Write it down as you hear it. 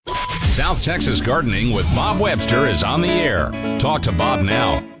South Texas Gardening with Bob Webster is on the air. Talk to Bob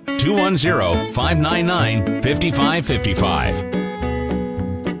now.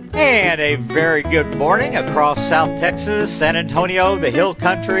 210-599-5555. And a very good morning across South Texas, San Antonio, the Hill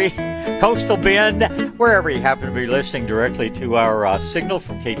Country, Coastal Bend, wherever you happen to be listening directly to our signal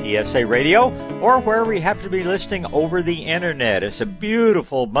from KTSA Radio, or wherever you happen to be listening over the Internet. It's a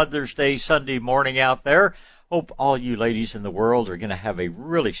beautiful Mother's Day Sunday morning out there. Hope all you ladies in the world are going to have a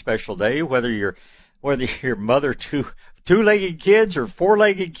really special day, whether you're mother to two-legged kids or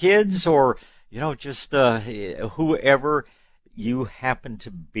four-legged kids, or just whoever you happen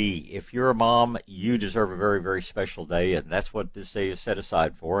to be. If you're a mom, you deserve a very, very special day, and that's what this day is set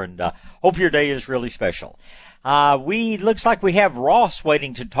aside for. And hope your day is really special. Looks like we have Ross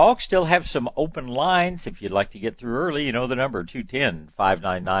waiting to talk. Still have some open lines. If you'd like to get through early, you know the number,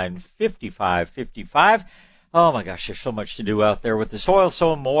 210-599-5555. Oh my gosh, there's so much to do out there with the soil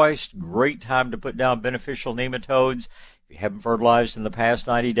so moist. Great time to put down beneficial nematodes. If you haven't fertilized in the past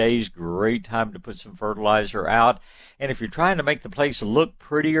 90 days, great time to put some fertilizer out. And if you're trying to make the place look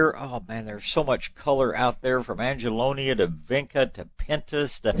prettier, oh man, there's so much color out there, from Angelonia to Vinca to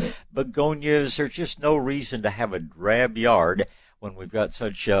Pentas to begonias. There's just no reason to have a drab yard when we've got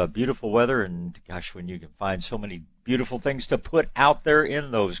such beautiful weather, and gosh, when you can find so many beautiful things to put out there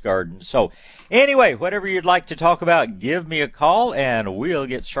in those gardens. So anyway, whatever you'd like to talk about, give me a call, and we'll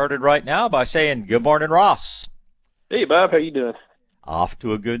get started right now by saying good morning, Ross. Hey, Bob, how you doing? Off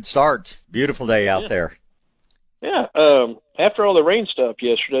to a good start. Beautiful day out there. Yeah, after all the rain stopped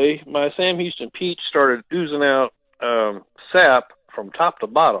yesterday, my Sam Houston peach started oozing out sap from top to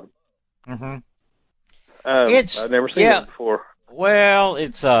bottom. Mm-hmm. I've never seen it before. Well,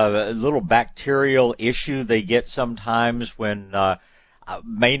 it's a little bacterial issue they get sometimes when,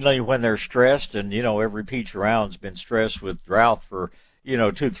 mainly when they're stressed, and, every peach around's been stressed with drought for,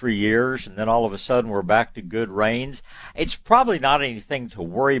 2-3 years, and then all of a sudden we're back to good rains. It's probably not anything to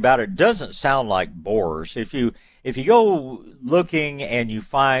worry about. It doesn't sound like borers. If you go looking and you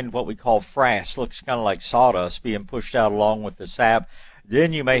find what we call frass, looks kind of like sawdust being pushed out along with the sap,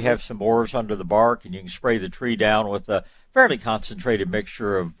 then you may have some borers under the bark, and you can spray the tree down with a fairly concentrated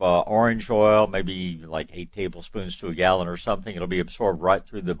mixture of orange oil, maybe like 8 tablespoons to a gallon or something. It'll be absorbed right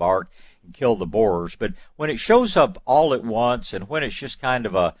through the bark and kill the borers. But when it shows up all at once, and when it's just kind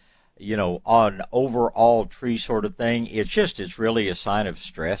of a, an overall tree sort of thing, it's really a sign of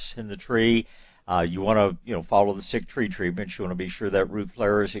stress in the tree. You want to, follow the sick tree treatments. You want to be sure that root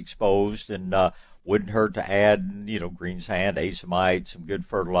flare is exposed, and wouldn't hurt to add, green sand, azomite, some good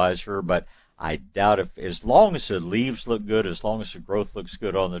fertilizer. But I doubt as long as the leaves look good, as long as the growth looks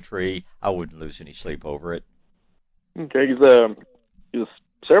good on the tree, I wouldn't lose any sleep over it. Okay, because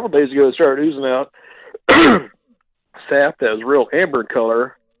several days ago it started oozing out sap that was real amber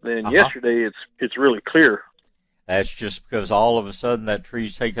color. Then yesterday it's really clear. That's just because all of a sudden that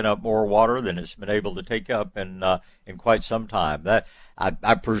tree's taken up more water than it's been able to take up in quite some time. That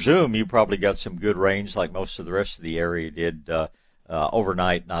I presume you probably got some good rains like most of the rest of the area did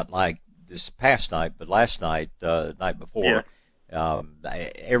overnight, not like this past night, but last night, night before. Yeah.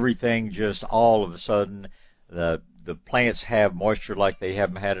 Everything just all of a sudden, the plants have moisture like they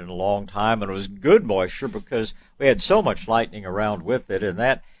haven't had in a long time, and it was good moisture because we had so much lightning around with it, and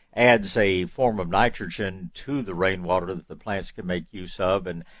that adds a form of nitrogen to the rainwater that the plants can make use of,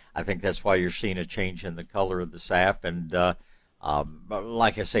 and I think that's why you're seeing a change in the color of the sap. And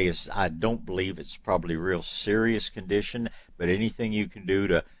like I say, I don't believe it's probably a real serious condition, but anything you can do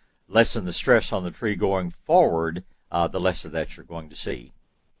to lessen the stress on the tree going forward, the less of that you're going to see.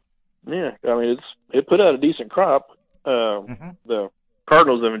 Yeah, I mean, it put out a decent crop. The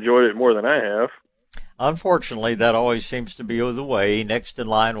cardinals have enjoyed it more than I have. Unfortunately, that always seems to be the way. Next in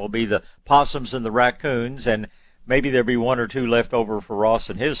line will be the possums and the raccoons, and maybe there'll be one or two left over for Ross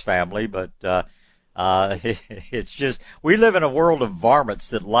and his family, but it's just, we live in a world of varmints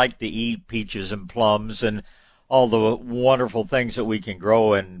that like to eat peaches and plums and all the wonderful things that we can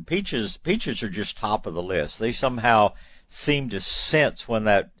grow, and peaches are just top of the list. They somehow seem to sense when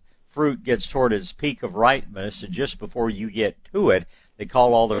that fruit gets toward its peak of ripeness, and just before you get to it, they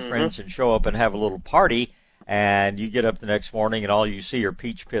call all their friends and show up and have a little party, and you get up the next morning and all you see are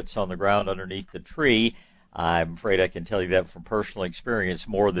peach pits on the ground underneath the tree. I'm afraid I can tell you that from personal experience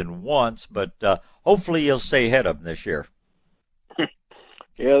more than once, but hopefully you'll stay ahead of them this year. Yeah,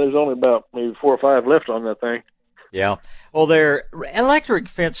 there's only about maybe 4 or 5 left on that thing. Yeah. Well, their electric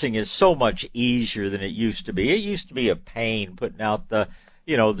fencing is so much easier than it used to be. It used to be a pain putting out the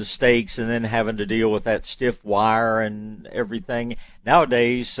stakes and then having to deal with that stiff wire and everything.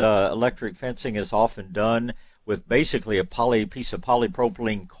 Nowadays, electric fencing is often done with basically a piece of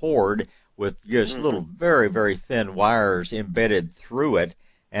polypropylene cord with just little very, very thin wires embedded through it.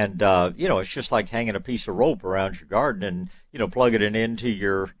 And, it's just like hanging a piece of rope around your garden and, plugging it into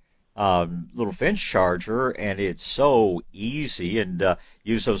your little fence charger, and it's so easy. And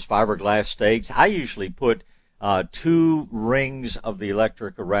use those fiberglass stakes. I usually put 2 rings of the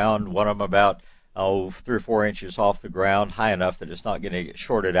electric around, one of them about 3 or 4 inches off the ground, high enough that it's not going to get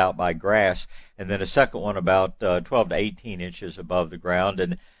shorted out by grass, and then a second one about 12 to 18 inches above the ground.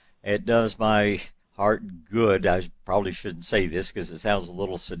 And it does my heart good. I probably shouldn't say this because it sounds a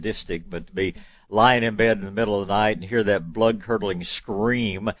little sadistic, but to be lying in bed in the middle of the night and hear that blood-curdling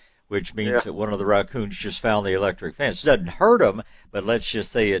scream, which means that one of the raccoons just found the electric fence. It doesn't hurt them, but let's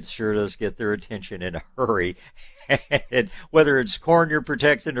just say it sure does get their attention in a hurry. And whether it's corn you're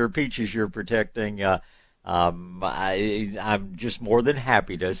protecting or peaches you're protecting, I'm just more than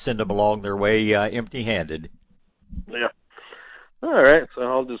happy to send them along their way empty-handed. Yeah. All right, so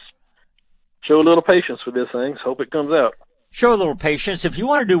I'll just show a little patience with this thing. Hope it comes out. Show a little patience. If you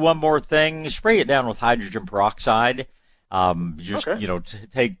want to do one more thing, spray it down with hydrogen peroxide.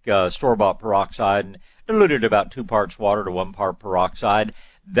 Take store-bought peroxide and dilute it about 2 parts water to 1 part peroxide.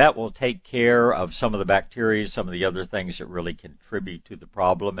 That will take care of some of the bacteria, some of the other things that really contribute to the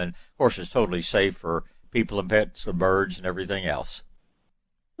problem. And, of course, it's totally safe for people and pets and birds and everything else.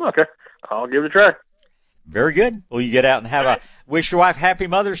 Okay. I'll give it a try. Very good. Well, you get out and wish your wife happy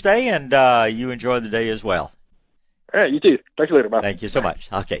Mother's Day, and you enjoy the day as well. All right, you too. Talk to you later. Bye. Thank you so much.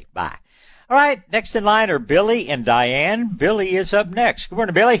 Okay, bye. All right, next in line are Billy and Diane. Billy is up next. Good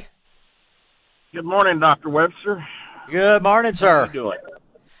morning, Billy. Good morning, Dr. Webster. Good morning, sir. How are you doing?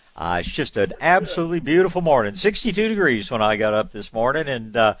 It's just an absolutely beautiful morning. 62 degrees when I got up this morning,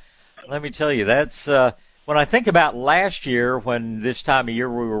 and let me tell you, that's when I think about last year, when this time of year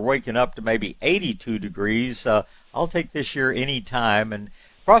we were waking up to maybe 82 degrees, I'll take this year any time. And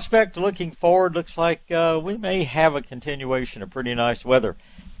prospect looking forward, looks like we may have a continuation of pretty nice weather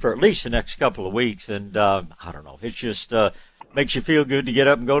for at least the next couple of weeks. And I don't know, it just makes you feel good to get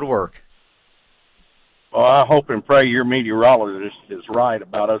up and go to work. Well, I hope and pray your meteorologist is right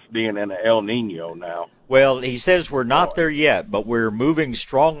about us being in an El Nino now. Well, he says we're not there yet, but we're moving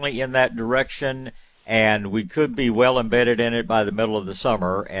strongly in that direction, and we could be well embedded in it by the middle of the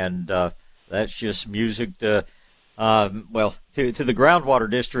summer. And that's just music to the groundwater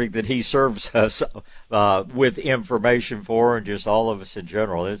district that he serves us with information for, and just all of us in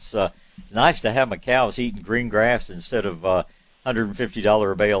general. It's nice to have my cows eating green grass instead of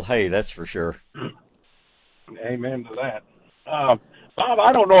 $150 a bale hay, that's for sure. Amen to that. Bob,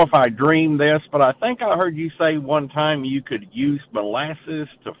 I don't know if I dreamed this, but I think I heard you say one time you could use molasses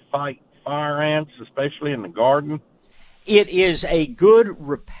to fight fire ants, especially in the garden. It is a good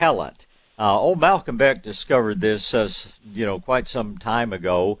repellent. Old Malcolm Beck discovered this, quite some time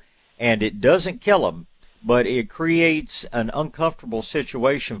ago, and it doesn't kill them, but it creates an uncomfortable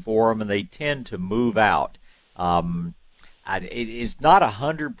situation for them, and they tend to move out. It is not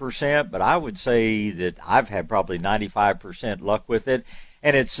 100%, but I would say that I've had probably 95% luck with it.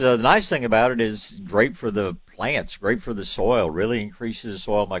 And it's the nice thing about it is great for the plants, great for the soil, really increases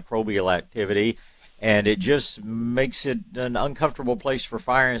soil microbial activity, and it just makes it an uncomfortable place for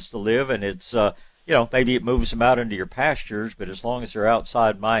fire ants to live. And it's, maybe it moves them out into your pastures, but as long as they're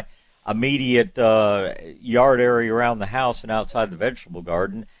outside my immediate yard area around the house and outside the vegetable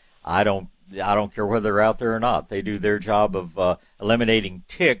garden, I don't care whether they're out there or not. They do their job of eliminating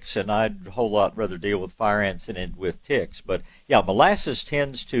ticks, and I'd a whole lot rather deal with fire ants than with ticks. But, yeah, molasses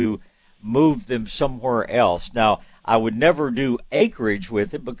tends to move them somewhere else. Now, I would never do acreage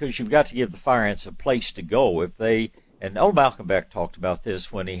with it because you've got to give the fire ants a place to go. And old Malcolm Beck talked about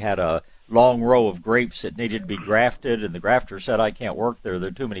this when he had a long row of grapes that needed to be grafted, and the grafter said, I can't work there. There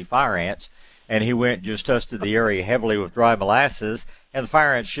are too many fire ants. And he went and just tested the area heavily with dry molasses, and the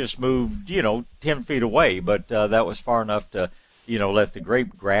fire ants just moved, 10 feet away. But that was far enough to, let the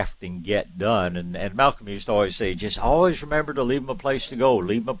grape grafting get done. And Malcolm used to always say, just always remember to leave them a place to go,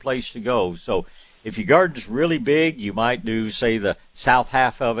 leave them a place to go. So if your garden's really big, you might do, say, the south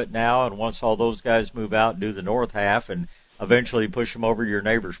half of it now, and once all those guys move out, do the north half, and eventually push them over your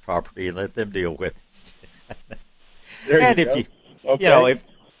neighbor's property and let them deal with it. And if you,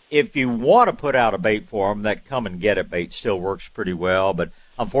 if you want to put out a bait for them, that come and get it bait still works pretty well, but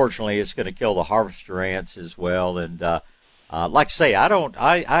unfortunately it's going to kill the harvester ants as well. And like I say,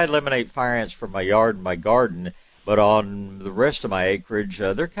 I eliminate fire ants from my yard and my garden, but on the rest of my acreage,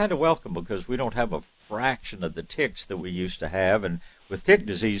 they're kind of welcome because we don't have a fraction of the ticks that we used to have. And with tick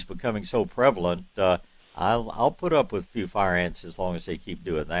disease becoming so prevalent, I'll put up with a few fire ants as long as they keep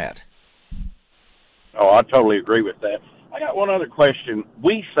doing that. Oh, I totally agree with that. I got one other question.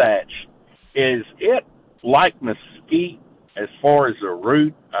 Weesatch, is it like mesquite as far as the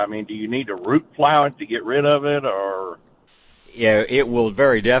root? I mean, do you need to root plow it to get rid of it, or? Yeah, it will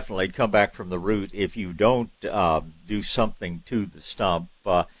very definitely come back from the root if you don't do something to the stump.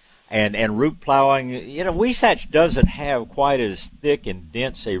 And root plowing, Weesatch doesn't have quite as thick and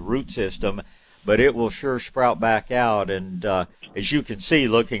dense a root system, but it will sure sprout back out. And as you can see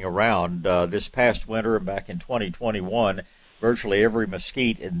looking around, this past winter and back in 2021, virtually every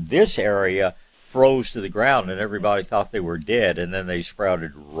mesquite in this area froze to the ground, and everybody thought they were dead, and then they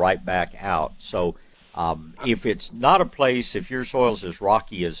sprouted right back out. So if it's not a place, if your soil's as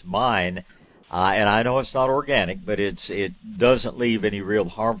rocky as mine, and I know it's not organic, but it doesn't leave any real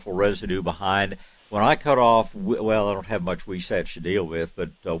harmful residue behind. When I cut off, well, I don't have much Weesatch to deal with, but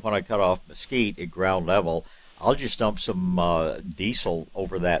when I cut off mesquite at ground level, I'll just dump some diesel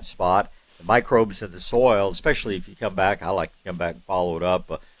over that spot. The microbes in the soil, especially if you come back, I like to come back and follow it up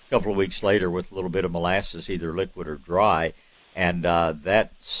a couple of weeks later with a little bit of molasses, either liquid or dry, and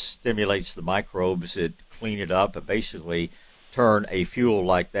that stimulates the microbes that clean it up and basically turn a fuel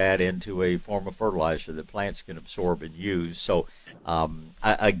like that into a form of fertilizer that plants can absorb and use. So,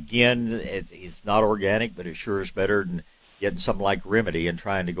 again, it's not organic, but it sure is better than getting something like Remedy and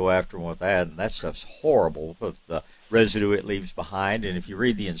trying to go after them with that. And that stuff's horrible with the residue it leaves behind. And if you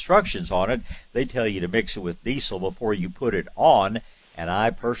read the instructions on it, they tell you to mix it with diesel before you put it on. And I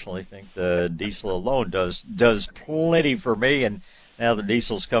personally think the diesel alone does plenty for me. And now the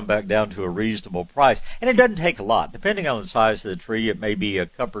diesel's come back down to a reasonable price. And it doesn't take a lot. Depending on the size of the tree, it may be a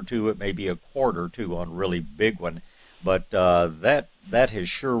cup or two, it may be a quart or two on a really big one. But that has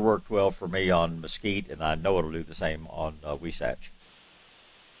sure worked well for me on mesquite, and I know it'll do the same on Weesatch.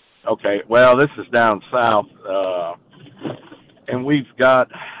 Okay, well, this is down south, and we've got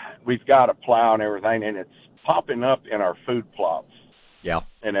a plow and everything, and it's popping up in our food plots. Yeah,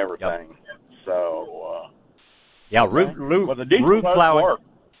 and everything. Yep. So root plowing. Work.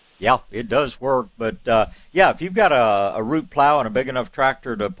 Yeah, it does work. But if you've got a root plow and a big enough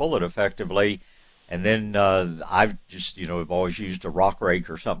tractor to pull it effectively, and then I've just have always used a rock rake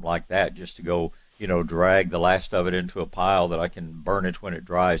or something like that just to go drag the last of it into a pile that I can burn it when it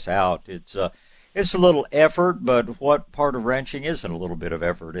dries out. It's a little effort, but what part of ranching isn't a little bit of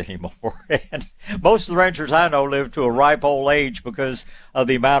effort anymore? And most of the ranchers I know live to a ripe old age because of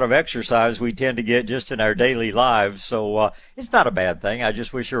the amount of exercise we tend to get just in our daily lives. So it's not a bad thing. I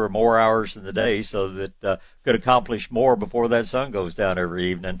just wish there were more hours in the day so that could accomplish more before that sun goes down every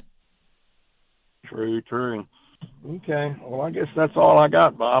evening. True. Okay. Well, I guess that's all I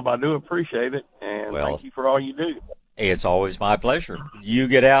got, Bob. I do appreciate it, and thank you for all you do. It's always my pleasure. You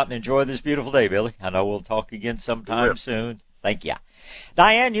get out and enjoy this beautiful day, Billy. I know we'll talk again sometime soon. Thank you.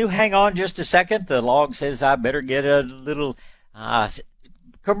 Diane, you hang on just a second. The log says I better get a little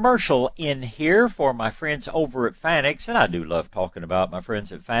commercial in here for my friends over at Fanix, and I do love talking about my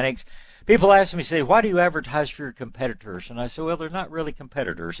friends at Fanix. People ask me, say, why do you advertise for your competitors? And I say, well, they're not really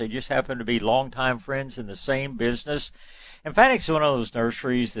competitors. They just happen to be longtime friends in the same business. And Fanix is one of those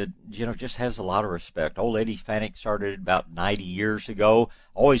nurseries that, just has a lot of respect. Old Eddie Fanix started about 90 years ago,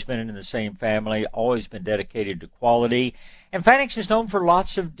 always been in the same family, always been dedicated to quality. And Fanix is known for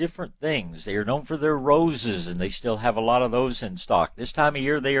lots of different things. They are known for their roses, and they still have a lot of those in stock. This time of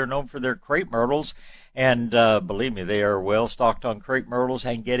year, they are known for their crepe myrtles. And believe me, they are well stocked on crepe myrtles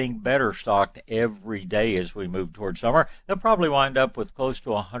and getting better stocked every day as we move toward summer. They'll probably wind up with close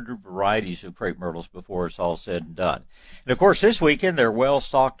to 100 varieties of crepe myrtles before it's all said and done. And, of course, this weekend they're well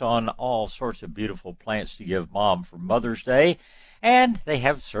stocked on all sorts of beautiful plants to give Mom for Mother's Day. And they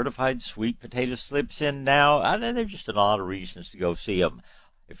have certified sweet potato slips in now. There's just a lot of reasons to go see them.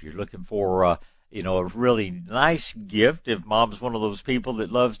 If you're looking for a really nice gift, if Mom's one of those people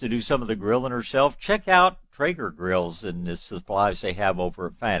that loves to do some of the grilling herself, check out Traeger grills and the supplies they have over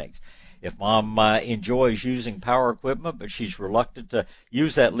at Fanix. If Mom enjoys using power equipment, but she's reluctant to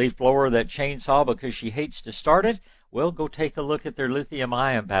use that leaf blower or that chainsaw because she hates to start it, well, go take a look at their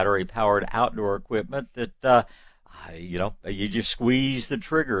lithium-ion battery-powered outdoor equipment that you just squeeze the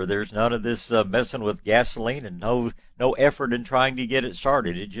trigger. There's none of this messing with gasoline and no effort in trying to get it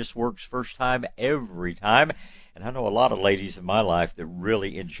started. It just works first time every time. And I know a lot of ladies in my life that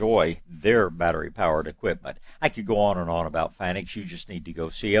really enjoy their battery-powered equipment. I could go on and on about Fanix. You just need to go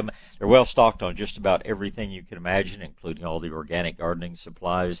see them. They're well stocked on just about everything you can imagine, including all the organic gardening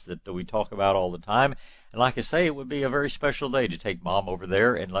supplies that we talk about all the time. And like I say, it would be a very special day to take Mom over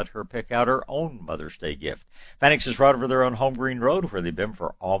there and let her pick out her own Mother's Day gift. Fanick's is right over there on Home Green Road, where they've been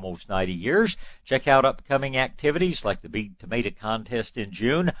for almost 90 years. Check out upcoming activities like the Big Tomato Contest in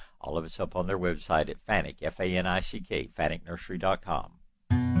June. All of it's up on their website at Fanick, F-A-N-I-C-K, FanickNursery.com.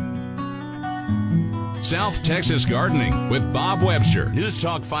 South Texas Gardening with Bob Webster. News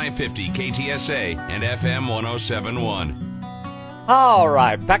Talk 550 KTSA and FM 1071. All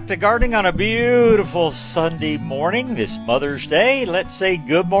right, back to gardening on a beautiful Sunday morning, this Mother's Day. Let's say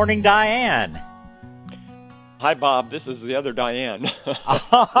good morning, Diane. Hi, Bob. This is the other Diane. the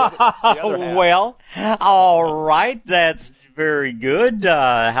other half. Well, all right. That's very good.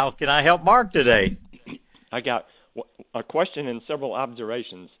 How can I help Mark today? I got a question and several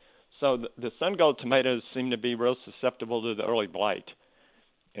observations. So the sun gold tomatoes seem to be real susceptible to the early blight.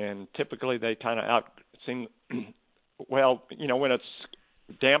 And typically they kind of well, when it's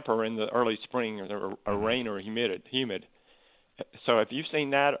damper in the early spring or rain or humid. So have you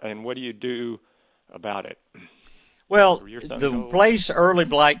seen that, and what do you do about it? Well, the place early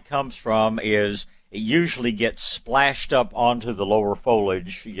blight comes from is it usually gets splashed up onto the lower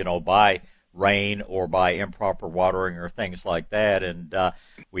foliage, by rain or by improper watering or things like that. And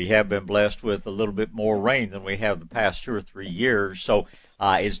we have been blessed with a little bit more rain than we have the past 2 or 3 years. So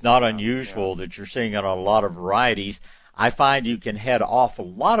it's not unusual that you're seeing it on a lot of varieties. I find you can head off a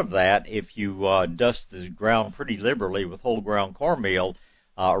lot of that if you dust the ground pretty liberally with whole ground cornmeal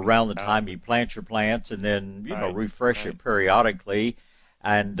around the time you plant your plants, and then refresh it periodically.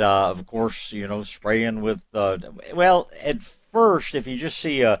 And of course, spraying with at first, if you just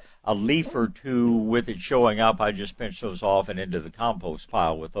see a leaf or two with it showing up, I just pinch those off and into the compost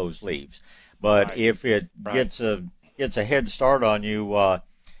pile with those leaves. But if it gets a head start on you,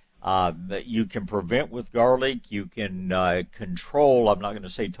 you can prevent with garlic. You can control. I'm not going to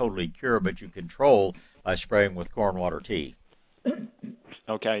say totally cure, but you control by spraying with corn water tea.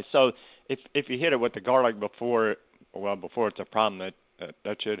 Okay, so if you hit it with the garlic before it's a problem,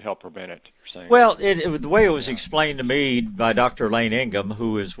 that should help prevent it, you're saying? Well, the way it was explained to me by Dr. Lane Ingham,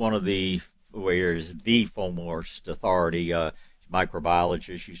 who is the foremost authority,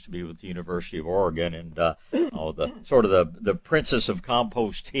 microbiologist, used to be with the University of Oregon, and the princess of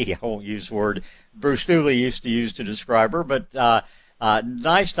compost tea. I won't use the word Bruce Dooley used to use to describe her, but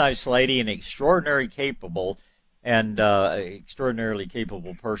nice lady, and extraordinarily capable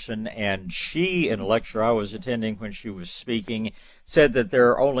person. And she, in a lecture I was attending when she was speaking, said that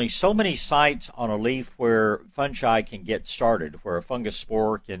there are only so many sites on a leaf where fungi can get started, where a fungus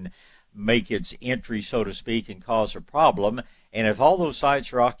spore can make its entry, so to speak, and cause a problem. And if all those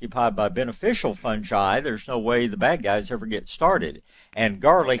sites are occupied by beneficial fungi, there's no way the bad guys ever get started. And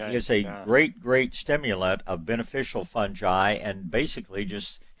garlic is a great stimulant of beneficial fungi, and basically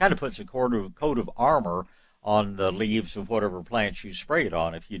just kind of puts a coat of armor on the leaves of whatever plants you spray it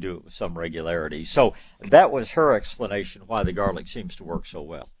on if you do it with some regularity. So that was her explanation why the garlic seems to work so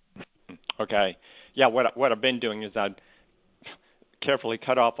well. Okay. Yeah, what I've been doing is I'd carefully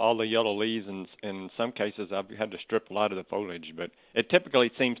cut off all the yellow leaves, and in some cases I've had to strip a lot of the foliage, but it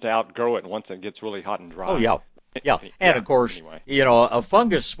typically seems to outgrow it once it gets really hot and dry. Oh, yeah. Yeah, and of course, a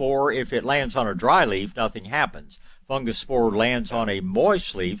fungus spore, if it lands on a dry leaf, nothing happens. Fungus spore lands on a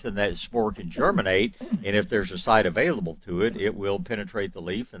moist leaf, and that spore can germinate, and if there's a site available to it, it will penetrate the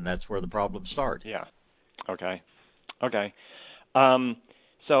leaf, and that's where the problems start. Yeah. Okay.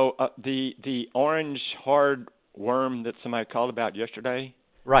 So the orange hard worm that somebody called about yesterday.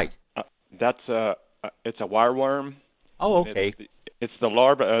 Right. It's a wireworm. Oh, okay. It's the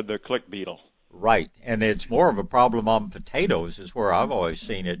larva of the click beetle. Right, and it's more of a problem on potatoes is where I've always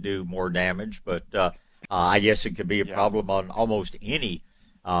seen it do more damage, but I guess it could be a problem on almost any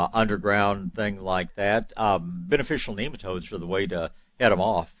underground thing like that. Beneficial nematodes are the way to head them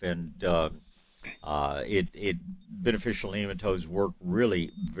off, and beneficial nematodes work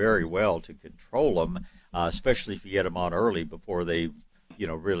really very well to control them, especially if you get them on early before they've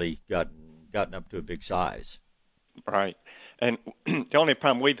really gotten up to a big size. Right. And the only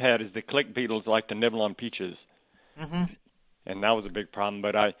problem we've had is the click beetles like to nibble on peaches. Mm-hmm. And that was a big problem.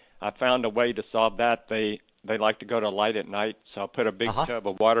 But I found a way to solve that. They like to go to light at night, so I put a big tub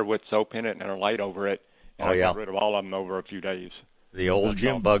of water with soap in it and a light over it, and I got rid of all of them over a few days. The old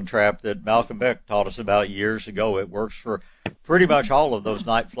gym bug trap that Malcolm Beck taught us about years ago. It works for pretty much all of those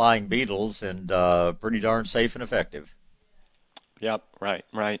night-flying beetles, and pretty darn safe and effective. Yep, right.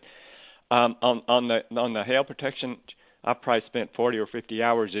 On the hail protection, I probably spent 40 or 50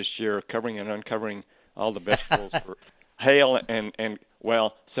 hours this year covering and uncovering all the vegetables for hail and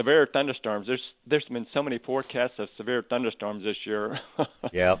severe thunderstorms. There's been so many forecasts of severe thunderstorms this year.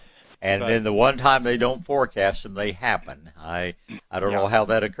 Yeah. And then the one time they don't forecast them, they happen. I don't know how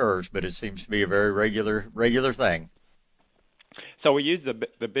that occurs, but it seems to be a very regular thing. So we use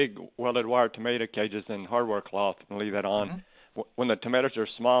the big welded wire tomato cages in hardware cloth and leave that on. Mm-hmm. When the tomatoes are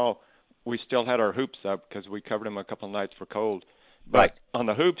small, we still had our hoops up because we covered them a couple of nights for cold. But on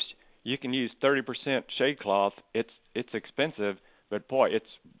the hoops, you can use 30% shade cloth. It's expensive, but boy, it's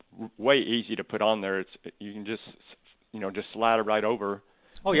way easy to put on there. You can just slide it right over.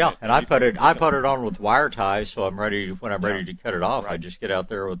 Oh yeah, and I put it on with wire ties, so I'm ready when I'm ready to cut it off. I just get out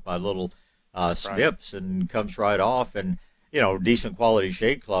there with my little snips and comes right off. And decent quality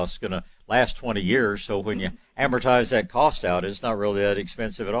shade cloth's going to last 20 years. So when you amortize that cost out, it's not really that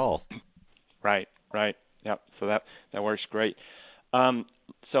expensive at all. Right. Yep. So that works great.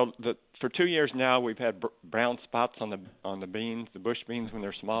 So for 2 years now, we've had brown spots on the beans, the bush beans when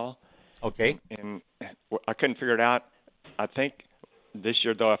they're small. Okay. And I couldn't figure it out. I think this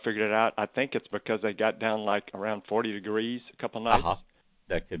year, though, I figured it out. I think it's because they got down like around 40 degrees a couple nights.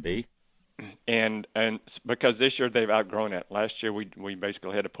 That could be. And because this year they've outgrown it. Last year we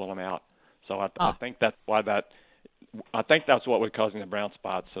basically had to pull them out. So I think that's why I think that's what was causing the brown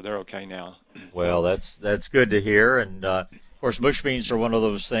spots. So they're okay now. Well, that's good to hear. And of course, bush beans are one of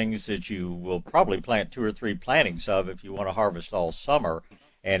those things that you will probably plant 2 or 3 plantings of if you want to harvest all summer.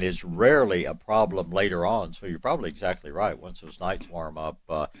 And it's rarely a problem later on. So you're probably exactly right. Once those nights warm up,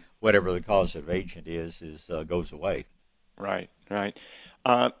 whatever the causative agent is goes away. Right.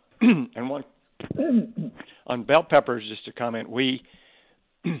 And one on bell peppers, just to comment,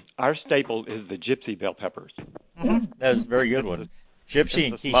 our staple is the gypsy bell peppers. Mm-hmm. That's a very good one. Gypsy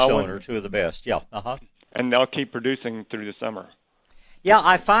and Keystone are 2 of the best. Yeah. And they'll keep producing through the summer. Yeah,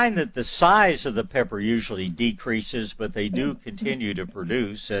 I find that the size of the pepper usually decreases, but they do continue to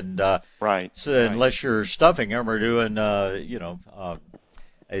produce. And unless you're stuffing them or doing, what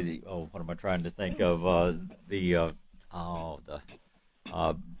am I trying to think of? The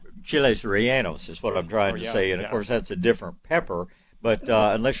chiles rellenos is what I'm trying to say. And of course, that's a different pepper. But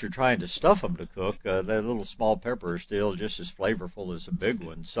unless you're trying to stuff them to cook, that little small pepper is still just as flavorful as a big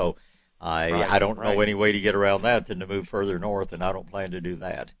one. So I don't know any way to get around that than to move further north, and I don't plan to do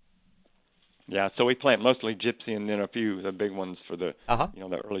that. Yeah, so we plant mostly gypsy and then a few of the big ones for the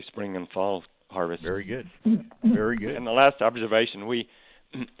the early spring and fall harvest. Very good. Very good. And the last observation, we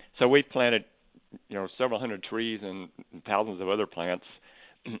planted several hundred trees and thousands of other plants.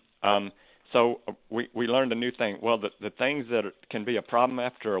 So we learned a new thing. Well, the things that can be a problem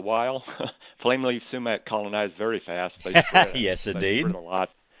after a while, flame leaf sumac colonize very fast. They spread. Yes, they indeed. spread a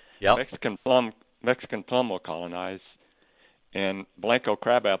lot. Yep. Mexican plum will colonize, and Blanco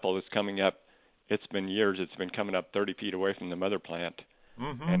crabapple is coming up. It's been years. It's been coming up 30 feet away from the mother plant.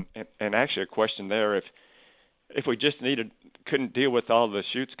 Mm-hmm. And actually, a question there: if we just couldn't deal with all the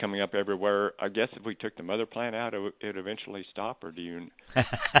shoots coming up everywhere, I guess if we took the mother plant out, it would eventually stop. Or do you?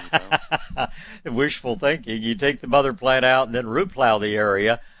 Wishful thinking. You take the mother plant out and then root plow the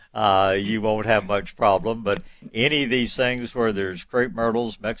area. You won't have much problem, but any of these things where there's crepe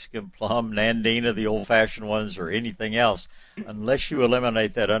myrtles, Mexican plum, nandina, the old-fashioned ones, or anything else, unless you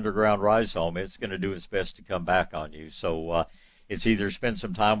eliminate that underground rhizome, it's going to do its best to come back on you. So it's either spend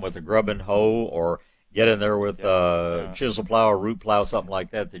some time with a grubbing hoe or get in there with chisel plow or root plow, something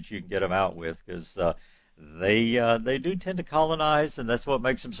like that you can get them out with, because they do tend to colonize, and that's what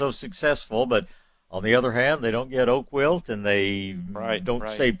makes them so successful. But on the other hand, they don't get oak wilt, and they don't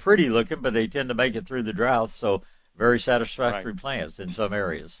stay pretty looking, but they tend to make it through the drought. So very satisfactory plants in some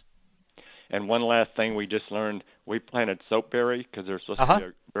areas. And one last thing we just learned, we planted soapberry because they're supposed to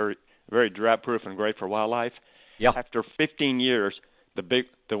be very, very drought-proof and great for wildlife. Yeah. After 15 years,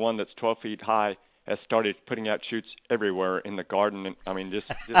 the one that's 12 feet high has started putting out shoots everywhere in the garden. And, I mean,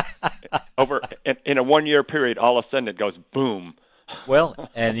 just over in a 1 year period, all of a sudden it goes boom. Well,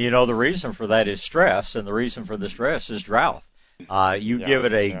 and the reason for that is stress, and the reason for the stress is drought. Give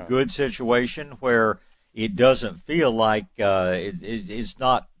it a good situation where it doesn't feel like it's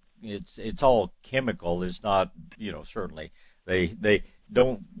not. It's all chemical. It's not. Certainly they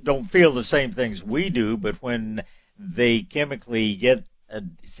don't feel the same things we do, but when they chemically get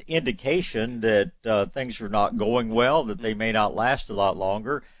an indication that things are not going well, that they may not last a lot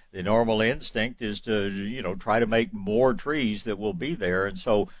longer, the normal instinct is to, try to make more trees that will be there. And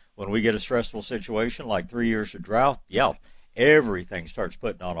so when we get a stressful situation like 3 years of drought, everything starts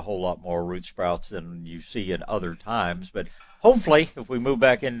putting on a whole lot more root sprouts than you see in other times. But hopefully, if we move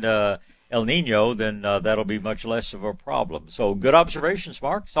back into El Nino, then that'll be much less of a problem. So good observations,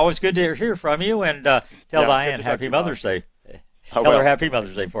 Mark. It's always good to hear from you. And tell Diane Happy Mother's Day. Tell her Happy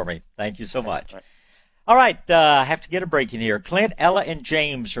Mother's Day for me. Thank you so much. All right, I have to get a break in here. Clint, Ella, and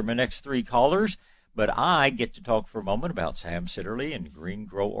James are my next three callers, but I get to talk for a moment about Sam Sitterly and Green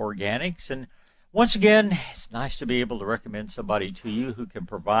Grow Organics. And once again, it's nice to be able to recommend somebody to you who can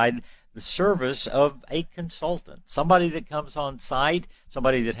provide the service of a consultant, somebody that comes on site,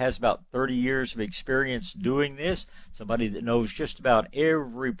 somebody that has about 30 years of experience doing this, somebody that knows just about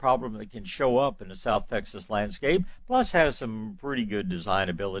every problem that can show up in the South Texas landscape, plus has some pretty good design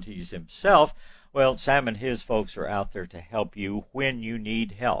abilities himself. Well, Sam and his folks are out there to help you when you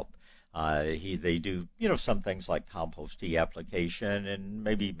need help. They do, some things like compost tea application and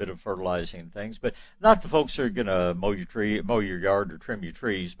maybe a bit of fertilizing and things, but not the folks who are going to mow your yard or trim your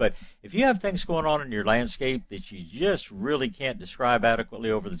trees. But if you have things going on in your landscape that you just really can't describe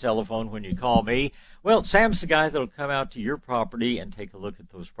adequately over the telephone when you call me, well, Sam's the guy that'll come out to your property and take a look at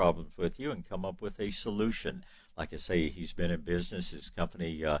those problems with you and come up with a solution. Like I say, he's been in business. His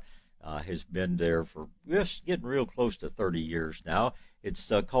company has been there for just getting real close to 30 years now.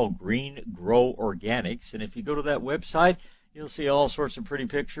 It's called Green Grow Organics, and if you go to that website, you'll see all sorts of pretty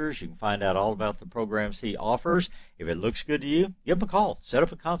pictures. You can find out all about the programs he offers. If it looks good to you, give him a call. Set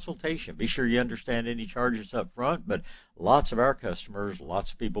up a consultation. Be sure you understand any charges up front, but lots of our customers,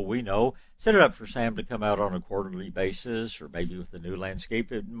 lots of people we know, set it up for Sam to come out on a quarterly basis, or maybe with the new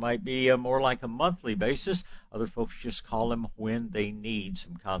landscape, it might be more like a monthly basis. Other folks just call him when they need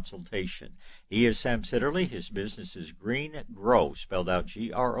some consultation. He is Sam Sitterly. His business is Green Grow, spelled out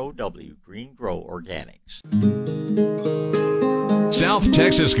G-R-O-W, Green Grow Organics. South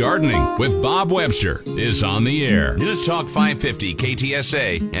Texas Gardening with Bob Webster is on the air. News Talk 550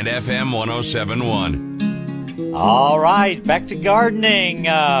 KTSA and FM 1071. All right, back to gardening.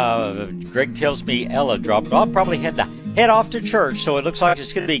 Greg tells me Ella dropped off. Probably had to head off to church, so it looks like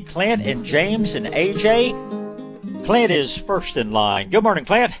it's going to be Clint and James and AJ. Clint is first in line. Good morning,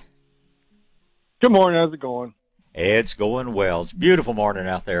 Clint. Good morning. How's it going? It's going well. It's a beautiful morning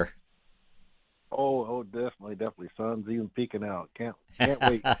out there. Oh, definitely. Sun's even peeking out. Can't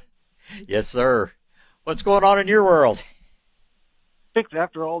wait. Yes, sir. What's going on in your world?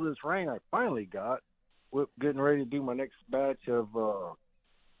 After all this rain, I finally got getting ready to do my next batch of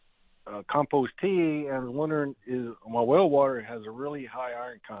compost tea, and I was wondering, my well water has a really high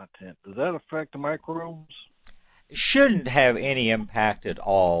iron content. Does that affect the microbes? Shouldn't have any impact at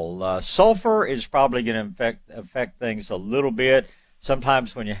all. Sulfur is probably going to affect things a little bit.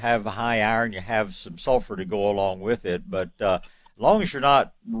 Sometimes when you have a high iron, you have some sulfur to go along with it. But as long as you're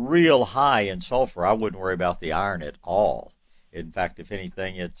not real high in sulfur, I wouldn't worry about the iron at all. In fact, if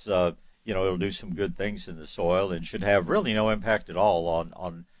anything, it's it'll do some good things in the soil and should have really no impact at all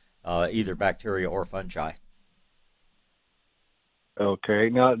on either bacteria or fungi. Okay.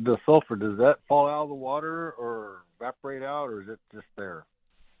 Now, the sulfur, does that fall out of the water or evaporate out, or is it just there?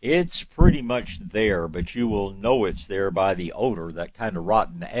 It's pretty much there, but you will know it's there by the odor, that kind of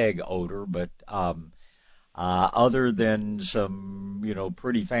rotten egg odor. But other than some,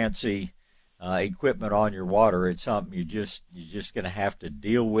 pretty fancy equipment on your water, it's something you're just going to have to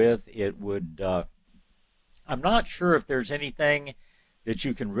deal with. It would. I'm not sure if there's anything that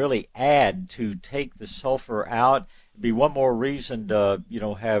you can really add to take the sulfur out. It'd be one more reason to,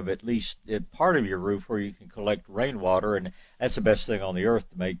 have at least part of your roof where you can collect rainwater, and that's the best thing on the earth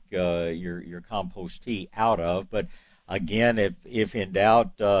to make your compost tea out of. But again, if in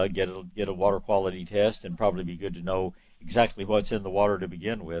doubt, get a water quality test, and probably be good to know exactly what's in the water to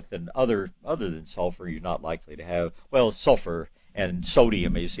begin with. And other than sulfur, you're not likely to have, sulfur and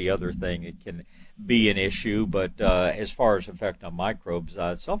sodium is the other thing. It can be an issue, but as far as effect on microbes,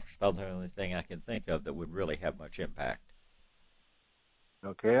 sulfur is about the only thing I can think of that would really have much impact.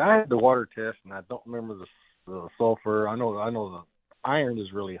 Okay, I had the water test, and I don't remember the sulfur. I know the iron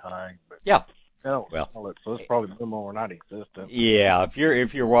is really high, but yeah, so it's probably minimal or not existent. Yeah,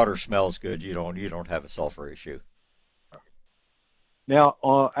 if your water smells good, you don't have a sulfur issue. Now,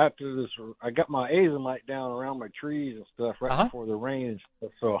 after this, I got my azomite down around my trees and stuff right before the rain and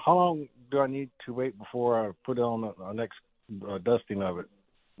stuff. So how long do I need to wait before I put on the next dusting of it?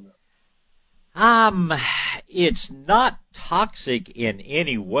 It's not toxic in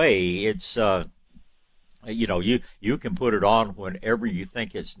any way. It's, you can put it on whenever you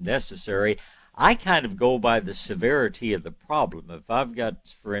think it's necessary. I kind of go by the severity of the problem. If I've got,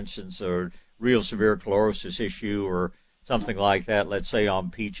 for instance, a real severe chlorosis issue or something like that, let's say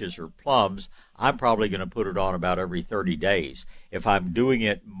on peaches or plums, I'm probably going to put it on about every 30 days. If I'm doing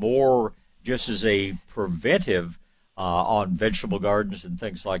it more just as a preventive on vegetable gardens and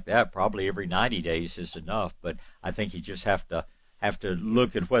things like that, probably every 90 days is enough. But I think you just have to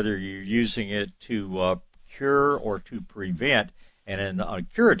look at whether you're using it to cure or to prevent And in a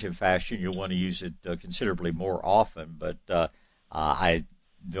curative fashion, you'll want to use it considerably more often. But I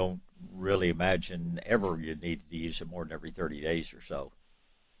don't really imagine ever you need to use it more than every 30 days or so.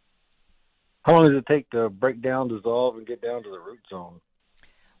 How long does it take to break down, dissolve, and get down to the root zone?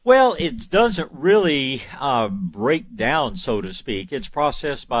 Well, it doesn't really break down, so to speak. It's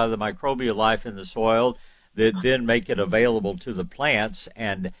processed by the microbial life in the soil that then make it available to the plants,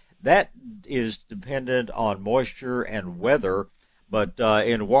 and that is dependent on moisture and weather. But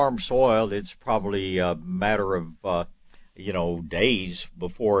in warm soil, it's probably a matter of days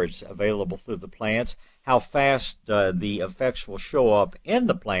before it's available to the plants. How fast the effects will show up in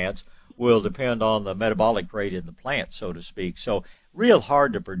the plants will depend on the metabolic rate in the plant, so to speak. So real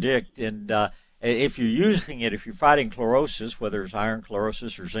hard to predict. And if you're using it, if you're fighting chlorosis, whether it's iron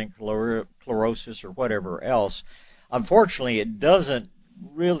chlorosis or zinc chlorosis or whatever else, unfortunately it doesn't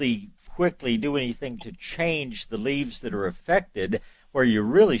really quickly do anything to change the leaves that are affected. Where you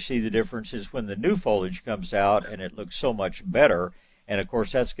really see the difference is when the new foliage comes out and it looks so much better. And, of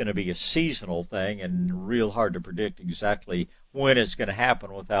course, that's going to be a seasonal thing and real hard to predict exactly when it's going to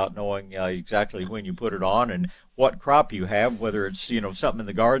happen without knowing exactly when you put it on and what crop you have, whether it's, something in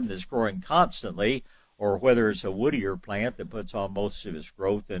the garden that's growing constantly or whether it's a woodier plant that puts on most of its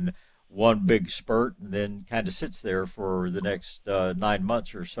growth in one big spurt and then kind of sits there for the next 9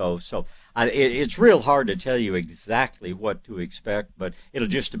 months or so. So it's real hard to tell you exactly what to expect, but it'll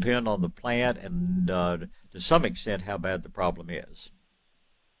just depend on the plant and to some extent how bad the problem is.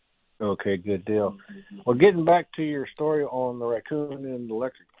 Okay, good deal. Well, getting back to your story on the raccoon and the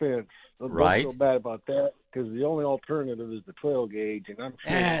electric fence, right. Don't feel bad about that because the only alternative is the 12 gauge, and I'm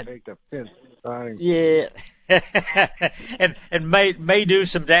sure it'll take the fence time. Yeah, and may do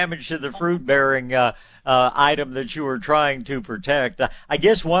some damage to the fruit bearing item that you were trying to protect. I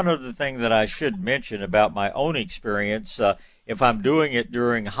guess one other thing that I should mention about my own experience, if I'm doing it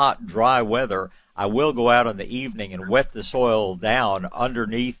during hot, dry weather, I will go out in the evening and wet the soil down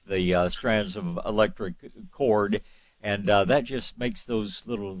underneath the strands of electric cord, and that just makes those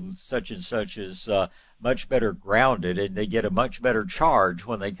little such and suches much better grounded, and they get a much better charge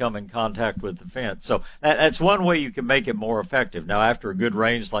when they come in contact with the fence. So that's one way you can make it more effective. Now, after a good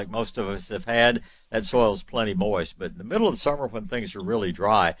rains like most of us have had, that soil is plenty moist, but in the middle of the summer when things are really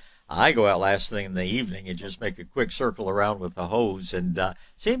dry, I go out last thing in the evening and just make a quick circle around with the hose, and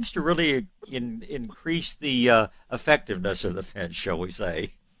seems to really increase the effectiveness of the fence, shall we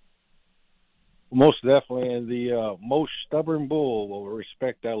say. Most definitely, and the most stubborn bull will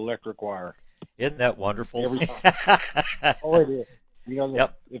respect that electric wire. Isn't that wonderful? Every time. Oh, it is.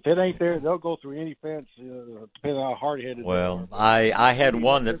 Yep. If it ain't there, they'll go through any fence, depending on how hard-headed well, they are. I had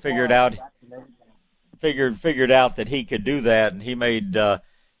one that figured out that he could do that, and he made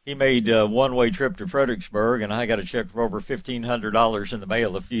a one-way trip to Fredericksburg, and I got a check for over $1,500 in the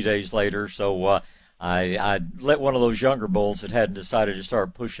mail a few days later. So I let one of those younger bulls that hadn't decided to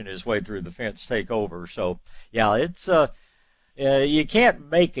start pushing his way through the fence take over. So yeah, it's you can't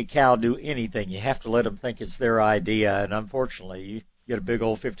make a cow do anything. You have to let them think it's their idea, and unfortunately, you get a big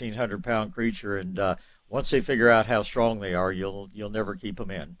old 1,500-pound creature, and once they figure out how strong they are, you'll never keep them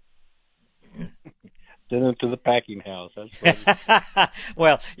in. Send them to the packing house. That's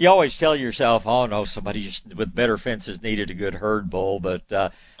well, you always tell yourself, oh, no, somebody with better fences needed a good herd bull. But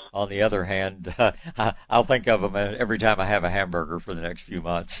on the other hand, I'll think of them every time I have a hamburger for the next few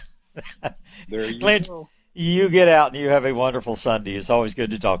months. There you Clint, go. You get out and you have a wonderful Sunday. It's always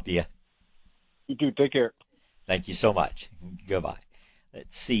good to talk to you. You too. Take care. Thank you so much. Goodbye.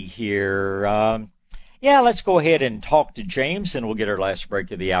 Let's see here. Let's go ahead and talk to James, and we'll get our last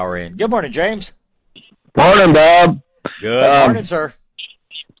break of the hour in. Good morning, James. Morning, Bob. Good morning, sir.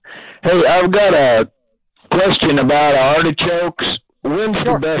 Hey, I've got a question about artichokes. When's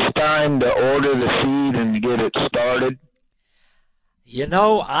Sure. the best time to order the seed and get it started?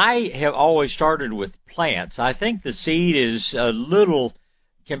 I have always started with plants. I think the seed is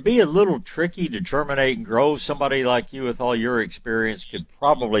can be a little tricky to germinate and grow. Somebody like you with all your experience could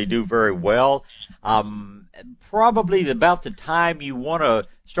probably do very well. Probably about the time you want to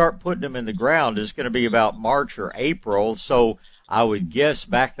start putting them in the ground is going to be about March or April. So I would guess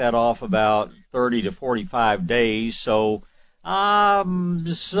back that off about 30 to 45 days. So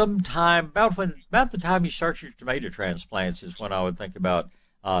sometime about the time you start your tomato transplants is when I would think about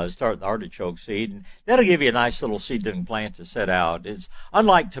starting the artichoke seed, and that'll give you a nice little seedling plant to set out. It's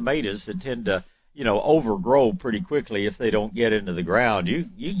unlike tomatoes that tend to overgrow pretty quickly if they don't get into the ground. You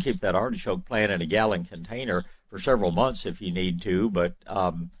can keep that artichoke plant in a gallon container for several months if you need to, but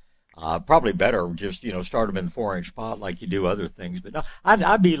probably better just start them in the 4-inch pot like you do other things. But no,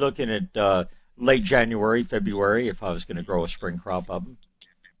 I'd be looking at late January, February, if I was going to grow a spring crop of them.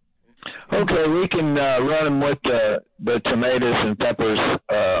 Okay, we can run them with the tomatoes and peppers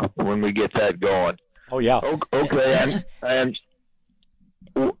when we get that going. Oh, yeah. Okay, and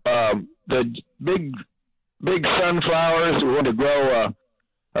the big sunflowers, we want to grow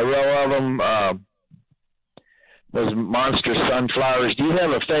a row of them, those monster sunflowers. Do you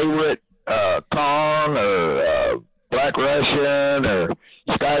have a favorite, Kong or Black Russian or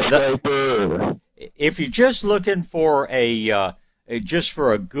Skyscraper? If you're just looking for a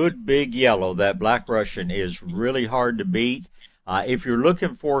good big yellow, that Black Russian is really hard to beat. If you're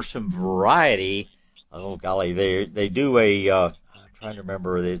looking for some variety, oh golly, they do I'm trying to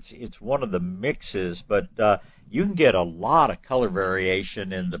remember, it's one of the mixes, but you can get a lot of color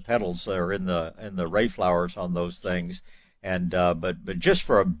variation in the petals or in the ray flowers on those things. And but just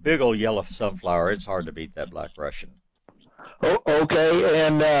for a big old yellow sunflower, it's hard to beat that Black Russian. Oh, okay,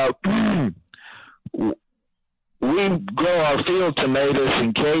 and we grow our field tomatoes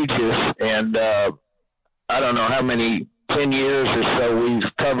in cages, and I don't know how many, 10 years or so, we've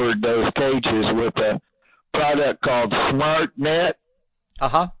covered those cages with a product called Smart Net.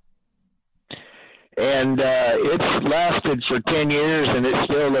 Uh-huh. And it's lasted for 10 years, and it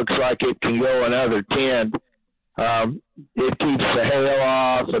still looks like it can go another 10. It keeps the hail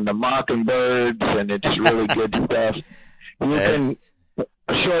off and the mockingbirds, and it's really good stuff. A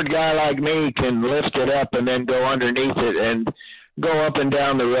short guy like me can lift it up and then go underneath it and go up and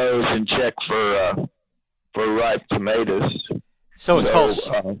down the rows and check for ripe tomatoes. So it's called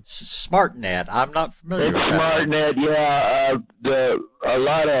SmartNet. I'm not familiar with that. SmartNet, yeah. A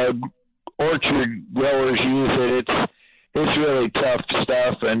lot of orchard growers use it. It's really tough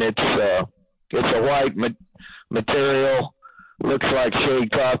stuff, and it's a white material. Looks like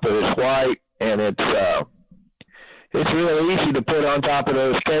shade cloth, but it's white, and it's really easy to put on top of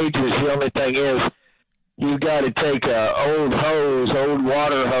those cages. The only thing is, you've got to take a old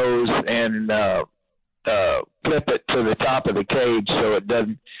water hose, and clip it to the top of the cage so it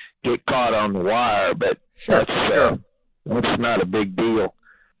doesn't get caught on the wire. But that's not a big deal.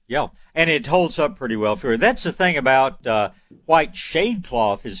 Yeah, and it holds up pretty well for you. That's the thing about white shade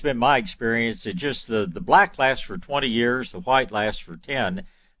cloth. Has been my experience. It just the black lasts for 20 years, the white lasts for 10.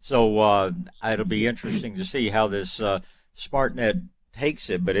 So it'll be interesting to see how this SmartNet takes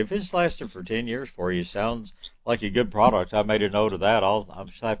it. But if it's lasted for 10 years for you, sounds like a good product. I made a note of that. I'll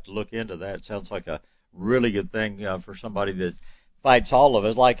just have to look into that. It sounds like a really good thing for somebody that fights all of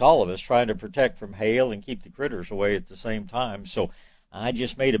us, like all of us, trying to protect from hail and keep the critters away at the same time. So I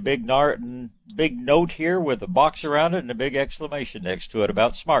just made a big note here with a box around it and a big exclamation next to it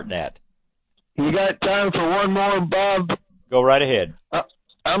about SmartNet. You got time for one more, Bob? Go right ahead.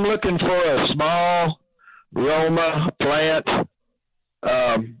 I'm looking for a small Roma plant.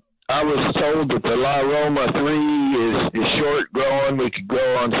 I was told that the La Roma 3 is short growing. We could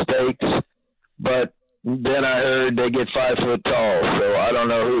grow on stakes, but then I heard they get 5 foot tall, so I don't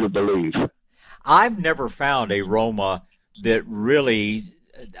know who to believe. I've never found a Roma that really,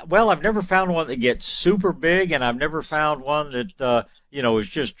 I've never found one that gets super big, and I've never found one that, is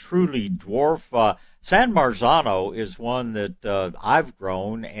just truly dwarf. San Marzano is one that I've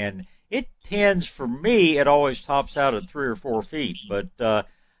grown, and it tends, for me, it always tops out at 3 or 4 feet. But,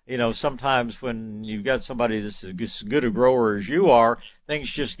 sometimes when you've got somebody that's as good a grower as you are, things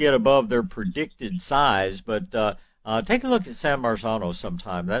just get above their predicted size. But take a look at San Marzano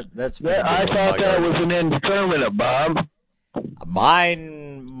sometime. That's been I thought that was an indeterminate, Bob.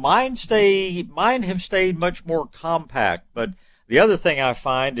 Mine have stayed much more compact, but the other thing I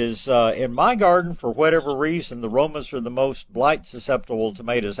find is in my garden, for whatever reason, the Romas are the most blight-susceptible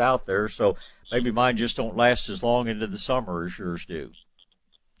tomatoes out there, so maybe mine just don't last as long into the summer as yours do.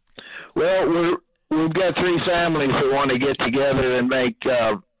 Well, we've got 3 families that want to get together and make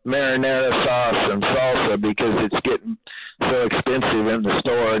marinara sauce and salsa because it's getting so expensive in the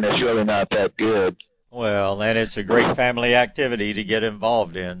store, and it's really not that good. Well, and it's a great family activity to get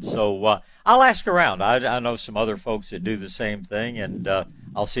involved in. So I'll ask around. I know some other folks that do the same thing, and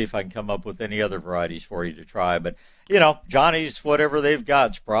I'll see if I can come up with any other varieties for you to try. But, Johnny's, whatever they've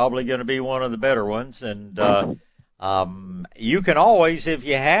got, is probably going to be one of the better ones. And you can always, if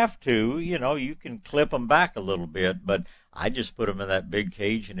you have to, you can clip them back a little bit. But I just put them in that big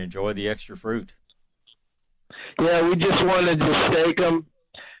cage and enjoy the extra fruit. Yeah, we just wanted to stake them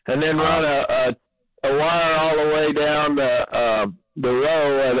and then run a wire all the way down the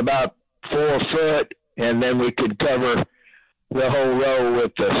row at about 4 foot, and then we could cover the whole row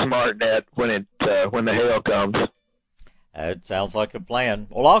with the SmartNet when the hail comes. It sounds like a plan.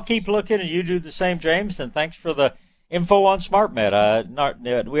 Well, I'll keep looking, and you do the same, James, and thanks for the info on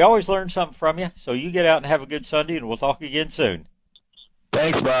SmartMed. We always learn something from you, so you get out and have a good Sunday, and we'll talk again soon.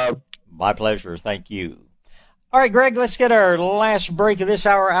 Thanks, Bob. My pleasure. Thank you. All right, Greg, let's get our last break of this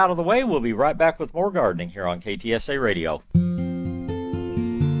hour out of the way. We'll be right back with more gardening here on KTSA Radio.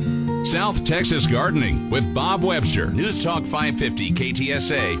 South Texas Gardening with Bob Webster. News Talk 550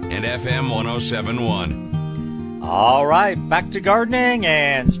 KTSA and FM 1071. All right, back to gardening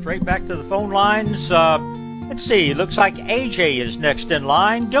and straight back to the phone lines. Let's see. Looks like AJ is next in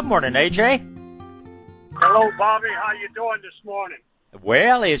line. Good morning, AJ. Hello, Bobby. How you doing this morning?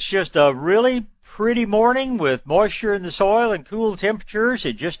 Well, it's just a really pretty morning with moisture in the soil and cool temperatures.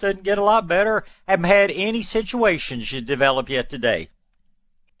 It just doesn't get a lot better. Haven't had any situations to develop yet today.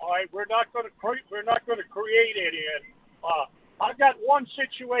 All right, we're not going to create any. I've got one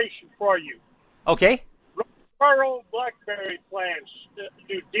situation for you. Okay. Rural blackberry plants.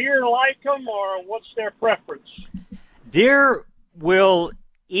 Do deer like them, or what's their preference? Deer will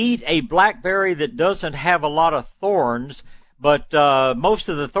eat a blackberry that doesn't have a lot of thorns, but most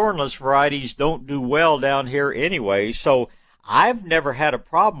of the thornless varieties don't do well down here anyway. So I've never had a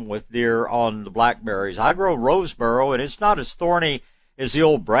problem with deer on the blackberries. I grow Roseboro, and it's not as thorny as the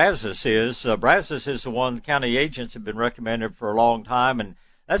old Brazos is. Brazos is the one the county agents have been recommended for a long time, and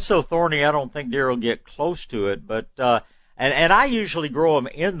that's so thorny I don't think deer will get close to it. But and I usually grow them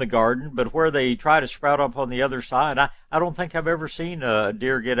in the garden, but where they try to sprout up on the other side, I don't think I've ever seen a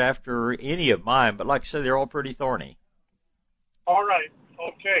deer get after any of mine. But like I said, they're all pretty thorny. All right.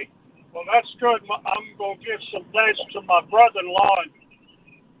 Okay. Well, that's good. I'm going to give some plants to my brother-in-law, and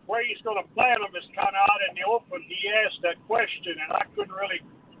where he's going to plant them is kind of out in the open. He asked that question, and I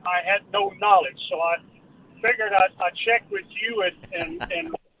had no knowledge, so I figured I'd check with you and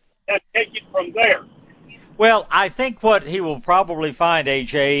take it from there. Well, I think what he will probably find,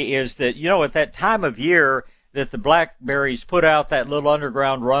 AJ, is that, at that time of year that the blackberries put out that little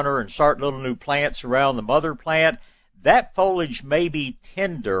underground runner and start little new plants around the mother plant, that foliage may be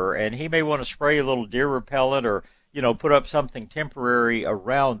tender, and he may want to spray a little deer repellent or, put up something temporary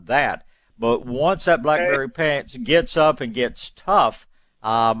around that. But once that blackberry plant gets up and gets tough,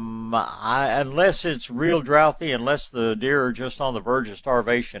 unless it's real drouthy, unless the deer are just on the verge of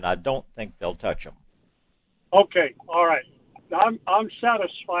starvation, I don't think they'll touch them. Okay, all right. I'm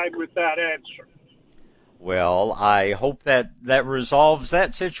satisfied with that answer. Well, I hope that resolves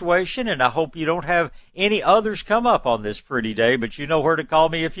that situation, and I hope you don't have any others come up on this pretty day, but you know where to call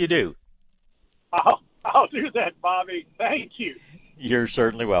me if you do. I'll do that, Bobby. Thank you. You're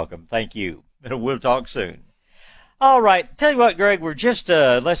certainly welcome. Thank you. We'll talk soon. All right. Tell you what, Greg, we're just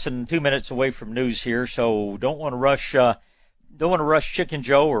less than 2 minutes away from news here, so don't want to rush Chicken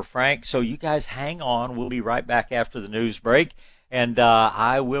Joe or Frank, so you guys hang on. We'll be right back after the news break. And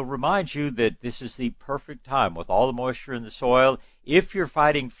I will remind you that this is the perfect time with all the moisture in the soil. If you're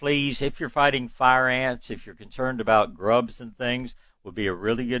fighting fleas, if you're fighting fire ants, if you're concerned about grubs and things, would be a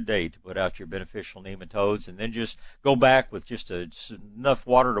really good day to put out your beneficial nematodes, and then just go back with just enough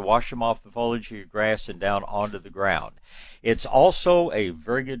water to wash them off the foliage of your grass and down onto the ground. It's also a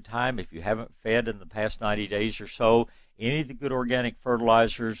very good time if you haven't fed in the past 90 days or so. Any of the good organic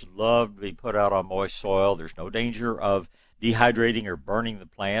fertilizers love to be put out on moist soil. There's no danger of dehydrating or burning the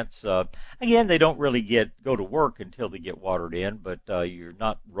plants. Again, they don't really go to work until they get watered in, but you're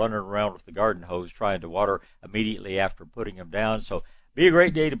not running around with the garden hose trying to water immediately after putting them down. So be a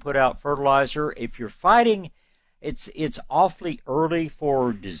great day to put out fertilizer. If you're fighting, it's awfully early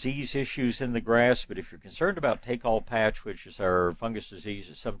for disease issues in the grass, but if you're concerned about take-all patch, which is our fungus disease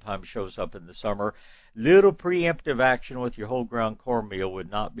that sometimes shows up in the summer, little preemptive action with your whole ground cornmeal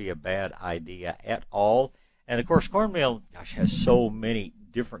would not be a bad idea at all. And, of course, cornmeal, has so many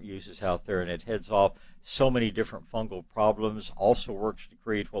different uses out there, and it heads off so many different fungal problems. Also works to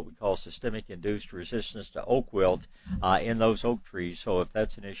create what we call systemic-induced resistance to oak wilt in those oak trees. So if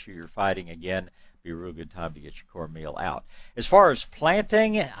that's an issue you're fighting, again, be a real good time to get your cornmeal out. As far as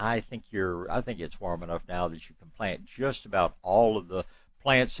planting, I think it's warm enough now that you can plant just about all of the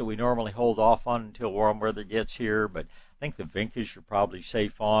plants that we normally hold off on until warm weather gets here, but I think the vincas you're probably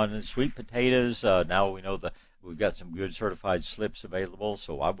safe on. And sweet potatoes, now we know we've got some good certified slips available,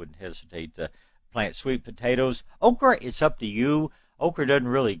 so I wouldn't hesitate to plant sweet potatoes. Okra, it's up to you. Okra doesn't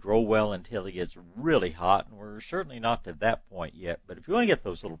really grow well until it gets really hot, and we're certainly not to that point yet. But if you want to get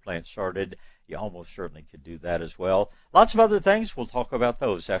those little plants started, you almost certainly could do that as well. Lots of other things. We'll talk about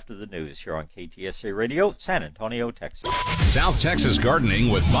those after the news here on KTSA Radio, San Antonio, Texas. South Texas Gardening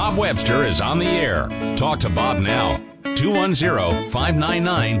with Bob Webster is on the air. Talk to Bob now.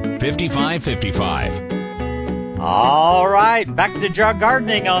 210-599-5555. All right, back to jug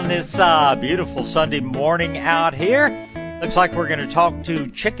gardening on this beautiful Sunday morning out here. Looks like we're going to talk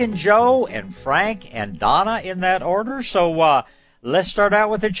to Chicken Joe and Frank and Donna in that order. So let's start out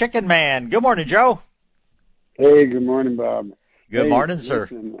with the Chicken Man. Good morning, Joe. Hey, good morning, Bob. Good morning, sir.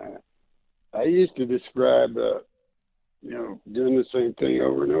 Listen, I used to describe, doing the same thing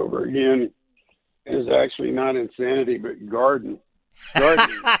over and over again as actually not insanity, but gardening.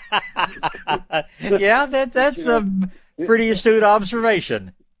 Yeah, that's a pretty astute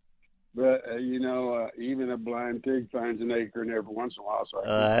observation. But, even a blind pig finds an acorn every once in a while, so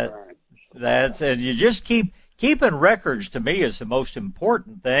I keep trying. And you just keeping records to me is the most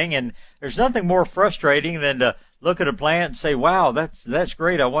important thing, and there's nothing more frustrating than to look at a plant and say, wow, that's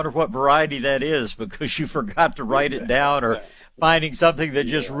great. I wonder what variety that is, because you forgot to write it down, or finding something that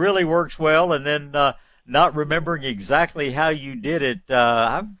just really works well and then not remembering exactly how you did it.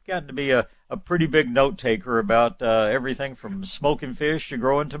 I've gotten to be a pretty big note taker about everything from smoking fish to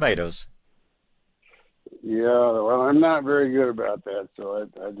growing tomatoes. Yeah, well, I'm not very good about that, so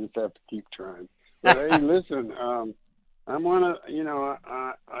I just have to keep trying. But hey, listen, I'm one of,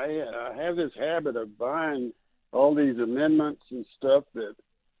 I have this habit of buying all these amendments and stuff that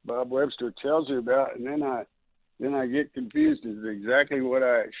Bob Webster tells you about, and then I get confused as to exactly what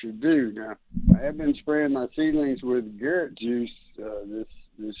I should do. Now, I have been spraying my seedlings with Garrett juice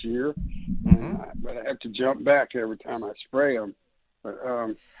this year, but I have to jump back every time I spray them. But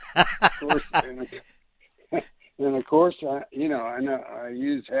of course, and of course, I know I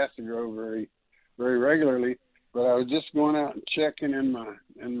use Hasselgrove very, very regularly. But I was just going out and checking in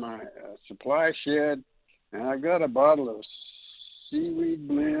my supply shed, and I got a bottle of seaweed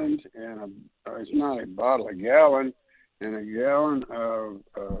blend and it's not a bottle, a gallon, and a gallon of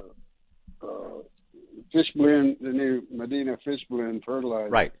fish blend, the new Medina fish blend fertilizer.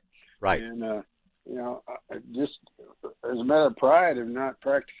 Right. And just as a matter of pride and not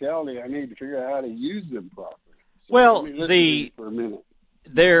practicality, I need to figure out how to use them properly. So well, let me listen to you for a minute.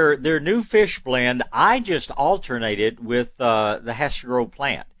 Their new fish blend, I just alternated with the Hasselgrove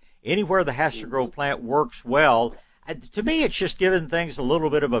plant. Anywhere the Hasselgrove plant works well, to me, it's just giving things a little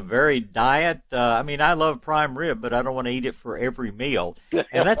bit of a varied diet. I love prime rib, but I don't want to eat it for every meal.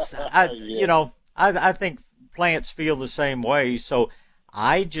 And that's, I think plants feel the same way. So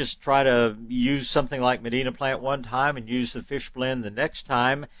I just try to use something like Medina plant one time and use the fish blend the next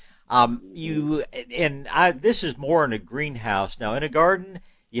time. This is more in a greenhouse. Now, in a garden,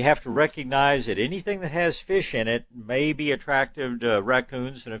 you have to recognize that anything that has fish in it may be attractive to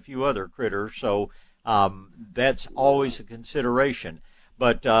raccoons and a few other critters. So that's always a consideration.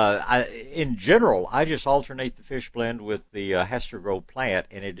 But in general, I just alternate the fish blend with the Hasselgrove plant,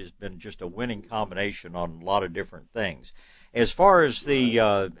 and it has been just a winning combination on a lot of different things. As far as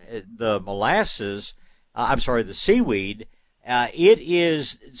the molasses, the seaweed, it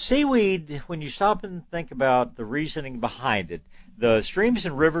is seaweed, when you stop and think about the reasoning behind it. The streams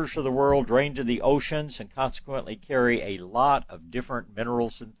and rivers of the world drain to the oceans and consequently carry a lot of different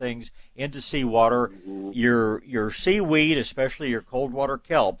minerals and things into seawater. Your seaweed, especially your cold water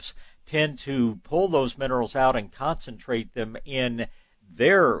kelps, tend to pull those minerals out and concentrate them in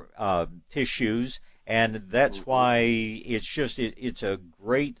their tissues, and that's why it's a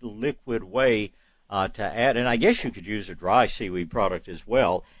great liquid way to add. And I guess you could use a dry seaweed product as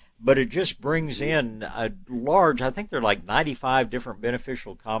well. But it just brings in a large, I think there are like 95 different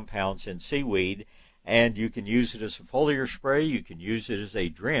beneficial compounds in seaweed, and you can use it as a foliar spray, you can use it as a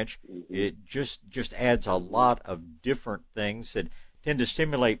drench. It just adds a lot of different things that tend to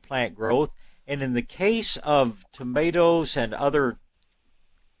stimulate plant growth. And in the case of tomatoes and other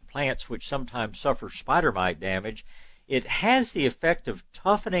plants which sometimes suffer spider mite damage, it has the effect of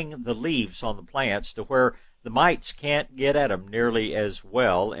toughening the leaves on the plants to where the mites can't get at them nearly as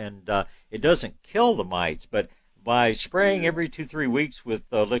well, and it doesn't kill the mites, but by spraying every 2-3 weeks with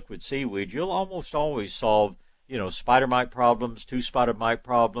liquid seaweed, you'll almost always solve, spider mite problems, two-spotted mite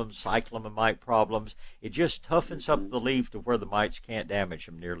problems, cyclamen mite problems. It just toughens up the leaf to where the mites can't damage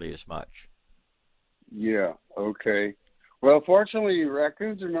them nearly as much. Yeah, okay. Well, fortunately,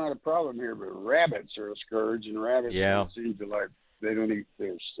 raccoons are not a problem here, but rabbits are a scourge, and rabbits seem to they don't eat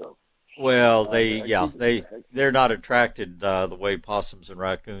fish, so. Well, they're not attracted the way possums and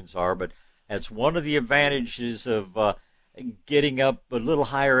raccoons are, but that's one of the advantages of getting up a little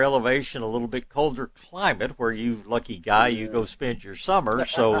higher elevation, a little bit colder climate, where you lucky guy, you go spend your summer.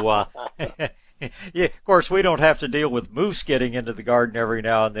 So, yeah, of course, we don't have to deal with moose getting into the garden every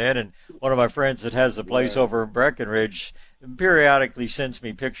now and then. And one of my friends that has a place over in Breckenridge periodically sends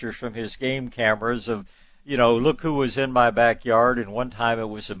me pictures from his game cameras of look who was in my backyard, and one time it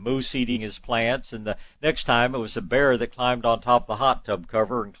was a moose eating his plants, and the next time it was a bear that climbed on top of the hot tub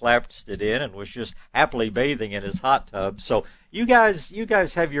cover and collapsed it in and was just happily bathing in his hot tub. So you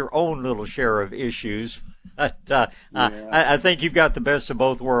guys have your own little share of issues. But I think you've got the best of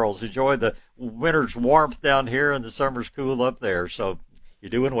both worlds. Enjoy the winter's warmth down here and the summer's cool up there. So you're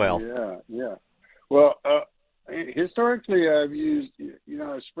doing well. Yeah. Well, historically, I've used,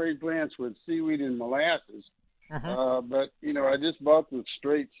 I sprayed plants with seaweed and molasses. But, I just bought the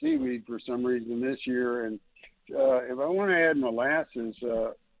straight seaweed for some reason this year. And if I want to add molasses,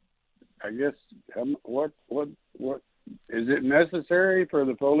 I guess, what is it necessary for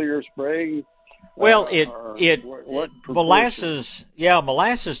the foliar spraying? Well, what molasses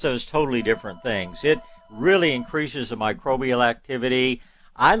does totally different things. It really increases the microbial activity.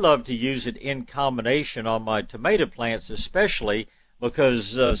 I love to use it in combination on my tomato plants, especially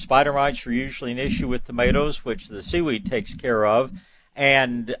because spider mites are usually an issue with tomatoes, which the seaweed takes care of,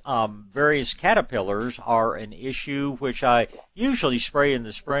 and various caterpillars are an issue, which I usually spray in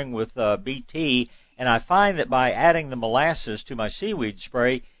the spring with BT, and I find that by adding the molasses to my seaweed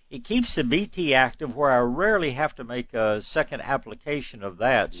spray, it keeps the BT active where I rarely have to make a second application of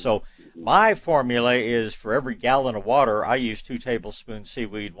that. So my formula is for every gallon of water, I use 2 tablespoons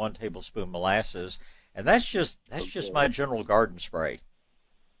seaweed, 1 tablespoon molasses, and that's just my general garden spray.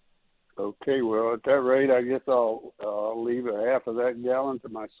 Okay, well, at that rate, I guess I'll leave a half of that gallon to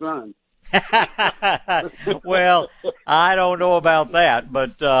my son. Well, I don't know about that,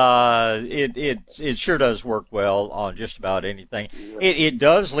 but it sure does work well on just about anything. Yeah. It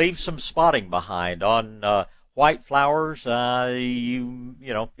does leave some spotting behind on white flowers. You're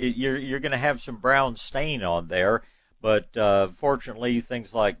going to have some brown stain on there, but fortunately,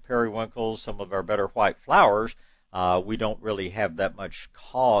 things like periwinkles, some of our better white flowers, we don't really have that much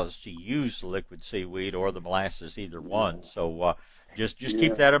cause to use the liquid seaweed or the molasses, either one. So just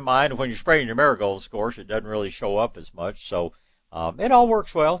keep that in mind. When you're spraying your marigolds, of course, it doesn't really show up as much. So it all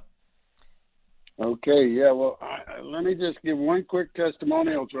works well. Okay, yeah. Well, let me just give one quick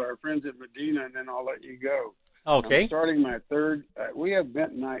testimonial to our friends at Medina, and then I'll let you go. Okay. I'm starting my third. We have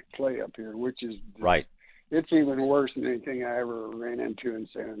bentonite clay up here, which is right. It's even worse than anything I ever ran into in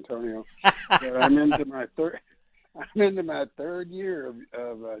San Antonio. But I'm into my third year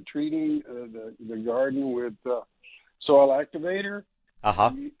of treating the garden with soil activator.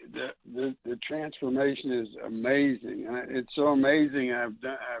 The transformation is amazing. It's so amazing. I've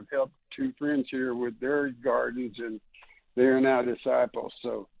helped 2 friends here with their gardens, and they are now disciples.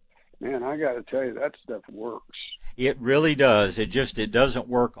 So, man, I got to tell you, that stuff works. It really does. It doesn't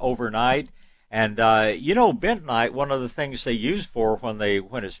work overnight. And bentonite, one of the things they use for when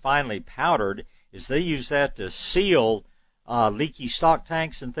it's finally powdered is they use that to seal leaky stock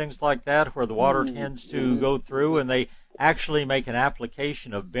tanks and things like that, where the water tends to go through, and they actually make an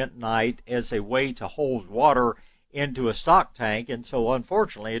application of bentonite as a way to hold water into a stock tank. And so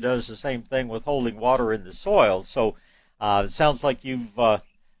unfortunately it does the same thing with holding water in the soil. So it sounds like you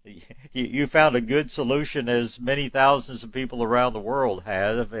found a good solution, as many thousands of people around the world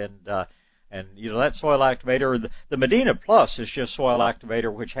have. And that soil activator, the Medina Plus is just soil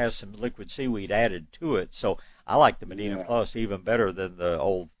activator, which has some liquid seaweed added to it. So I like the Medina Plus even better than the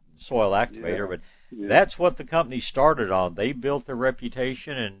old soil activator. But that's what the company started on. They built their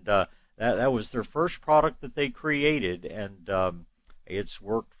reputation, and that was their first product that they created, and it's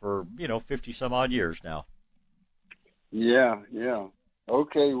worked for 50 some odd years now. Yeah.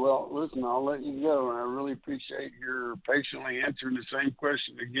 Okay, well, listen, I'll let you go, and I really appreciate your patiently answering the same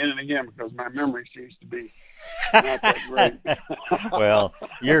question again and again, because my memory seems to be not that great. Well,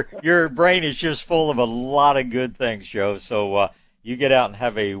 your brain is just full of a lot of good things, Joe, so you get out and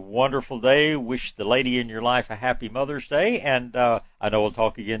have a wonderful day. Wish the lady in your life a happy Mother's Day, and I know we'll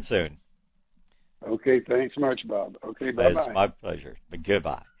talk again soon. Okay, thanks much, Bob. Okay, bye-bye. It's my pleasure.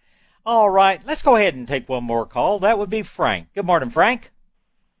 Goodbye. All right, let's go ahead and take one more call. That would be Frank. Good morning, Frank.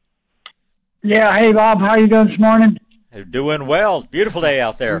 Yeah, hey, Bob, how you doing this morning? Doing well. Beautiful day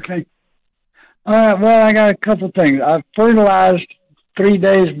out there. Okay. All right, well, I got a couple of things. I fertilized 3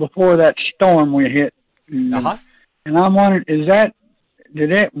 days before that storm we hit. And I'm wondering,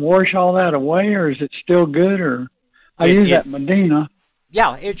 did it wash all that away, or is it still good, or I use that Medina.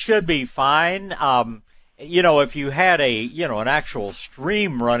 Yeah, it should be fine. If you had an actual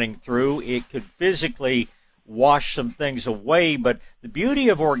stream running through, it could physically wash some things away. But the beauty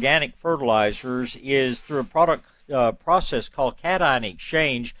of organic fertilizers is through a process called cation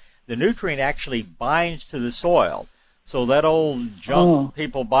exchange, the nutrient actually binds to the soil. So that old junk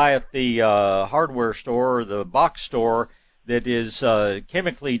people buy at the hardware store or the box store that is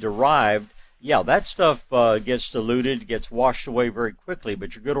chemically derived, Yeah, that stuff gets diluted, gets washed away very quickly,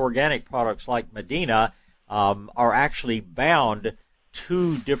 but your good organic products like Medina are actually bound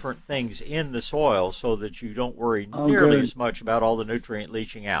to different things in the soil so that you don't worry nearly as much about all the nutrient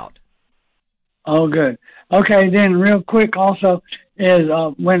leaching out. Oh, good. Okay, then real quick also is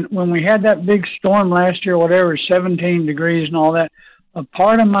when we had that big storm last year, whatever, 17 degrees and all that, a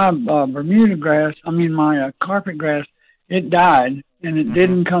part of my Bermuda grass, my carpet grass, it died, and it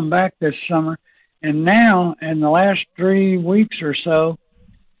didn't come back this summer. And now, in the last 3 weeks or so,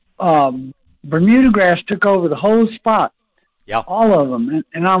 Bermuda grass took over the whole spot. Yeah. All of them.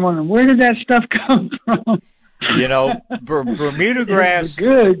 And I'm wondering, where did that stuff come from? You know, Bermuda grass...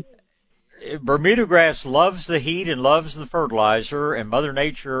 good. Bermuda grass loves the heat and loves the fertilizer, and Mother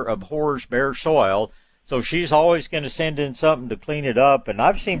Nature abhors bare soil, so she's always going to send in something to clean it up. And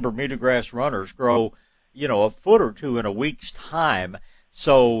I've seen Bermuda grass runners grow, a foot or two in a week's time.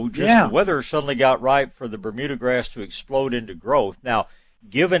 So the weather suddenly got right for the Bermuda grass to explode into growth. Now,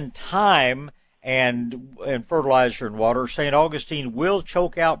 given time and fertilizer and water, St. Augustine will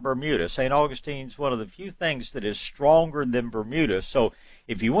choke out Bermuda. St. Augustine's one of the few things that is stronger than Bermuda. So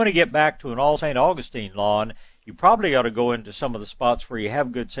if you want to get back to an all St. Augustine lawn, you probably ought to go into some of the spots where you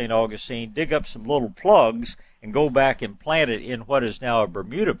have good St. Augustine, dig up some little plugs, and go back and plant it in what is now a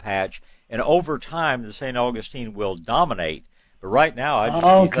Bermuda patch. And over time, the St. Augustine will dominate. But right now, I'd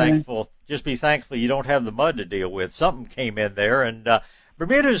just be thankful you don't have the mud to deal with. Something came in there, and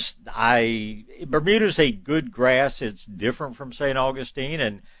Bermuda's a good grass. It's different from St. Augustine,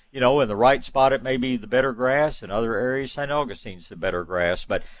 and in the right spot it may be the better grass. In other areas, St. Augustine's the better grass.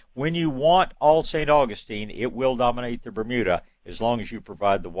 But when you want all St. Augustine, it will dominate the Bermuda as long as you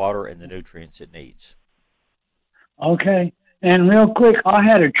provide the water and the nutrients it needs. Okay. And real quick, I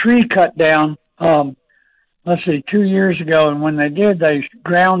had a tree cut down, 2 years ago, and when they did, they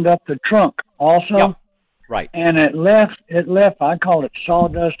ground up the trunk also. Yep. Right. And it left, I call it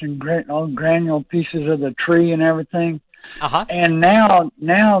sawdust and granule pieces of the tree and everything. Uh-huh. And now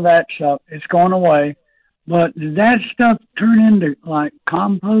that's, it's going away. But did that stuff turn into like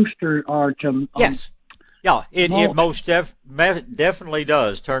compost or to... Yes. Yeah, it most definitely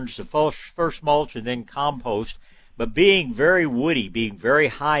does. Turns to first mulch and then compost. But being very woody, being very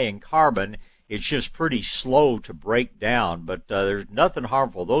high in carbon, it's just pretty slow to break down. But there's nothing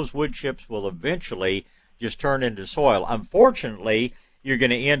harmful. Those wood chips will eventually just turn into soil. Unfortunately, you're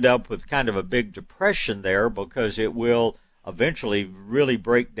going to end up with kind of a big depression there because it will eventually really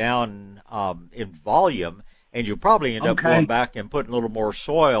break down in volume, and you'll probably end up going back and putting a little more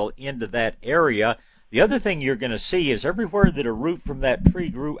soil into that area. The other thing you're going to see is everywhere that a root from that tree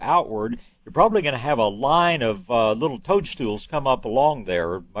grew outward, you're probably going to have a line of little toadstools come up along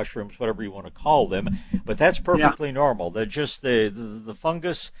there, mushrooms, whatever you want to call them, but that's perfectly normal. They're just the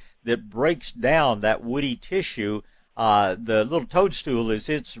fungus that breaks down that woody tissue. The little toadstool is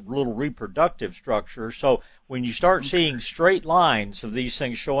its little reproductive structure. So when you start seeing straight lines of these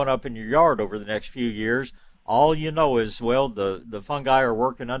things showing up in your yard over the next few years, all you know is, the fungi are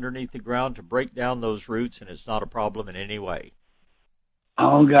working underneath the ground to break down those roots, and it's not a problem in any way.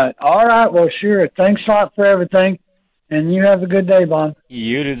 Oh, God. All right. Well, sure. Thanks a lot for everything, and you have a good day, Bob.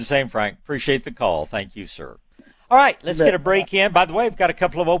 You do the same, Frank. Appreciate the call. Thank you, sir. All right, let's get a break in. By the way, we've got a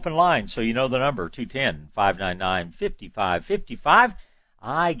couple of open lines, so you know the number, 210-599-5555.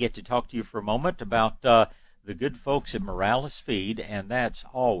 I get to talk to you for a moment about the good folks at Morales Feed, and that's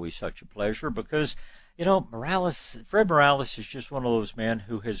always such a pleasure because, Fred Morales is just one of those men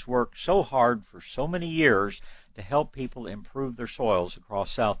who has worked so hard for so many years to help people improve their soils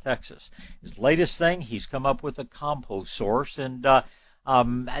across South Texas. His latest thing, he's come up with a compost source, and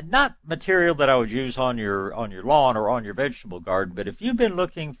not material that I would use on your lawn or on your vegetable garden, but if you've been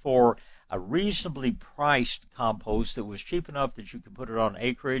looking for a reasonably priced compost that was cheap enough that you could put it on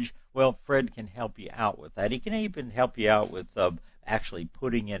acreage, well, Fred can help you out with that. He can even help you out with actually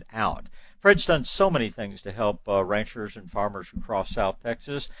putting it out. Fred's done so many things to help ranchers and farmers across South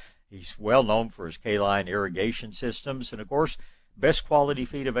Texas. He's well known for his K-line irrigation systems, and of course, best quality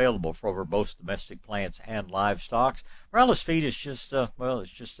feed available for over both domestic plants and livestock. Morales Feed is just,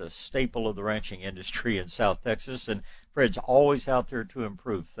 it's just a staple of the ranching industry in South Texas, and Fred's always out there to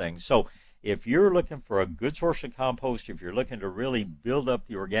improve things. So if you're looking for a good source of compost, if you're looking to really build up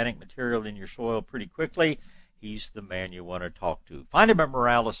the organic material in your soil pretty quickly, he's the man you want to talk to. Find him at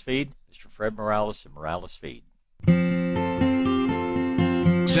Morales Feed, Mr. Fred Morales at Morales Feed.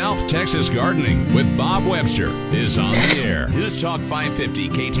 South Texas Gardening with Bob Webster is on the air. News Talk 550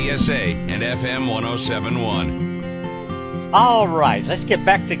 KTSA and FM 107.1. All right, let's get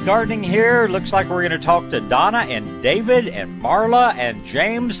back to gardening here. Looks like we're going to talk to Donna and David and Marla and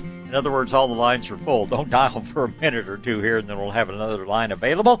James. In other words, all the lines are full. Don't dial for a minute or two here, and then we'll have another line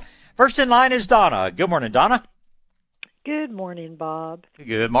available. First in line is Donna. Good morning, Donna. Good morning, Bob.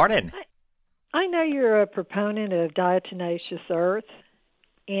 Good morning. I know you're a proponent of diatomaceous earth,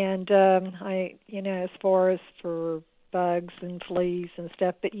 and as far as for bugs and fleas and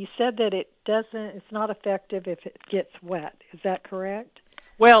stuff, but you said that it's not effective if it gets wet. Is that correct?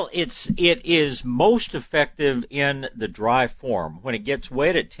 Well, it is most effective in the dry form. When it gets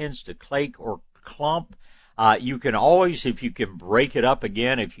wet, it tends to clake or clump. You can always, if you can break it up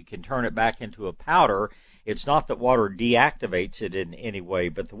again, if you can turn it back into a powder, it's not that water deactivates it in any way,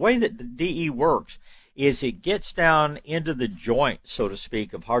 but the way that the DE works is it gets down into the joint, so to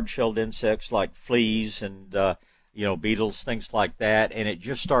speak, of hard-shelled insects like fleas and beetles, things like that, and it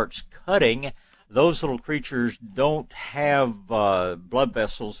just starts cutting. Those little creatures don't have blood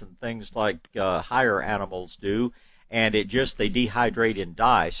vessels and things like higher animals do, and they dehydrate and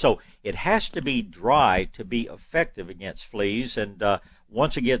die. So it has to be dry to be effective against fleas, and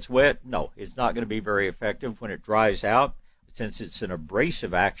once it gets wet, no, it's not going to be very effective. When it dries out, since it's an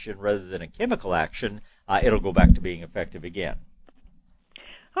abrasive action rather than a chemical action, it'll go back to being effective again.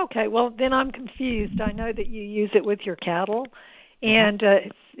 Okay, well, then I'm confused. I know that you use it with your cattle, and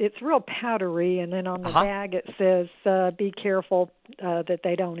it's real powdery, and then on the bag it says be careful that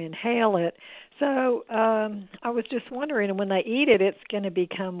they don't inhale it. So I was just wondering, when they eat it, it's going to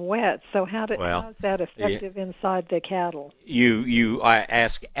become wet. So how is that effective inside the cattle? You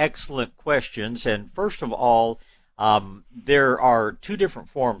ask excellent questions, and first of all, there are two different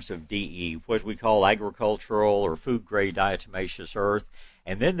forms of DE, what we call agricultural or food-grade diatomaceous earth,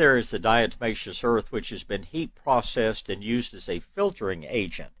 and then there is the diatomaceous earth, which has been heat processed and used as a filtering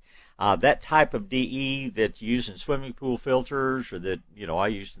agent. That type of DE that's used in swimming pool filters, or that I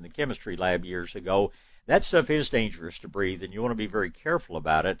used in the chemistry lab years ago, that stuff is dangerous to breathe, and you want to be very careful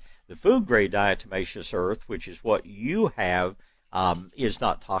about it. The food-grade diatomaceous earth, which is what you have, is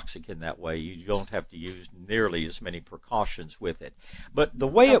not toxic in that way. You don't have to use nearly as many precautions with it. But the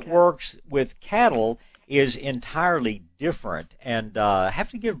way it works with cattle is entirely different, and I have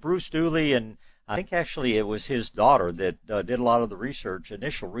to give Bruce Dooley, and I think actually it was his daughter that did a lot of the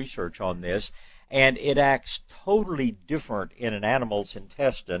initial research on this, and it acts totally different in an animal's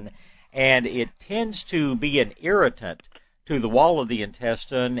intestine, and it tends to be an irritant to the wall of the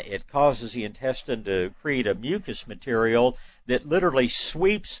intestine. It causes the intestine to create a mucus material that literally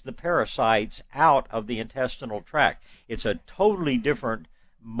sweeps the parasites out of the intestinal tract. It's a totally different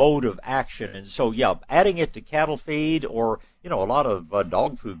mode of action, and so adding it to cattle feed, or a lot of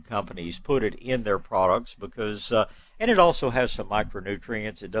dog food companies put it in their products because and it also has some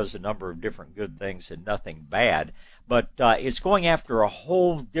micronutrients. It does a number of different good things and nothing bad, but it's going after a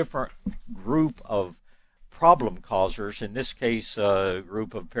whole different group of problem causers, in this case a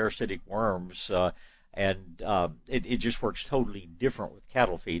group of parasitic worms, and it just works totally different with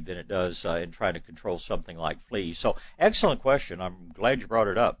cattle feed than it does in trying to control something like fleas. So excellent question. I'm glad you brought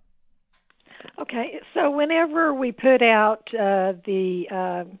it up. Okay, so whenever we put out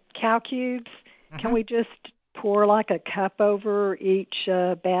the cow cubes, can we just pour like a cup over each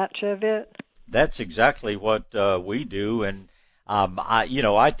batch of it? That's exactly what we do, and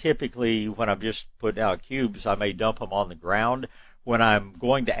I typically, when I'm just putting out cubes, I may dump them on the ground. When I'm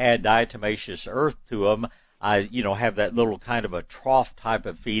going to add diatomaceous earth to them, I have that little kind of a trough type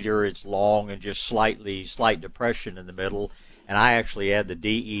of feeder. It's long and just slight depression in the middle, and I actually add the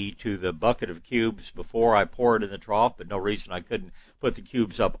DE to the bucket of cubes before I pour it in the trough, but no reason I couldn't put the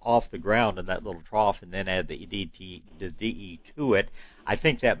cubes up off the ground in that little trough and then add the DE to it. I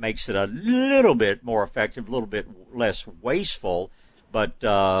think that makes it a little bit more effective, a little bit less wasteful, but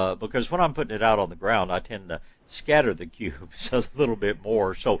because when I'm putting it out on the ground, I tend to scatter the cubes a little bit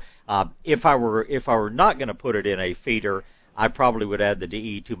more. So if I were not going to put it in a feeder, I probably would add the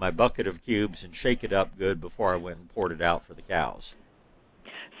DE to my bucket of cubes and shake it up good before I went and poured it out for the cows.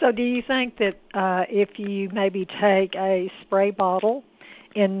 So do you think that if you maybe take a spray bottle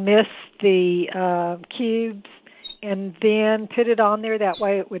and mist the cubes and then put it on there, that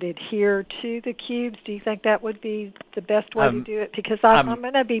way it would adhere to the cubes? Do you think that would be the best way to do it? Because I'm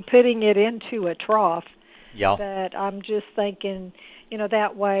going to be putting it into a trough. Yeah. But I'm just thinking,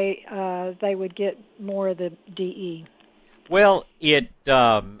 that way they would get more of the DE. Well,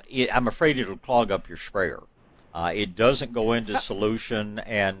 I'm afraid it'll clog up your sprayer. It doesn't go into solution,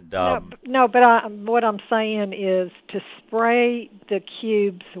 and no. But what I'm saying is to spray the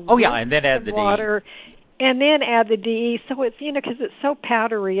cubes. And then add the water, DE. And then add the DE. So it's because it's so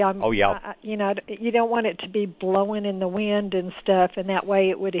powdery. You don't want it to be blowing in the wind and stuff, and that way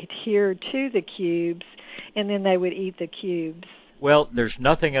it would adhere to the cubes, and then they would eat the cubes. Well, there's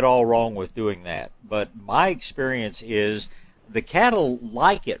nothing at all wrong with doing that, but my experience is the cattle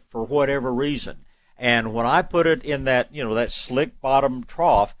like it for whatever reason. And when I put it in that, that slick bottom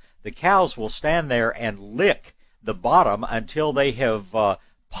trough, the cows will stand there and lick the bottom until they have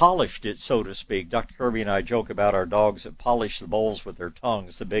polished it, so to speak. Dr. Kirby and I joke about our dogs that polish the bowls with their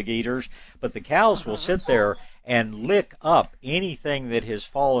tongues, the big eaters, but the cows will sit there and lick up anything that has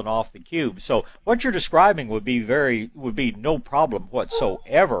fallen off the cube. So what you're describing would be no problem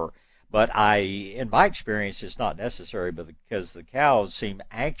whatsoever. But in my experience, it's not necessary, because the cows seem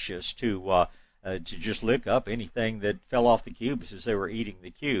anxious to just lick up anything that fell off the cubes as they were eating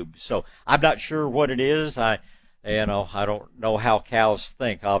the cubes. So I'm not sure what it is. I don't know how cows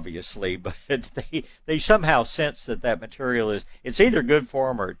think, obviously, but they somehow sense that material it's either good for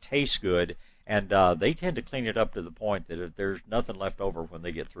them or it tastes good. And they tend to clean it up to the point that if there's nothing left over when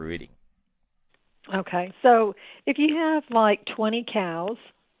they get through eating. Okay, so if you have like 20 cows,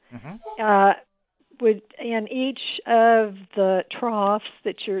 would in each of the troughs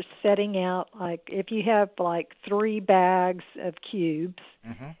that you're setting out, like if you have like 3 bags of cubes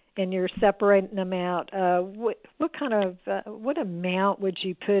and you're separating them out, what amount would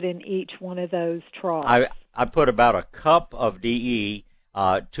you put in each one of those troughs? I put about a cup of DE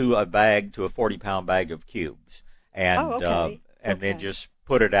to a 40-pound bag of cubes, and then just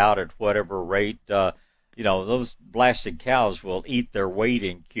put it out at whatever rate. Those blasted cows will eat their weight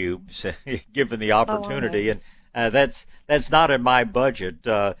in cubes, given the opportunity, and that's not in my budget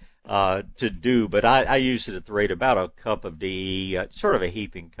to do. But I use it at the rate about a cup of DE, sort of a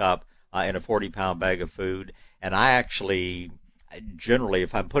heaping cup, in a 40-pound bag of food. And I actually, generally,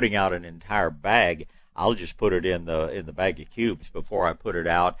 if I'm putting out an entire bag, I'll just put it in the bag of cubes before I put it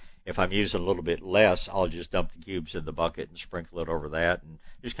out. If I'm using a little bit less, I'll just dump the cubes in the bucket and sprinkle it over that, and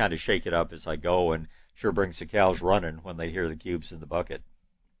just kind of shake it up as I go. And sure brings the cows running when they hear the cubes in the bucket.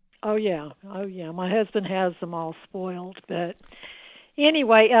 Oh yeah. My husband has them all spoiled, but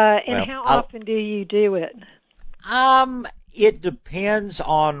anyway. How often do you do it? It depends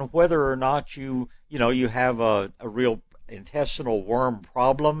on whether or not you have a real intestinal worm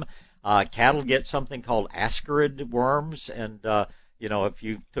problem. Cattle get something called ascarid worms, and if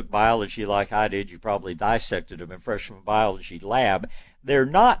you took biology like I did, you probably dissected them in freshman biology lab. They're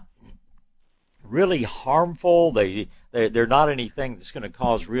not really harmful. They're not anything that's going to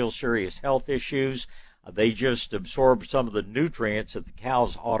cause real serious health issues. They just absorb some of the nutrients that the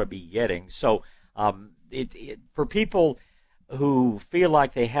cows ought to be getting. So for people who feel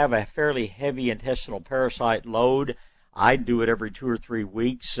like they have a fairly heavy intestinal parasite load, I do it every 2 or 3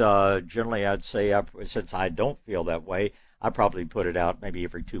 weeks. Generally, I'd say, since I don't feel that way, I probably put it out maybe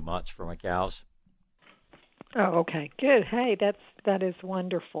every 2 months for my cows. Oh, okay, good. Hey, that is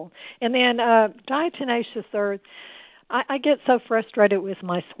wonderful. And then diatomaceous earth, I get so frustrated with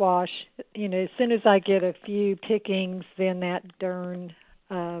my squash. As soon as I get a few pickings, then that darn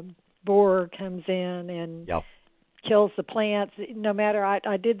borer comes in and kills the plants. No matter,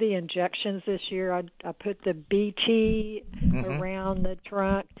 I did the injections this year. I put the BT around the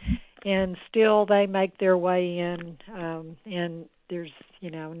trunk, and still they make their way in, and there's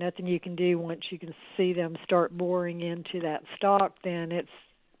nothing you can do. Once you can see them start boring into that stalk, then it's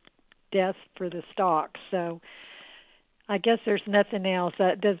death for the stalk. So I guess there's nothing else.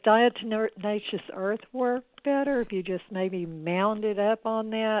 Does diatomaceous earth work better if you just maybe mound it up on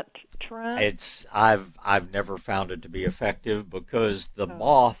that trunk? I've never found it to be effective, because the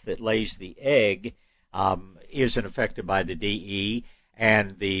moth that lays the egg isn't affected by the DE,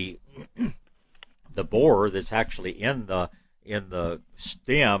 and the borer that's actually in the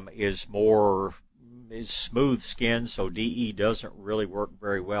stem is smooth skin, so DE doesn't really work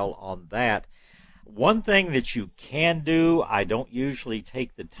very well on that. One thing that you can do, I don't usually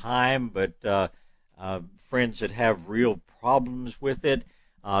take the time, but friends that have real problems with it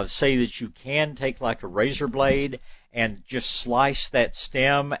say that you can take like a razor blade and just slice that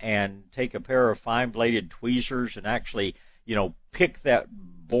stem, and take a pair of fine-bladed tweezers and actually, pick that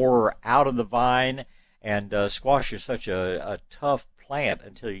borer out of the vine. And squash is such a tough plant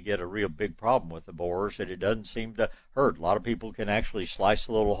until you get a real big problem with the borers that it doesn't seem to hurt. A lot of people can actually slice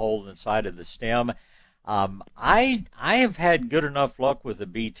a little hole in the side of the stem. I have had good enough luck with the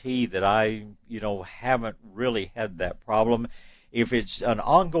BT that I haven't really had that problem. If it's an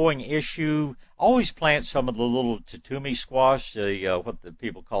ongoing issue, always plant some of the little tatumi squash, what the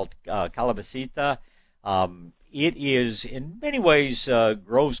people call calabacita. It is, in many ways,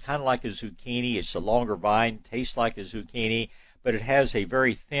 grows kind of like a zucchini. It's a longer vine, tastes like a zucchini, but it has a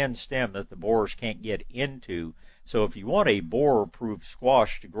very thin stem that the borers can't get into. So if you want a borer-proof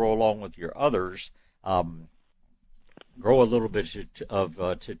squash to grow along with your others, grow a little bit of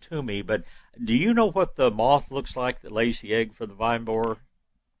tatumi. But do you know what the moth looks like that lays the egg for the vine borer?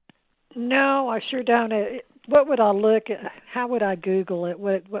 No, I sure don't. What would I look at? How would I Google it?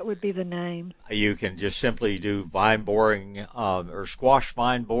 What would be the name? You can just simply do vine boring or squash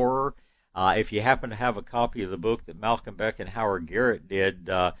vine borer. If you happen to have a copy of the book that Malcolm Beck and Howard Garrett did,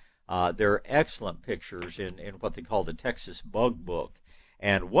 there are excellent pictures in what they call the Texas Bug Book.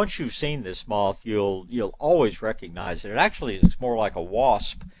 And once you've seen this moth, you'll always recognize it. It actually looks more like a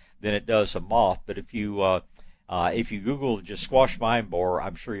wasp than it does a moth. But if you Google just squash vine borer,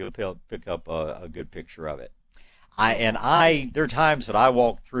 I'm sure you'll pick up a good picture of it. There are times that I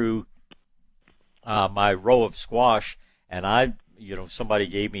walk through my row of squash, and somebody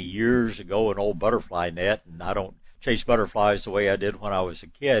gave me years ago an old butterfly net, and I don't chase butterflies the way I did when I was a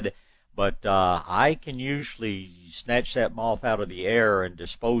kid, but I can usually snatch that moth out of the air and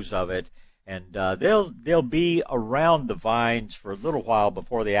dispose of it, and they'll be around the vines for a little while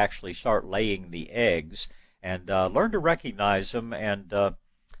before they actually start laying the eggs. And learn to recognize them and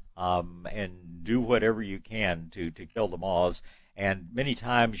do whatever you can to kill the moths. And many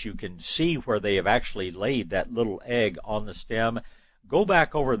times you can see where they have actually laid that little egg on the stem. Go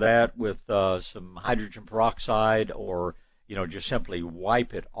back over that with some hydrogen peroxide, or just simply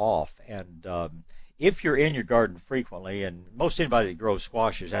wipe it off. And if you're in your garden frequently, and most anybody that grows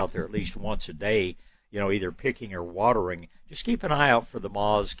squash is out there at least once a day, either picking or watering, just keep an eye out for the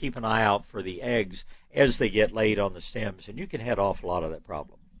moths, keep an eye out for the eggs as they get laid on the stems, and you can head off a lot of that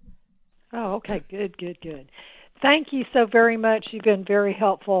problem. Oh, okay, good. Thank you so very much. You've been very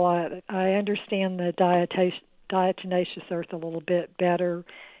helpful. I understand the diatomaceous earth a little bit better,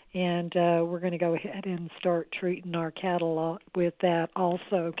 and we're going to go ahead and start treating our cattle with that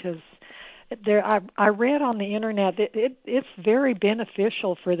also, because I read on the internet that it's very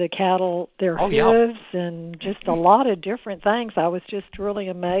beneficial for the cattle, their hooves, and just a lot of different things. I was just really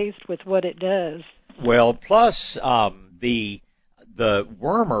amazed with what it does. Well, plus the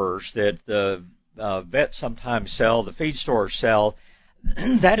wormers that the vets sometimes sell, the feed stores sell,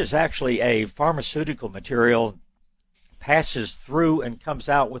 that is actually a pharmaceutical material, passes through and comes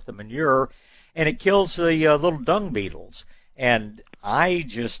out with the manure, and it kills the little dung beetles. And I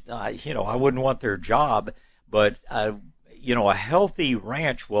just, I wouldn't want their job, but, a healthy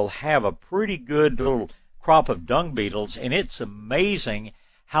ranch will have a pretty good little crop of dung beetles, and it's amazing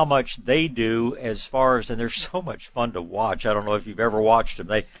how much they do as far as, and they're so much fun to watch. I don't know if you've ever watched them.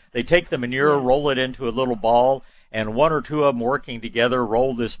 They take the manure, roll it into a little ball, and one or two of them working together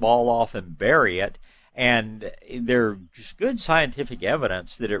roll this ball off and bury it. And there's just good scientific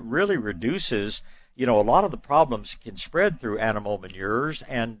evidence that it really reduces, a lot of the problems can spread through animal manures,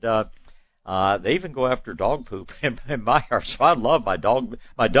 and they even go after dog poop in my yard. So I love my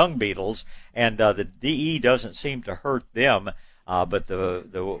dung beetles, and the DE doesn't seem to hurt them. But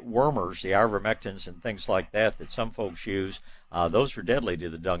the wormers, the ivermectins and things like that some folks use, those are deadly to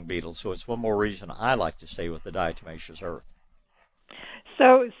the dung beetles. So it's one more reason I like to stay with the diatomaceous earth.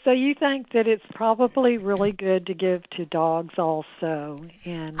 So you think that it's probably really good to give to dogs also,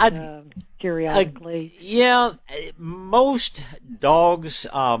 and periodically? Yeah, most dogs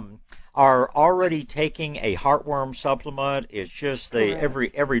are already taking a heartworm supplement. It's just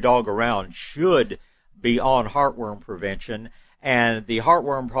every dog around should be on heartworm prevention. And the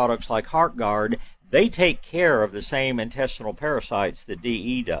heartworm products like HeartGuard, they take care of the same intestinal parasites that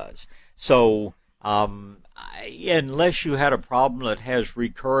DE does. So unless you had a problem that has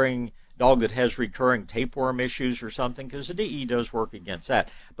recurring tapeworm issues or something, because the DE does work against that.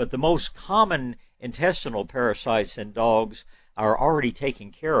 But the most common intestinal parasites in dogs are already taken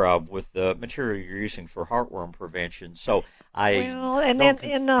care of with the material you're using for heartworm prevention. So then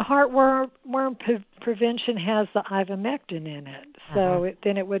the heartworm prevention has the ivermectin in it, so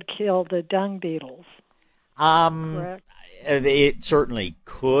then it would kill the dung beetles. Correct? It certainly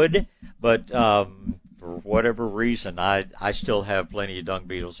could, but for whatever reason, I still have plenty of dung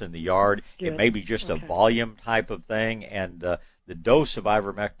beetles in the yard. Good. It may be just a volume type of thing, and the dose of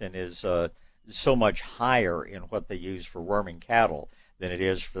ivermectin is so much higher in what they use for worming cattle than it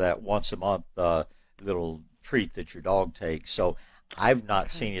is for that once a month little treat that your dog takes. So I've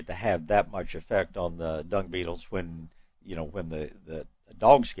not seen it to have that much effect on the dung beetles when the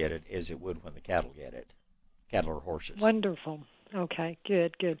dogs get it as it would when the cattle get it, cattle or horses. Wonderful. Okay,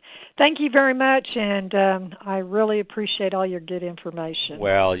 good. Thank you very much, and I really appreciate all your good information.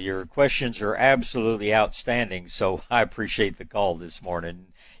 Well, your questions are absolutely outstanding, so I appreciate the call this morning.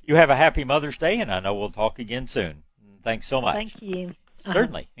 You have a happy Mother's Day, and I know we'll talk again soon. Thanks so much. Thank you.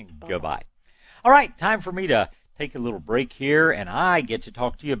 Certainly. Goodbye. All right, time for me to take a little break here, and I get to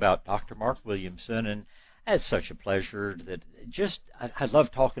talk to you about Dr. Mark Williamson. And It's such a pleasure that I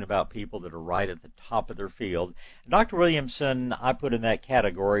love talking about people that are right at the top of their field. Dr. Williamson, I put in that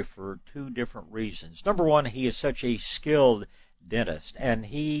category for two different reasons. Number one, he is such a skilled dentist, and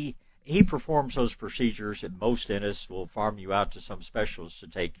he performs those procedures that most dentists will farm you out to some specialist to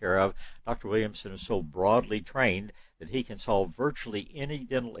take care of. Dr. Williamson is so broadly trained that he can solve virtually any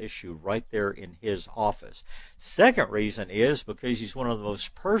dental issue right there in his office. Second reason is because he's one of the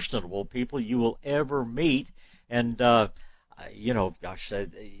most personable people you will ever meet. And,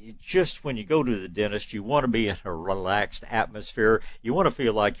 just when you go to the dentist, you want to be in a relaxed atmosphere. You want to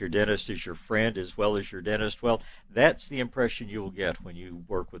feel like your dentist is your friend as well as your dentist. Well, that's the impression you will get when you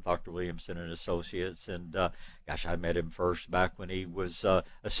work with Dr. Williamson and Associates. And, I met him first back when he was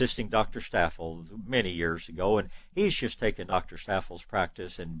assisting Dr. Staffel many years ago. And he's just taken Dr. Staffel's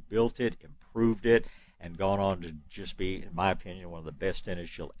practice and built it, improved it, and gone on to just be, in my opinion, one of the best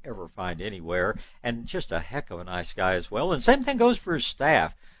dentists you'll ever find anywhere, and just a heck of a nice guy as well. And same thing goes for his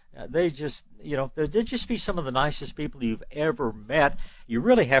staff. They just, they'd just be some of the nicest people you've ever met. You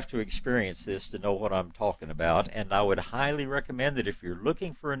really have to experience this to know what I'm talking about, and I would highly recommend that if you're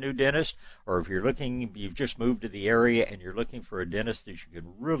looking for a new dentist, or if you've just moved to the area and you're looking for a dentist that you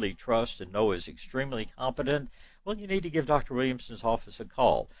can really trust and know is extremely competent, well, you need to give Dr. Williamson's office a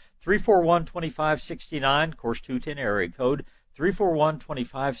call. 341-2569, course 210 area code.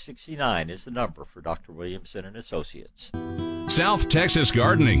 341-2569 is the number for Dr. Williamson and Associates. South Texas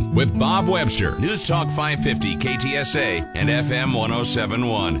Gardening with Bob Webster. News Talk 550 KTSA and FM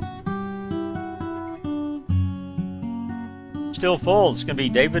 1071. Still full. It's going to be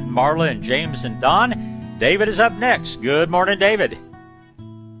David, Marla, and James and Don. David is up next. Good morning, David.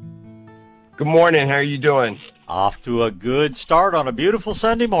 Good morning. How are you doing? Off to a good start on a beautiful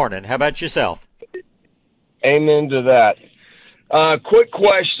Sunday morning. How about yourself? Amen to that. Quick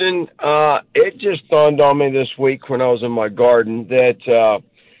question. It just dawned on me this week when I was in my garden that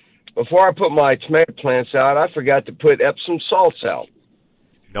before I put my tomato plants out, I forgot to put Epsom salts out.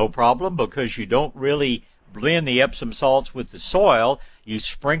 No problem, because you don't really blend the Epsom salts with the soil. You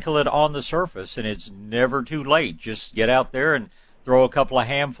sprinkle it on the surface, and it's never too late. Just get out there and throw a couple of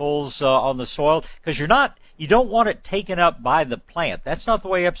handfuls on the soil, because you don't want it taken up by the plant. That's not the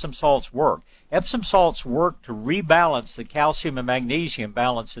way Epsom salts work. Epsom salts work to rebalance the calcium and magnesium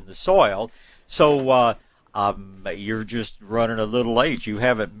balance in the soil. So you're just running a little late. You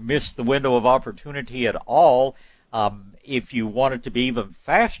haven't missed the window of opportunity at all. If you want it to be even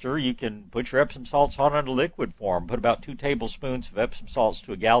faster, you can put your Epsom salts on in a liquid form. Put about 2 tablespoons of Epsom salts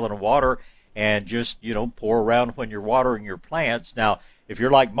to a gallon of water and just, pour around when you're watering your plants. Now, if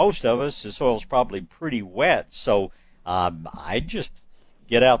you're like most of us, the soil's probably pretty wet. So I just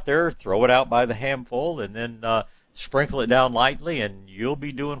get out there, throw it out by the handful, and then sprinkle it down lightly, and you'll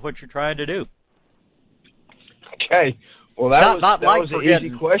be doing what you're trying to do. Okay. Well, that was an easy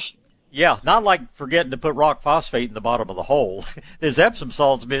question. Yeah, not like forgetting to put rock phosphate in the bottom of the hole. This Epsom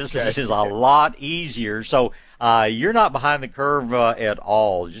salts business is a lot easier, so you're not behind the curve at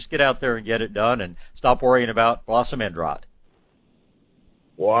all. Just get out there and get it done, and stop worrying about blossom end rot.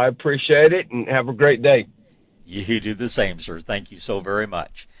 Well, I appreciate it, and have a great day. You do the same, sir. Thank you so very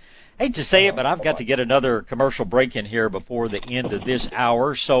much. Hate to say it, but I've got to get another commercial break in here before the end of this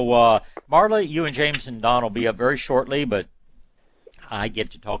hour. So, Marla, you and James and Don will be up very shortly, but I get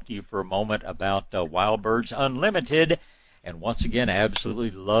to talk to you for a moment about Wild Birds Unlimited. And once again, I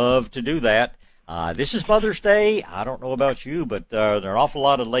absolutely love to do that. This is Mother's Day. I don't know about you, but there are an awful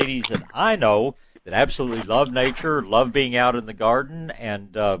lot of ladies that I know that absolutely love nature, love being out in the garden,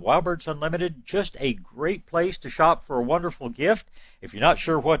 and Wild Birds Unlimited, just a great place to shop for a wonderful gift. If you're not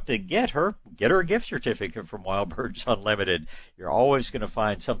sure what to get her a gift certificate from Wild Birds Unlimited. You're always going to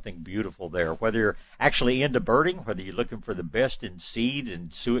find something beautiful there, whether you're actually into birding, whether you're looking for the best in seed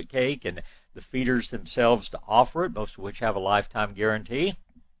and suet cake and the feeders themselves to offer it, most of which have a lifetime guarantee.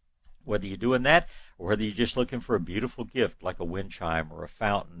 Whether you're doing that or whether you're just looking for a beautiful gift like a wind chime or a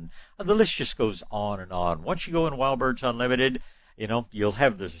fountain, the list just goes on and on. Once you go in Wild Birds Unlimited, you'll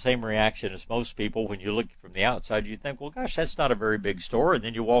have the same reaction as most people. When you look from the outside, you think, well, gosh, that's not a very big store. And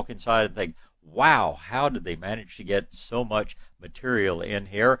then you walk inside and think, wow, how did they manage to get so much material in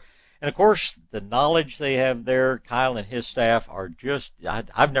here? And, of course, the knowledge they have there, Kyle and his staff are just,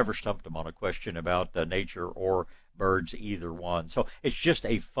 I've never stumped them on a question about nature or birds, either one. So it's just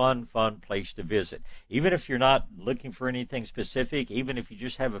a fun place to visit. Even if you're not looking for anything specific, even if you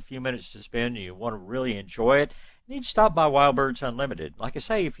just have a few minutes to spend and you want to really enjoy it, you need to stop by Wild Birds Unlimited. Like I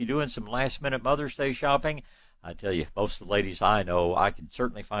say, if you're doing some last-minute Mother's Day shopping, I tell you, most of the ladies I know, I could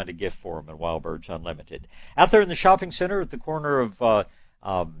certainly find a gift for them at Wild Birds Unlimited. Out there in the shopping center at the corner of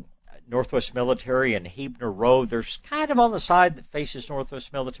Northwest Military and Hebner Road. They're kind of on the side that faces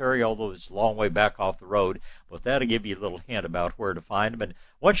Northwest Military, although it's a long way back off the road. But that'll give you a little hint about where to find them. And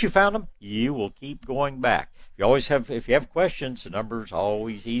once you found them, you will keep going back. If you have questions, the number's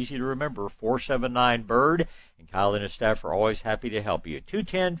always easy to remember, 479-BIRD. And Kyle and his staff are always happy to help you.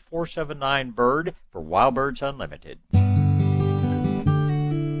 210-479-BIRD for Wild Birds Unlimited.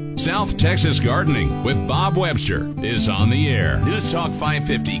 South Texas Gardening with Bob Webster is on the air. News Talk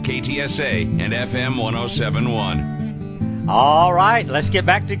 550 KTSA and FM 1071. All right, let's get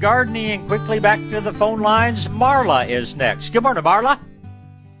back to gardening and quickly back to the phone lines. Marla is next. Good morning, Marla.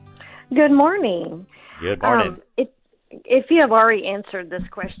 Good morning. Good morning. If you have already answered this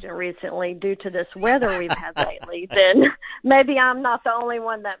question recently due to this weather we've had lately, then maybe I'm not the only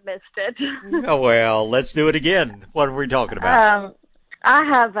one that missed it. Oh, well, let's do it again. What are we talking about? I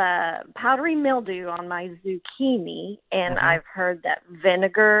have a powdery mildew on my zucchini, and I've heard that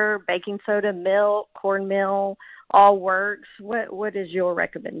vinegar, baking soda, milk, cornmeal all works. What is your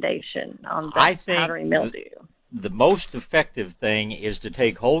recommendation on that powdery mildew? The most effective thing is to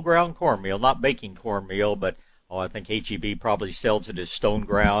take whole ground cornmeal, not baking cornmeal, but I think H-E-B probably sells it as stone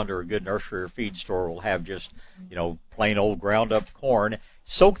ground, or a good nursery or feed store will have just, plain old ground up corn.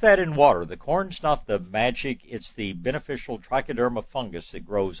 Soak that in water. The corn's not the magic. It's the beneficial trichoderma fungus that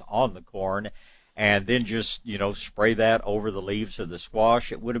grows on the corn. And then just, spray that over the leaves of the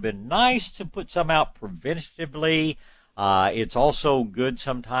squash. It would have been nice to put some out preventatively. It's also good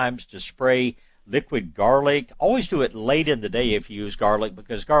sometimes to spray liquid garlic. Always do it late in the day if you use garlic,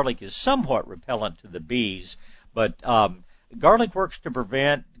 because garlic is somewhat repellent to the bees. But garlic works to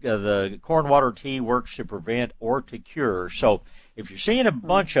prevent, the corn water tea works to prevent or to cure. So if you're seeing a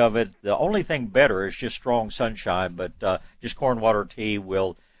bunch of it, the only thing better is just strong sunshine, but just corn water tea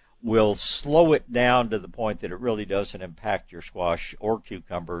will slow it down to the point that it really doesn't impact your squash or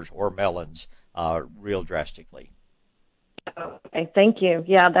cucumbers or melons real drastically. Okay, thank you.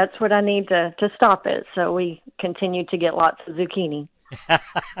 Yeah, that's what I need to stop it, so we continue to get lots of zucchini.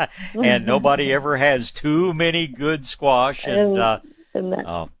 And nobody ever has too many good squash. Anything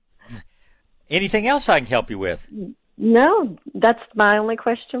else I can help you with? No, that's my only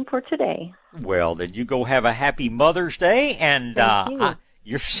question for today. Well, then you go have a happy Mother's Day, and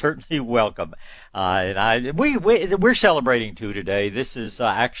you're certainly welcome. We're celebrating too today. This is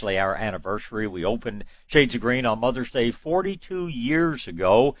actually our anniversary. We opened Shades of Green on Mother's Day 42 years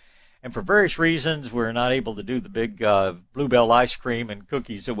ago, and for various reasons, we're not able to do the big Bluebell ice cream and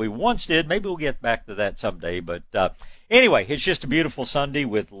cookies that we once did. Maybe we'll get back to that someday, but anyway, it's just a beautiful Sunday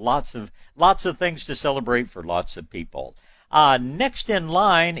with lots of things to celebrate for lots of people. Next in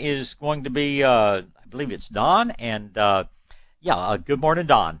line is going to be, I believe it's Don, and good morning,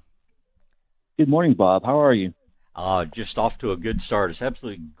 Don. Good morning, Bob. How are you? Just off to a good start. It's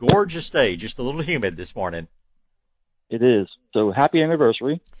absolutely gorgeous day. Just a little humid this morning. It is. So happy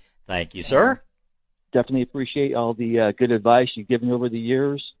anniversary. Thank you, sir. Definitely appreciate all the good advice you've given over the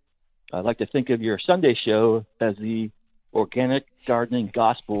years. I'd like to think of your Sunday show as the organic gardening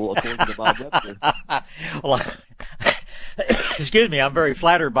gospel according to Bob Webster. Well, excuse me, I'm very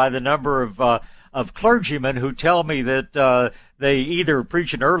flattered by the number of clergymen who tell me that they either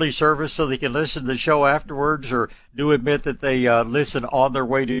preach an early service so they can listen to the show afterwards, or do admit that they listen on their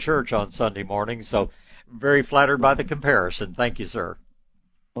way to church on Sunday morning. So very flattered by the comparison. Thank you, sir.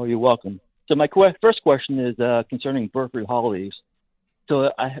 Oh, you're welcome. So my first question is concerning Burford hollies.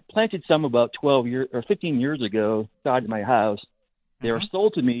 So I planted some about 15 years ago outside my house. They were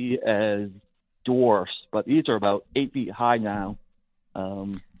sold to me as dwarfs, but these are about 8 feet high now.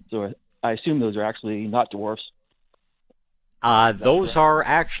 So I assume those are actually not dwarfs. Those are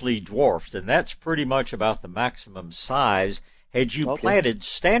actually dwarfs, and that's pretty much about the maximum size. Had you planted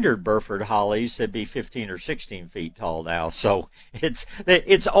standard Burford hollies, they'd be 15 or 16 feet tall now. So it's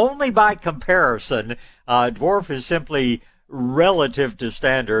only by comparison. Dwarf is simply relative to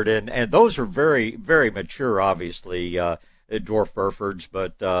standard, and those are very, very mature, obviously, dwarf Burfords.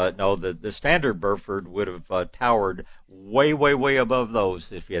 But no, the standard Burford would have towered way, way, way above those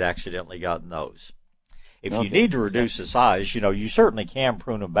if you had accidentally gotten those. If you need to reduce the size, you certainly can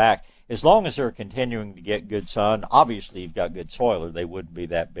prune them back. As long as they're continuing to get good sun, obviously you've got good soil or they wouldn't be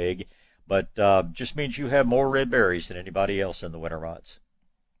that big, but just means you have more red berries than anybody else in the winter months.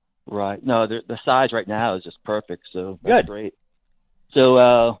 Right. No, the size right now is just perfect, so good. That's great.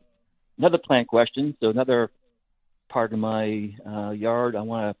 So another plant question. So another part of my yard, I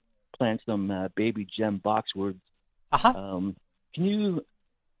want to plant some baby gem boxwoods. Can you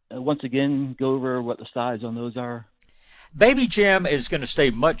once again go over what the size on those are? Baby gem is going to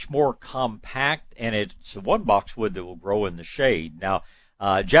stay much more compact, and it's one boxwood that will grow in the shade. Now,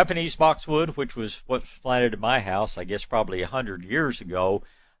 Japanese boxwood, which was what was planted in my house, I guess probably 100 years ago,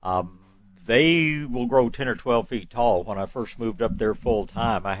 they will grow 10 or 12 feet tall. When I first moved up there full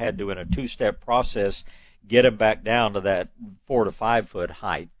time, I had to, in a two-step process, get them back down to that 4 to 5 foot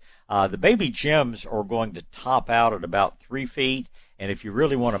height. The baby gems are going to top out at about 3 feet, and if you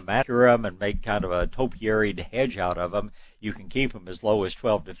really want to mature them and make kind of a topiaried hedge out of them, you can keep them as low as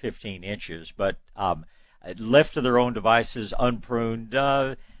 12 to 15 inches. But left to their own devices,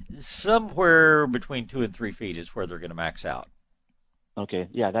 unpruned, somewhere between 2 and 3 feet is where they're going to max out. Okay,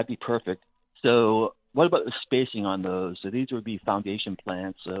 yeah, that'd be perfect. So what about the spacing on those? So these would be foundation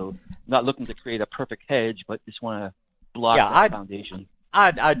plants, so not looking to create a perfect hedge, but just want to block that foundation.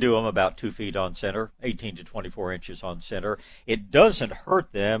 I'd do them about 2 feet on center, 18 to 24 inches on center. It doesn't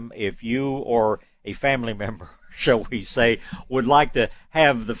hurt them if you or a family member, shall we say, would like to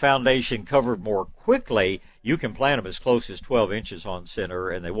have the foundation covered more quickly. You can plant them as close as 12 inches on center,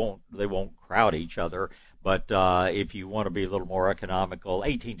 and they won't crowd each other. But if you want to be a little more economical,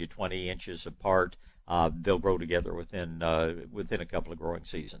 18 to 20 inches apart, they'll grow together within a couple of growing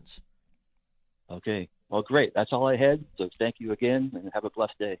seasons. Okay. Well, great. That's all I had. So thank you again, and have a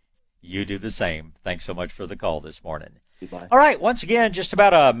blessed day. You do the same. Thanks so much for the call this morning. Goodbye. All right. Once again, just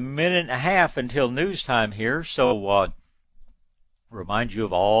about a minute and a half until news time here. So remind you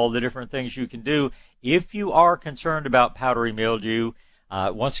of all the different things you can do if you are concerned about powdery mildew.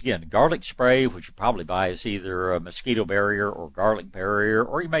 Once again, garlic spray, which you probably buy is either a mosquito barrier or garlic barrier,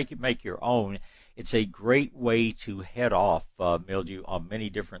 or you make your own. It's a great way to head off mildew on many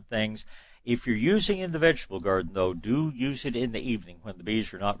different things. If you're using it in the vegetable garden, though, do use it in the evening when the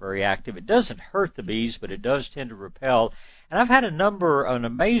bees are not very active. It doesn't hurt the bees, but it does tend to repel. And I've had an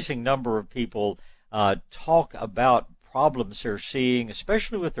amazing number of people talk about problems they're seeing,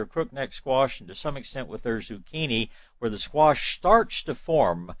 especially with their crookneck squash and to some extent with their zucchini, where the squash starts to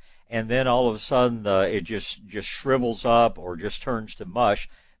form and then all of a sudden it just shrivels up or just turns to mush.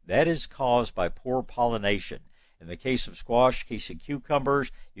 That is caused by poor pollination. In the case of squash, case of cucumbers,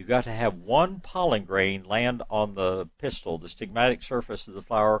 you've got to have one pollen grain land on the pistil, the stigmatic surface of the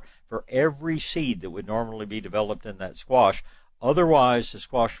flower, for every seed that would normally be developed in that squash. Otherwise, the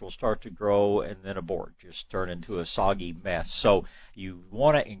squash will start to grow and then abort, just turn into a soggy mess. So you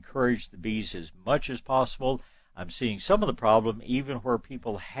want to encourage the bees as much as possible. I'm seeing some of the problem even where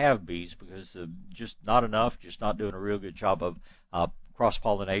people have bees because just not enough, just not doing a real good job of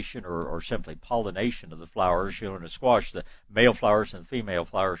cross-pollination or simply pollination of the flowers. You know, in a squash, the male flowers and the female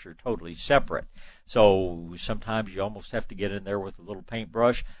flowers are totally separate. So sometimes you almost have to get in there with a little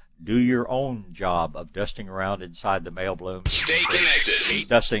paintbrush. Do your own job of dusting around inside the male blooms. Stay connected.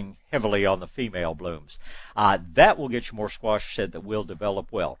 Dusting heavily on the female blooms. That will get you more squash that will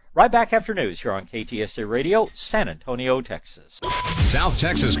develop well. Right back after news here on KTSA Radio, San Antonio, Texas. South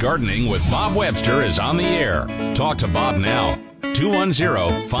Texas Gardening with Bob Webster is on the air. Talk to Bob now.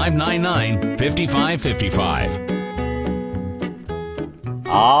 210-599-5555.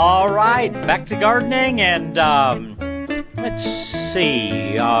 All right, back to gardening, and let's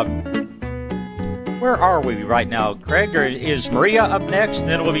see. Where are we right now, Craig? Or is Maria up next? And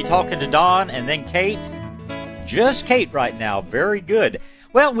then we'll be talking to Dawn and then Kate. Just Kate right now. Very good.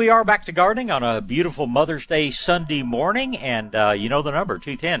 Well, we are back to gardening on a beautiful Mother's Day Sunday morning, and you know the number,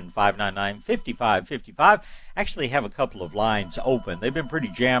 210-599-5555. Actually have a couple of lines open. They've been pretty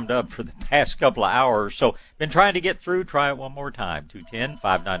jammed up for the past couple of hours, so been trying to get through. Try it one more time,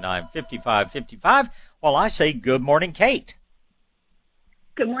 210-599-5555, while I say good morning, Kate.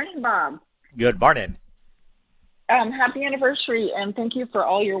 Good morning, Bob. Good morning. Happy anniversary, and thank you for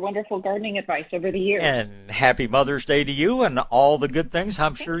all your wonderful gardening advice over the years. And happy Mother's Day to you and all the good things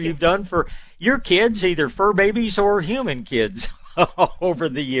I'm sure you've done for your kids, either fur babies or human kids, over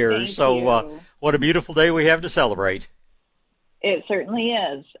the years. So what a beautiful day we have to celebrate. It certainly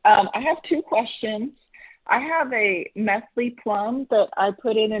is. I have two questions. I have a Methley plum that I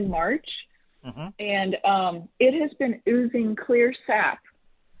put in March, and it has been oozing clear sap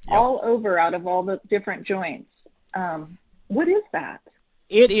all over out of all the different joints. What is that?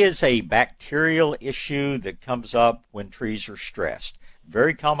 It is a bacterial issue that comes up when trees are stressed.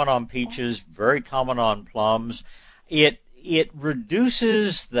 Very common on peaches, very common on plums. It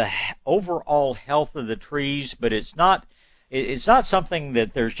reduces the overall health of the trees, but it's not something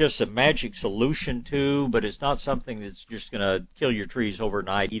that there's just a magic solution to, but it's not something that's just going to kill your trees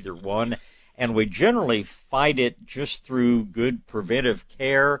overnight, either one. And we generally fight it just through good preventive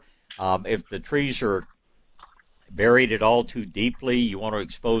care. If the trees are buried it all too deeply, you want to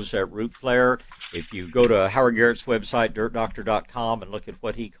expose that root flare. If you go to Howard Garrett's website, dirtdoctor.com, and look at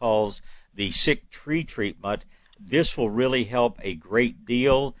what he calls the sick tree treatment, this will really help a great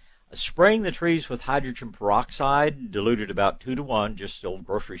deal. Spraying the trees with hydrogen peroxide, diluted about 2 to 1, just old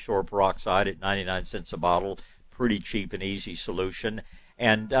grocery store peroxide at 99 cents a bottle, pretty cheap and easy solution.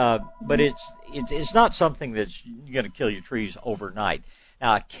 And but it's not something that's going to kill your trees overnight.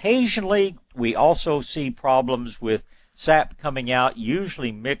 Now, occasionally we also see problems with sap coming out,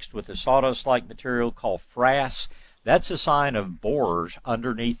 usually mixed with a sawdust-like material called frass. That's a sign of borers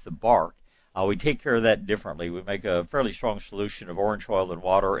underneath the bark. We take care of that differently. We make a fairly strong solution of orange oil and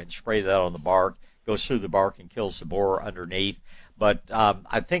water and spray that on the bark, goes through the bark and kills the borer underneath. But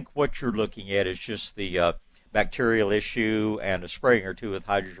I think what you're looking at is just the bacterial issue, and a spraying or two with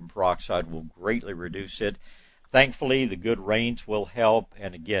hydrogen peroxide will greatly reduce it. Thankfully, the good rains will help.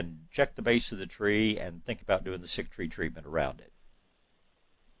 And again, check the base of the tree and think about doing the sick tree treatment around it.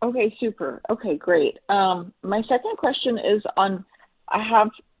 Okay, super. Okay, great. My second question is on, I have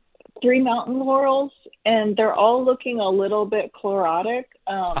 3 mountain laurels, and they're all looking a little bit chlorotic.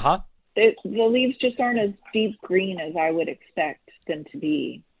 The leaves just aren't as deep green as I would expect them to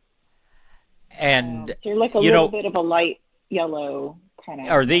be. And they're like a little bit of a light yellow kind of.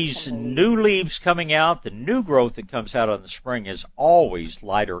 Are these new leaves coming out? The new growth that comes out in the spring is always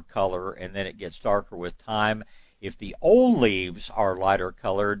lighter color, and then it gets darker with time. If the old leaves are lighter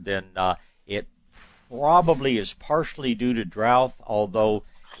colored, then it probably is partially due to drought, although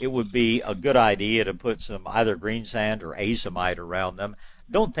it would be a good idea to put some either green sand or azomite around them.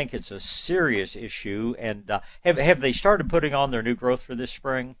 Don't think it's a serious issue. And have they started putting on their new growth for this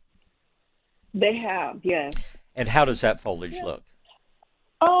spring? They have, yes. And how does that foliage look?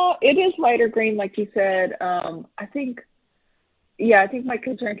 It is lighter green, like you said. I think my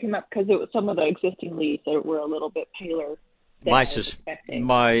concern came up because it was some of the existing leaves that were a little bit paler than I was expecting.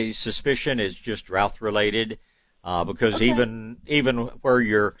 My suspicion is just drought related, because even where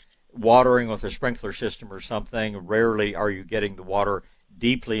you're watering with a sprinkler system or something, rarely are you getting the water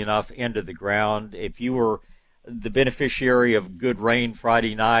deeply enough into the ground. If you were the beneficiary of good rain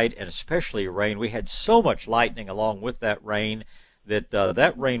Friday night, and especially rain, we had so much lightning along with that rain that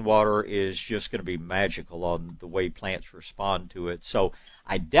that rainwater is just going to be magical on the way plants respond to it. So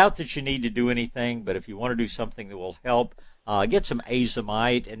I doubt that you need to do anything, but if you want to do something that will help, get some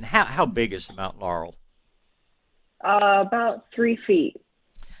azomite. And how big is the mountain laurel? About 3 feet.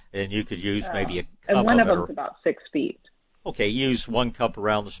 And you could use maybe a cup and one of them's about 6 feet. Okay, use 1 cup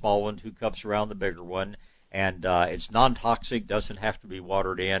around the small one, 2 cups around the bigger one. And it's non-toxic, doesn't have to be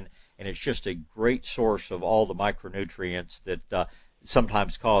watered in, and it's just a great source of all the micronutrients that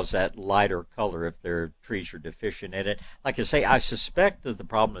sometimes cause that lighter color if their trees are deficient in it. Like I say, I suspect that the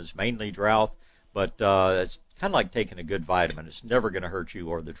problem is mainly drought, but it's kind of like taking a good vitamin. It's never going to hurt you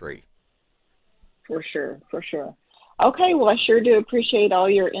or the tree. For sure. Okay, well, I sure do appreciate all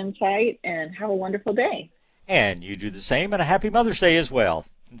your insight, and have a wonderful day. And you do the same, and a happy Mother's Day as well.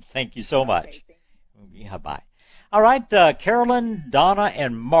 Thank you so much. Yeah, bye. All right, Carolyn, Donna,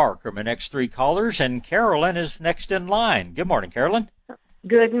 and Mark are my next 3 callers, and Carolyn is next in line. Good morning, Carolyn.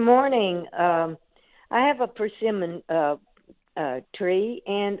 Good morning. I have a persimmon tree,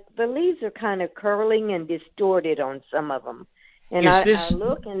 and the leaves are kind of curling and distorted on some of them. And I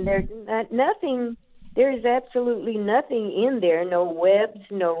look, and there's nothing. There's absolutely nothing in there. No webs,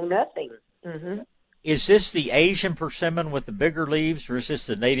 no nothing. Mm-hmm. Is this the Asian persimmon with the bigger leaves, or is this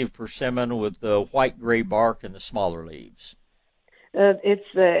the native persimmon with the white-gray bark and the smaller leaves? It's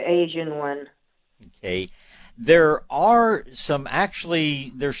the Asian one. Okay. There's some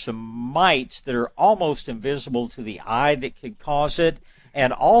mites that are almost invisible to the eye that could cause it.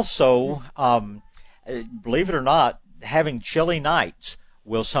 And also, believe it or not, having chilly nights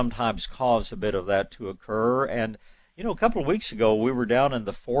will sometimes cause a bit of that to occur. And a couple of weeks ago, we were down in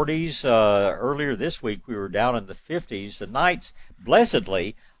the 40s. Earlier this week, we were down in the 50s. The nights,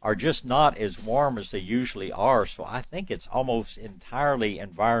 blessedly, are just not as warm as they usually are. So I think it's almost entirely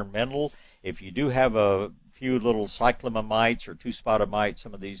environmental. If you do have a few little cyclamen mites or 2-spotted mites,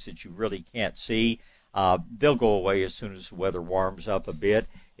 some of these that you really can't see, they'll go away as soon as the weather warms up a bit.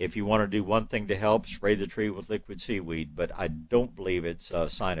 If you want to do one thing to help, spray the tree with liquid seaweed. But I don't believe it's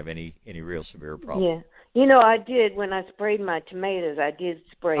a sign of any real severe problem. Yeah. I did, when I sprayed my tomatoes, I did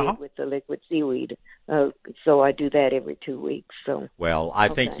spray it with the liquid seaweed. So I do that every 2 weeks. So. Well, I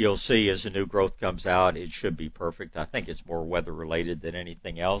think you'll see as the new growth comes out, it should be perfect. I think it's more weather-related than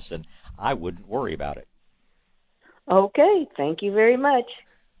anything else, and I wouldn't worry about it. Okay. Thank you very much.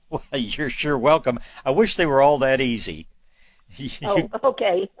 Well, you're sure welcome. I wish they were all that easy.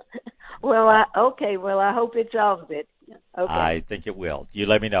 Okay. Well, I hope it solves it. Okay. I think it will. You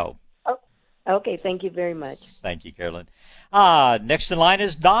let me know. Okay, thank you very much. Thank you, Carolyn. Next in line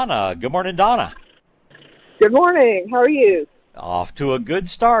is Donna. Good morning, Donna. Good morning. How are you? Off to a good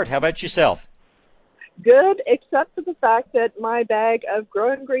start. How about yourself? Good, except for the fact that my bag of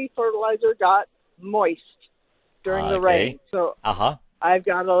Grow and Green fertilizer got moist during the rain. So I've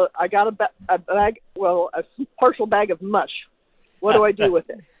got a bag, well, a partial bag of mush. What do I do with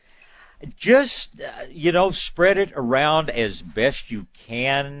it? Just, spread it around as best you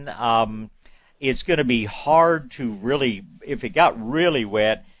can. It's going to be hard to really, if it got really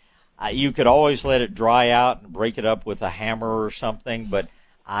wet, you could always let it dry out and break it up with a hammer or something, but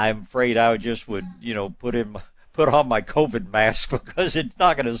I'm afraid I would put on my COVID mask because it's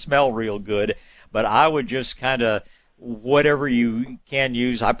not going to smell real good. But I would just kind of, whatever you can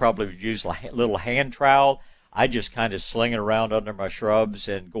use, I probably would use a little hand trowel. I just kind of sling it around under my shrubs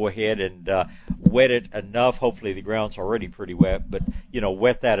and go ahead and wet it enough. Hopefully the ground's already pretty wet, but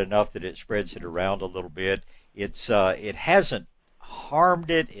wet that enough that it spreads it around a little bit. It hasn't harmed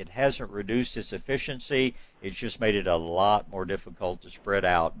it. It hasn't reduced its efficiency. It's just made it a lot more difficult to spread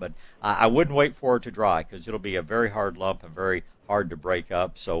out. But I wouldn't wait for it to dry because it'll be a very hard lump and very hard to break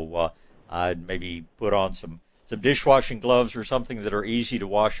up. So I'd maybe put on some dishwashing gloves or something that are easy to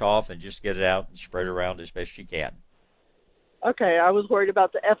wash off and just get it out and spread it around as best you can. Okay, I was worried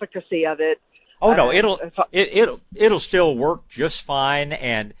about the efficacy of it. Oh no, it'll still work just fine,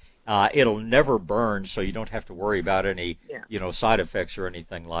 and it'll never burn, so you don't have to worry about any side effects or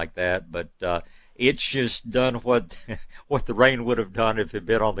anything like that. But it's just done what the rain would have done if it had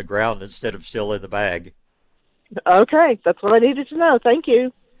been on the ground instead of still in the bag. Okay, that's what I needed to know. Thank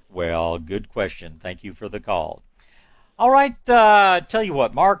you. Well, good question. Thank you for the call. All right, tell you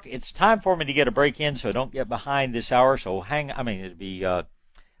what, Mark, it's time for me to get a break in so I don't get behind this hour. So we'll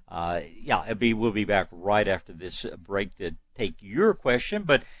be back right after this break to take your question.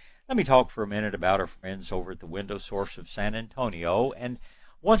 But let me talk for a minute about our friends over at the Window Source of San Antonio. And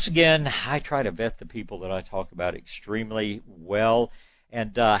once again, I try to vet the people that I talk about extremely well,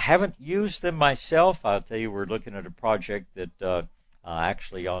 and haven't used them myself. I'll tell you, we're looking at a project that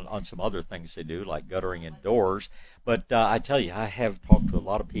actually on some other things they do, like guttering indoors. But I tell you, I have talked to a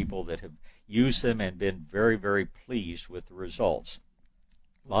lot of people that have used them and been very, very pleased with the results.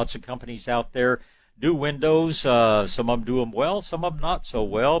 Lots of companies out there do windows. Some of them do them well, some of them not so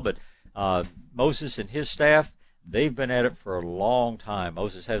well. But Moses and his staff, they've been at it for a long time.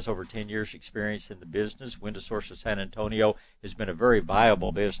 Moses has over 10 years experience in the business. Window Source of San Antonio has been a very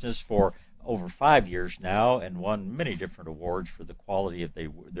viable business for over 5 years now and won many different awards for the quality of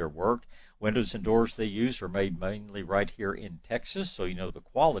their work. Windows and doors they use are made mainly right here in Texas, so the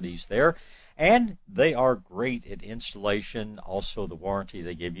quality's there. And they are great at installation. Also, the warranty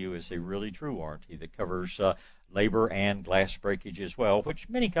they give you is a really true warranty that covers labor and glass breakage as well, which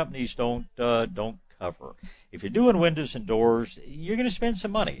many companies don't cover. If you're doing windows and doors, you're going to spend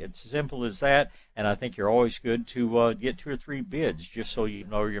some money. It's as simple as that, and I think you're always good to get 2 or 3 bids just so you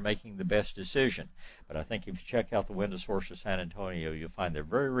know you're making the best decision. But I think if you check out the Window Source of San Antonio, you'll find they're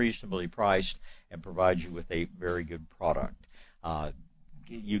very reasonably priced and provide you with a very good product.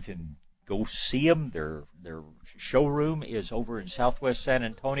 You can go see them. Their showroom is over in Southwest San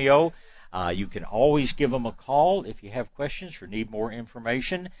Antonio. You can always give them a call if you have questions or need more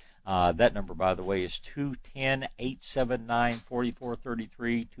information. That number, by the way, is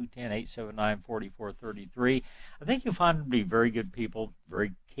 210-879-4433, 210-879-4433. I think you'll find them to be very good people,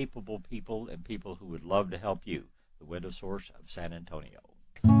 very capable people, and people who would love to help you. The Window Source of San Antonio.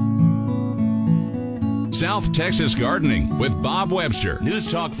 South Texas Gardening with Bob Webster.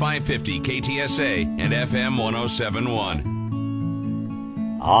 News Talk 550 KTSA and FM 1071.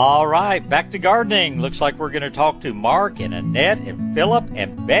 All right, back to gardening. Looks like we're going to talk to Mark and Annette and Philip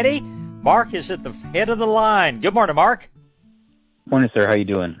and Betty. Mark is at the head of the line. Good morning, Mark. Morning, sir. How you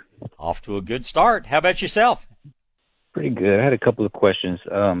doing? Off to a good start. How about yourself? Pretty good. I had a couple of questions.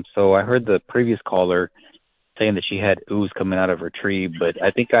 So I heard the previous caller saying that she had ooze coming out of her tree, but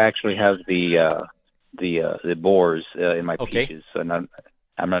I think I actually have the borers in my peaches, and I'm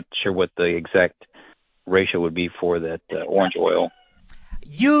not sure what the exact ratio would be for that orange oil.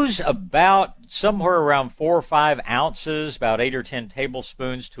 Use about somewhere around 4 or 5 ounces, about 8 or 10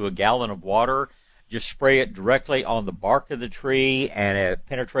 tablespoons to a gallon of water. Just spray it directly on the bark of the tree, and it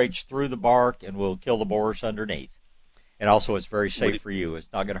penetrates through the bark and will kill the borers underneath. And also, it's very safe for you.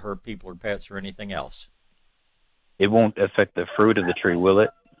 It's not going to hurt people or pets or anything else. It won't affect the fruit of the tree, will it?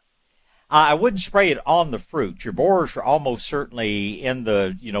 I wouldn't spray it on the fruit. Your borers are almost certainly in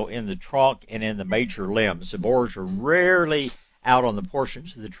the trunk and in the major limbs. The borers are rarely out on the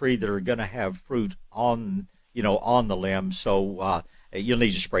portions of the tree that are going to have fruit on the limb. So you'll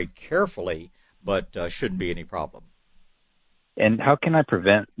need to spray carefully, but shouldn't be any problem. And how can I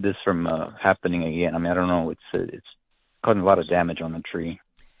prevent this from happening again? I mean, I don't know. It's causing a lot of damage on the tree.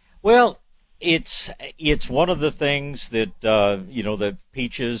 Well, it's one of the things that that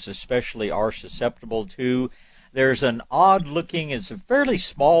peaches especially are susceptible to. There's an odd-looking, it's a fairly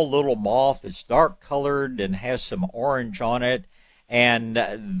small little moth. It's dark-colored and has some orange on it, and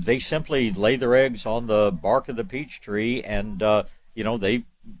they simply lay their eggs on the bark of the peach tree, and they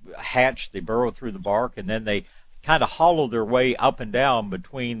hatch, they burrow through the bark, and then they kind of hollow their way up and down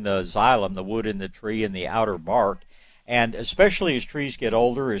between the xylem, the wood in the tree, and the outer bark. And especially as trees get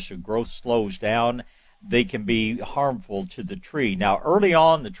older, as the growth slows down, they can be harmful to the tree. Now, early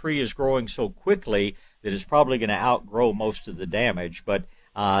on, the tree is growing so quickly that it's probably going to outgrow most of the damage. But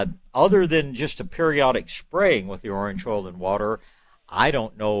other than just a periodic spraying with the orange oil and water, I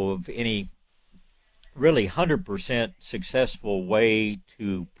don't know of any really 100% successful way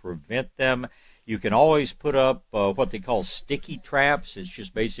to prevent them. You can always put up what they call sticky traps. It's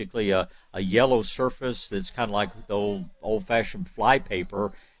just basically a yellow surface that's kind of like the old-fashioned fly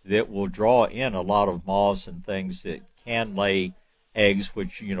paper that will draw in a lot of moths and things that can lay eggs,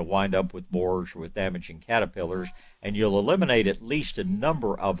 which wind up with borers or with damaging caterpillars, and you'll eliminate at least a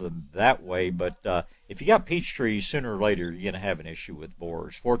number of them that way. But if you got peach trees, sooner or later you're going to have an issue with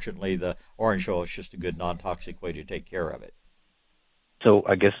borers. Fortunately, the orange oil is just a good non-toxic way to take care of it. So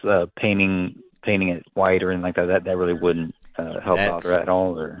I guess painting it white or anything like that really wouldn't help out at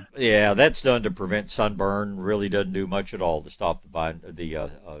all, or? Yeah, that's done to prevent sunburn. Really doesn't do much at all to stop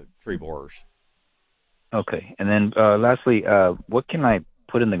the tree borers. Okay, and then lastly, what can I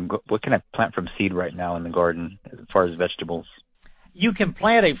plant from seed right now in the garden as far as vegetables? You can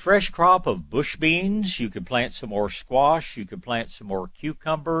plant a fresh crop of bush beans. You can plant some more squash. You can plant some more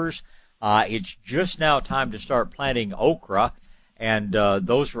cucumbers. It's just now time to start planting okra. And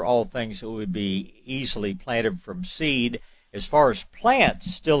those are all things that would be easily planted from seed. As far as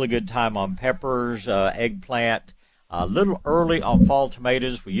plants, still a good time on peppers, eggplant. A little early on fall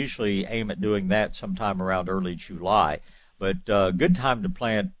tomatoes. We usually aim at doing that sometime around early July. But good time to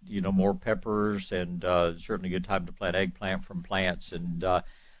plant, more peppers, and certainly a good time to plant eggplant from plants. And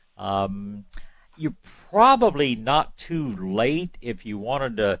you're probably not too late if you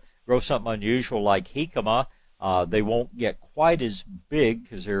wanted to grow something unusual like jicama. They won't get quite as big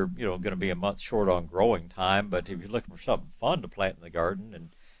because they're, going to be a month short on growing time. But if you're looking for something fun to plant in the garden and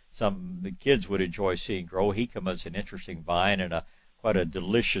something the kids would enjoy seeing grow, jicama is an interesting vine and quite a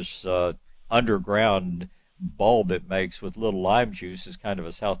delicious underground bulb it makes with little lime juice. Is kind of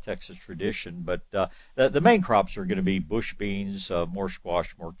a South Texas tradition. But the main crops are going to be bush beans, more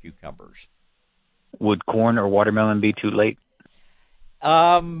squash, more cucumbers. Would corn or watermelon be too late?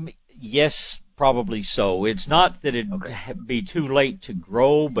 Yes. Probably so. It's not that it'd be too late to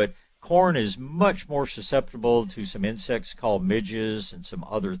grow, but corn is much more susceptible to some insects called midges and some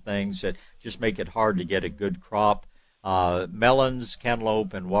other things that just make it hard to get a good crop. Melons,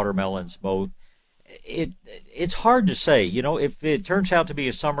 cantaloupe, and watermelons both. It's hard to say. If it turns out to be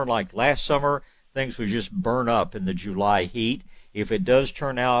a summer like last summer, things would just burn up in the July heat. If it does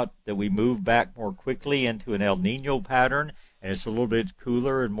turn out that we move back more quickly into an El Nino pattern, and it's a little bit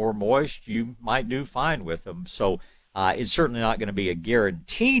cooler and more moist, you might do fine with them. So it's certainly not going to be a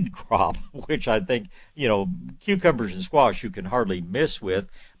guaranteed crop, which I think, cucumbers and squash you can hardly miss with.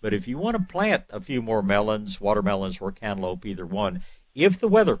 But if you want to plant a few more melons, watermelons, or cantaloupe, either one, if the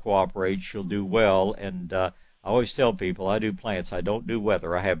weather cooperates, you'll do well. And I always tell people I do plants. I don't do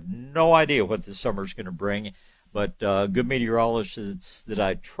weather. I have no idea what this summer's going to bring. But good meteorologists that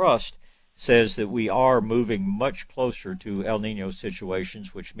I trust says that we are moving much closer to El Nino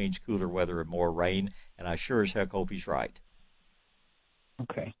situations, which means cooler weather and more rain, and I sure as heck hope he's right.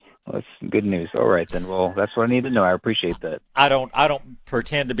 Okay. Well, that's good news. All right, then. Well, that's what I need to know. I appreciate that. I don't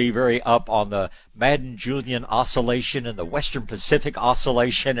pretend to be very up on the Madden-Julian oscillation and the Western Pacific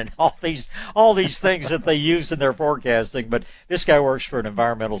oscillation and all these things that they use in their forecasting, but this guy works for an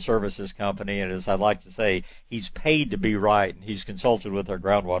environmental services company, and as I like to say, he's paid to be right, and he's consulted with our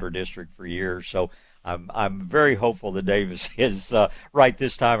groundwater district for years, so I'm very hopeful that Davis is right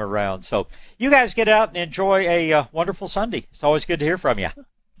this time around. So you guys get out and enjoy a wonderful Sunday. It's always good to hear from you.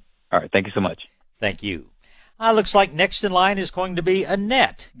 All right. Thank you so much. Thank you. Looks like next in line is going to be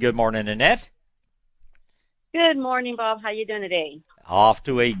Annette. Good morning, Annette. Good morning, Bob. How you doing today? Off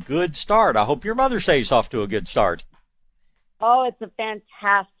to a good start. I hope your Mother's Day is off to a good start. Oh, it's a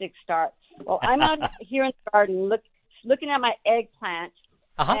fantastic start. Well, I'm out here in the garden looking at my eggplant.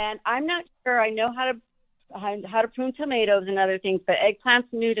 And I'm not sure I know how to prune tomatoes and other things, but eggplant's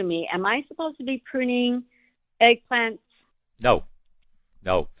new to me. Am I supposed to be pruning eggplants? No.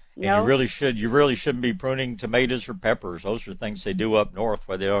 No. And No? you really shouldn't be pruning tomatoes or peppers. Those are things they do up north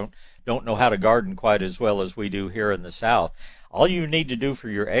where they don't know how to garden quite as well as we do here in the South. All you need to do for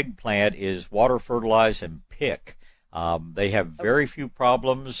your eggplant is water, fertilize, and pick. They have very few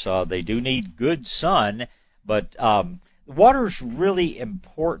problems. They do need good sun, but water's really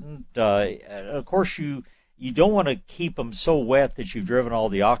important. Of course, you don't want to keep them so wet that you've driven all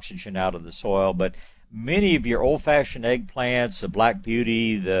the oxygen out of the soil, but many of your old-fashioned eggplants, the Black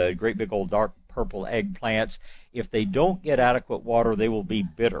Beauty, the great big old dark purple eggplants, if they don't get adequate water, they will be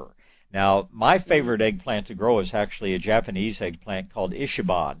bitter. Now, my favorite eggplant to grow is actually a Japanese eggplant called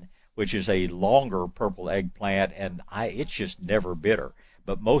Ichiban, which is a longer purple eggplant, and it's just never bitter.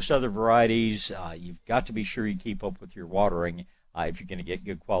 But most other varieties, you've got to be sure you keep up with your watering if you're going to get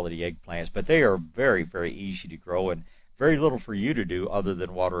good quality eggplants. But they are very, very easy to grow and very little for you to do other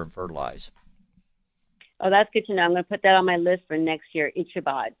than water and fertilize. Oh, that's good to know. I'm going to put that on my list for next year,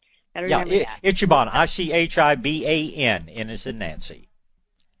 Ichiban. Ichiban, Ichiban, N as in Nancy.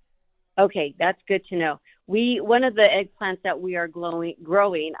 Okay, that's good to know. One of the eggplants that we are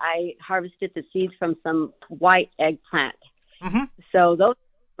growing, I harvested the seeds from some white eggplant. Mm-hmm. So those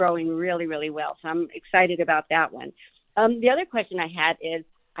are growing really, really well. So I'm excited about that one. The other question I had is,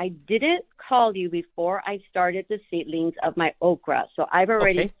 I didn't call you before I started the seedlings of my okra. So I've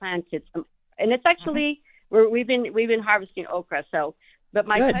already planted some, and it's actually we've been harvesting okra. So, but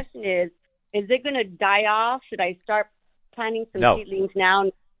my question is it going to die off? Should I start planting some seedlings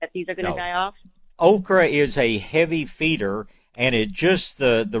now that these are going to die off? Okra is a heavy feeder, and it just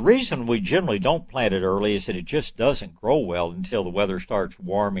the reason we generally don't plant it early is that it just doesn't grow well until the weather starts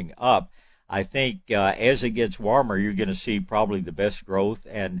warming up. I think as it gets warmer, you're going to see probably the best growth,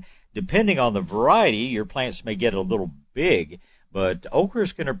 and depending on the variety, your plants may get a little big, but okra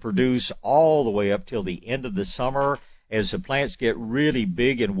is going to produce all the way up till the end of the summer. As the plants get really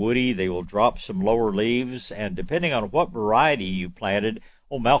big and woody, they will drop some lower leaves, and depending on what variety you planted,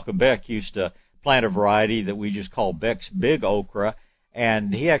 Malcolm Beck used to plant a variety that we just call Beck's Big Okra,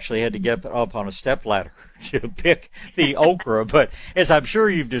 and he actually had to get up on a stepladder to pick the okra. But as I'm sure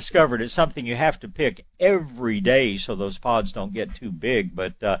you've discovered, it's something you have to pick every day so those pods don't get too big.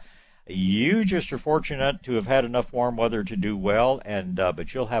 But you just are fortunate to have had enough warm weather to do well, and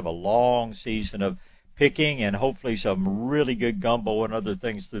but you'll have a long season of picking and hopefully some really good gumbo and other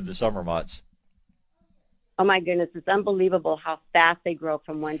things through the summer months. Oh my goodness, it's unbelievable how fast they grow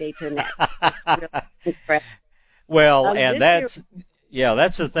from one day to the next. Well, and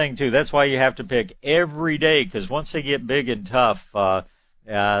that's the thing too. That's why you have to pick every day, because once they get big and tough,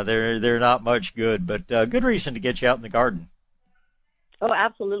 they're not much good. But good reason to get you out in the garden. Oh,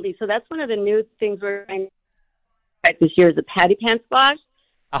 absolutely. So that's one of the new things we're trying this year is the patty pan squash.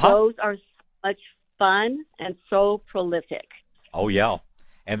 Those are so much fun and so prolific. Oh yeah,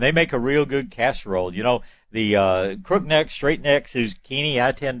 and they make a real good casserole. You know, the crookneck, straight neck zucchini,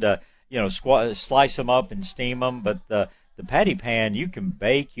 I tend to slice them up and steam them, but the patty pan you can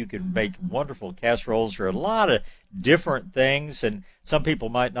bake. You can make wonderful casseroles. There are a lot of different things, and some people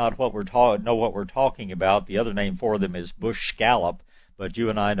might not know what we're talking about. The other name for them is bush scallop, but you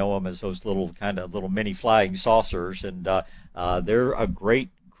and I know them as those little mini flying saucers, and they're a great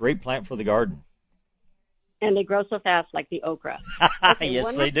plant for the garden. And they grow so fast, like the okra. Okay,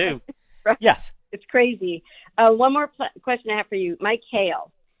 yes, they do. Yes, it's crazy. One more question I have for you. My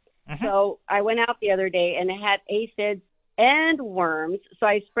kale. Mm-hmm. So I went out the other day, and it had aphids and worms. So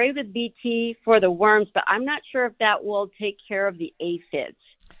I sprayed with BT for the worms, but I'm not sure if that will take care of the aphids.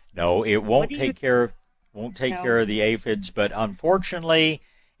 No, it won't take care of the aphids. But unfortunately,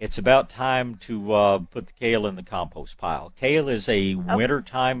 it's about time to put the kale in the compost pile. Kale is a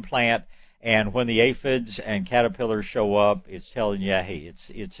wintertime plant. And when the aphids and caterpillars show up, it's telling you, hey,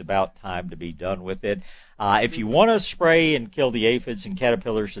 it's about time to be done with it. If you want to spray and kill the aphids and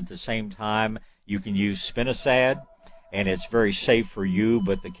caterpillars at the same time, you can use spinosad, and it's very safe for you.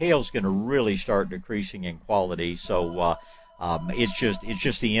 But the kale's going to really start decreasing in quality, so it's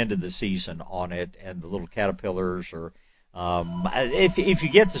just the end of the season on it. And the little caterpillars are, if you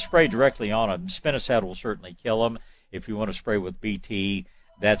get the spray directly on them, spinosad will certainly kill them. If you want to spray with BT,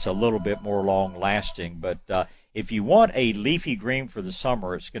 that's a little bit more long-lasting. But if you want a leafy green for the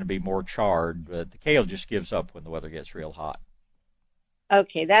summer, it's going to be more charred. But the kale just gives up when the weather gets real hot.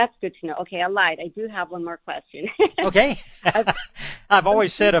 Okay, that's good to know. Okay, I lied. I do have one more question. Okay. I've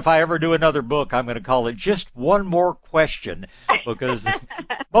always said if I ever do another book, I'm going to call it Just One More Question, because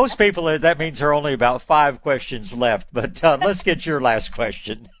most people, that means there are only about 5 questions left. But let's get your last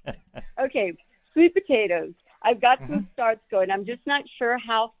question. Okay, sweet potatoes. I've got some starts going. I'm just not sure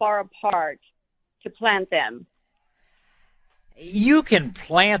how far apart to plant them. You can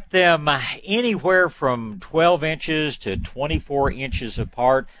plant them anywhere from 12 inches to 24 inches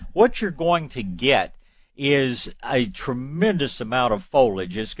apart. What you're going to get is a tremendous amount of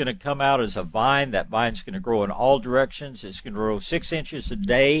foliage. It's going to come out as a vine. That vine's going to grow in all directions. It's going to grow 6 inches a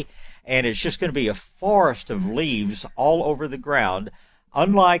day, and it's just going to be a forest of leaves all over the ground.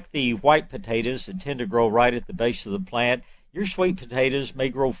 Unlike the white potatoes that tend to grow right at the base of the plant, your sweet potatoes may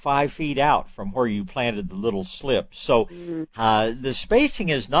grow 5 feet out from where you planted the little slip. So the spacing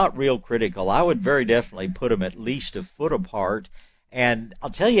is not real critical. I would very definitely put them at least a foot apart. And I'll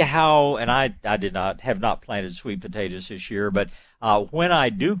tell you how, and I have not planted sweet potatoes this year, but when I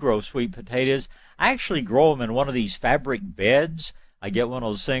do grow sweet potatoes, I actually grow them in one of these fabric beds. I get one of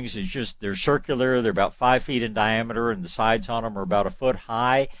those things that's just, they're circular, they're about 5 feet in diameter, and the sides on them are about a foot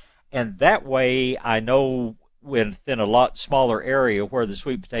high. And that way I know within a lot smaller area where the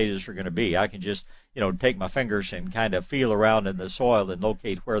sweet potatoes are going to be. I can just, take my fingers and kind of feel around in the soil and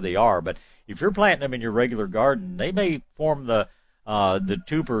locate where they are. But if you're planting them in your regular garden, they may form the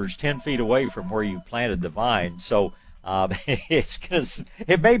tubers 10 feet away from where you planted the vine. So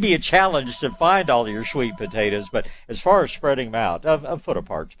it may be a challenge to find all of your sweet potatoes, but as far as spreading them out, a foot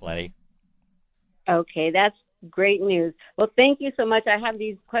apart's plenty. Okay, that's great news. Well, thank you so much. I have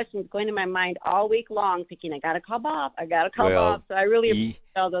these questions going in my mind all week long, thinking I got to call Bob. So I really appreciate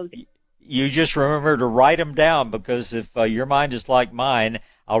all those. You just remember to write them down, because if your mind is like mine,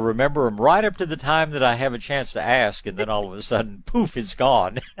 I'll remember them right up to the time that I have a chance to ask, and then all of a sudden, poof, it's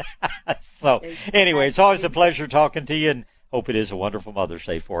gone. So anyway, it's always a pleasure talking to you, and hope it is a wonderful Mother's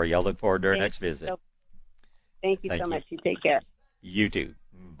Day for you. I look forward to our next visit. Thank you so much. You take care. You too.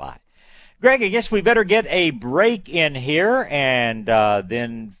 Bye. Greg, I guess we better get a break in here, and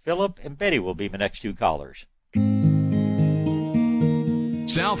then Philip and Betty will be my next two callers.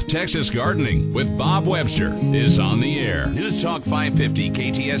 South Texas Gardening with Bob Webster is on the air. News Talk 550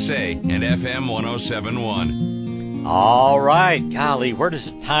 KTSA and FM 1071. All right. Golly, where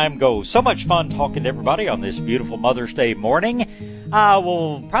does the time go? So much fun talking to everybody on this beautiful Mother's Day morning.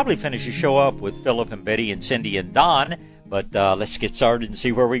 We'll probably finish the show up with Philip and Betty and Cindy and Don. But let's get started and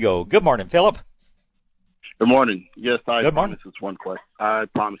see where we go. Good morning, Philip. Good morning. Yes, I Good promise it's one question. I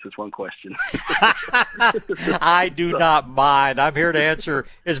promise it's one question. I do not mind. I'm here to answer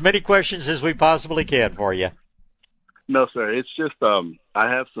as many questions as we possibly can for you. No, sir. It's just I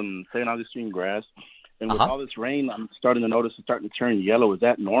have some St. Augustine grass, and with all this rain, I'm starting to notice it's starting to turn yellow. Is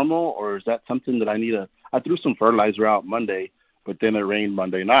that normal, or is that something that I need to? I threw some fertilizer out Monday, but then it rained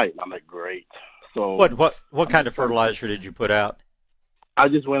Monday night, and I'm like, great. So what kind of fertilizer did you put out? I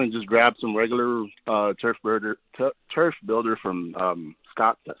just went and just grabbed some regular turf builder from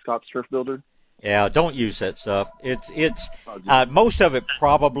Scott's Turf Builder. Yeah, don't use that stuff. It's most of it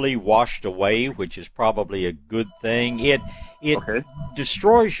probably washed away, which is probably a good thing. It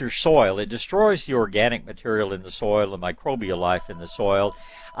destroys your soil. It destroys the organic material in the soil, the microbial life in the soil.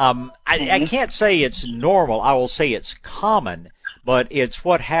 I can't say it's normal. I will say it's common, but it's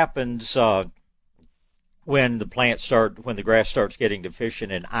what happens when the grass starts getting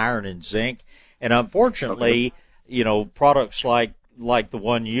deficient in iron and zinc. And unfortunately, products like the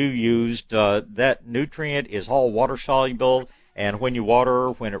one you used, that nutrient is all water soluble, and when you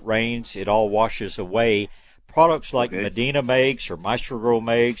water, when it rains, it all washes away. Products like Medina makes or Maestro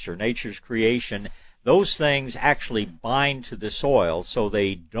makes or Nature's Creation, those things actually bind to the soil so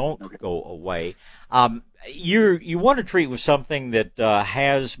they don't go away. You want to treat with something that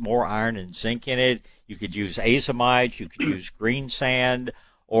has more iron and zinc in it. You could use azomite, you could use green sand,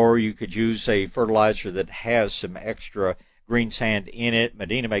 or you could use a fertilizer that has some extra green sand in it.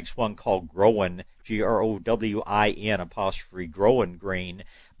 Medina makes one called Growin, Growin', Growin' Green.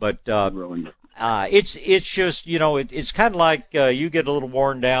 But it's just, it's kind of like you get a little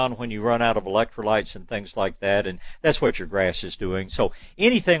worn down when you run out of electrolytes and things like that, and that's what your grass is doing. So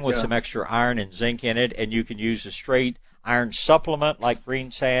anything with some extra iron and zinc in it, and you can use a straight iron supplement like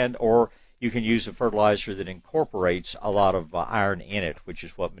green sand, or you can use a fertilizer that incorporates a lot of iron in it, which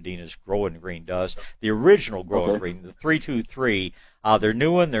is what Medina's Growin' Green does. The original Growin' Green, the 323, their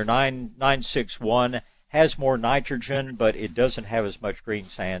new one, their 961, has more nitrogen, but it doesn't have as much green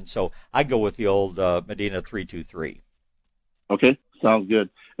sand. So I go with the old Medina 323. Okay, sounds good.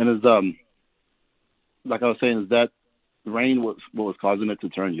 And is like I was saying, is that rain what was causing it to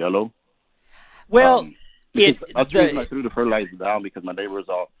turn yellow? Well, I threw the fertilizer down because my neighbors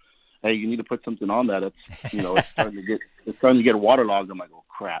all, hey, you need to put something on that. It's it's starting to get waterlogged. I'm like, oh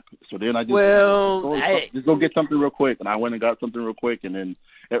crap. So then I just just go get something real quick, and I went and got something real quick, and then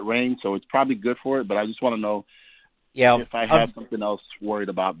it rained, so it's probably good for it. But I just want to know if I have something else worried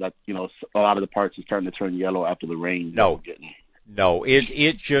about that. A lot of the parts are starting to turn yellow after the rain. No, No,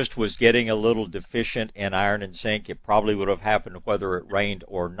 it just was getting a little deficient in iron and zinc. It probably would have happened whether it rained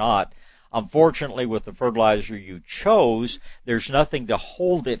or not. Unfortunately, with the fertilizer you chose, there's nothing to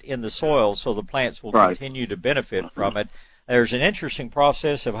hold it in the soil, so the plants will continue to benefit from it. There's an interesting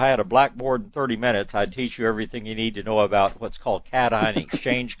process. If I had a blackboard in 30 minutes, I'd teach you everything you need to know about what's called cation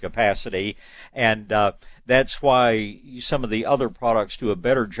exchange capacity, and that's why some of the other products do a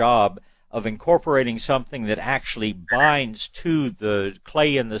better job of incorporating something that actually binds to the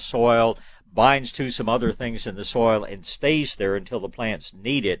clay in the soil, binds to some other things in the soil, and stays there until the plants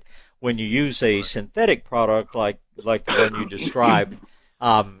need it. When you use a synthetic product like the one you described,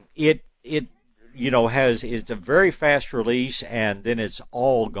 it's a very fast release, and then it's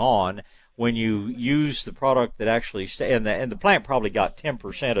all gone. When you use the product that actually and the plant probably got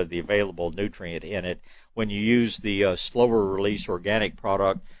 10% of the available nutrient in it. When you use the slower release organic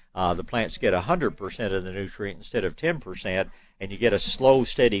product, the plants get 100% of the nutrient instead of 10%, and you get a slow,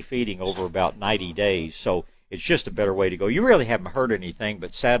 steady feeding over about 90 days. So it's just a better way to go. You really haven't heard anything,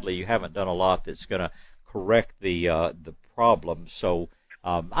 but sadly you haven't done a lot that's going to correct the problem. So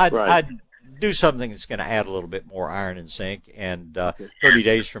I'd do something that's going to add a little bit more iron and zinc, and 30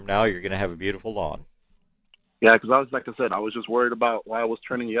 days from now you're going to have a beautiful lawn. Yeah, because like I said, I was just worried about why I was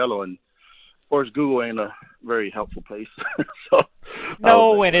turning yellow, and of course Google ain't a very helpful place.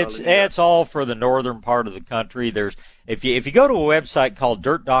 No, and it's all for the northern part of the country. There's if you go to a website called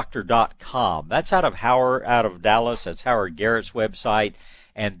dirtdoctor.com, that's out of Dallas. That's Howard Garrett's website,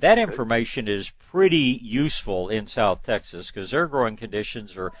 and that information is pretty useful in South Texas because their growing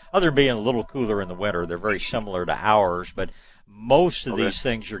conditions are, other than being a little cooler in the winter, they're very similar to ours. But most of these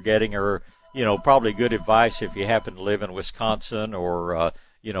things you're getting are, probably good advice if you happen to live in Wisconsin or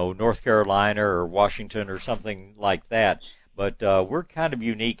North Carolina or Washington or something like that. But we're kind of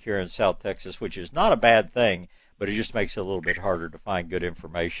unique here in South Texas, which is not a bad thing, but it just makes it a little bit harder to find good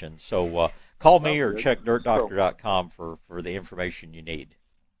information. So call me or check dirtdoctor.com for the information you need.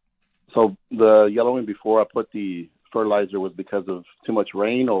 So the yellowing before I put the fertilizer was because of too much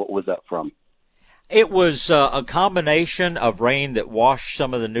rain, or what was that from? It was a combination of rain that washed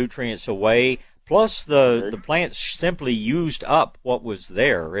some of the nutrients away, plus the plants simply used up what was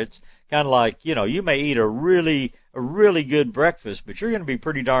there. It's kind of like, you may eat a really good breakfast, but you're going to be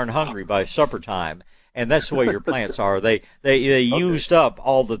pretty darn hungry by supper time. And that's the way your plants are. They used up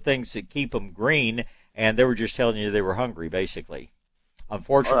all the things that keep them green, and they were just telling you they were hungry, basically.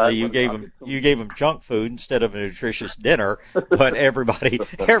 Unfortunately, you gave them junk food instead of a nutritious dinner, but everybody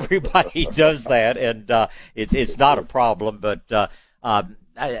does that, and it's not a problem. But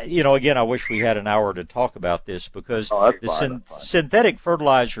again, I wish we had an hour to talk about this because synthetic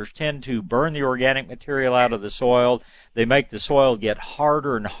fertilizers tend to burn the organic material out of the soil. They make the soil get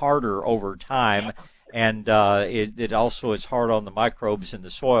harder and harder over time, and it also is hard on the microbes in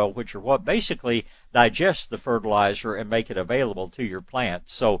the soil, which are what basically digest the fertilizer and make it available to your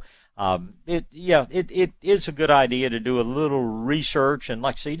plants. So it is a good idea to do a little research, and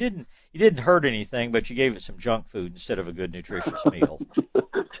like I say, you didn't hurt anything, but you gave it some junk food instead of a good nutritious meal.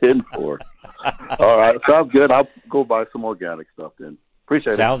 10-4. All right, sounds good. I'll go buy some organic stuff then.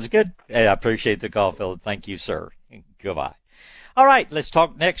 Appreciate it. Sounds good. Hey, I appreciate the call, Philip. Thank you, sir. Goodbye. All right, let's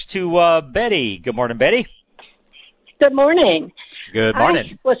talk next to Betty. Good morning, Betty. Good morning. Good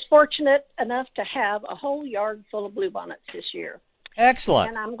morning. I was fortunate enough to have a whole yard full of bluebonnets this year. Excellent.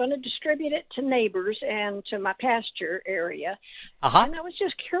 And I'm going to distribute it to neighbors and to my pasture area. Uh-huh. And I was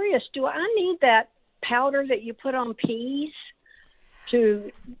just curious, do I need that powder that you put on peas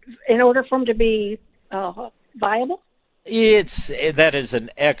in order for them to be viable? That is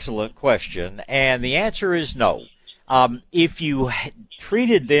an excellent question, and the answer is no. If you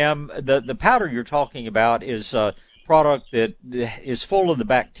treated them, the powder you're talking about is a product that is full of the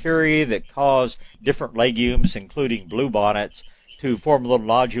bacteria that cause different legumes, including bluebonnets, to form little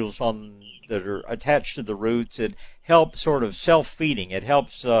nodules that are attached to the roots. It helps sort of self-feeding. It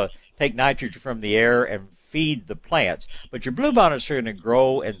helps take nitrogen from the air and feed the plants. But your bluebonnets are going to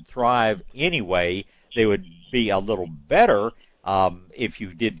grow and thrive anyway. They would be a little better if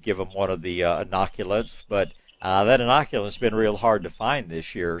you did give them one of the inoculants, but that inoculant's been real hard to find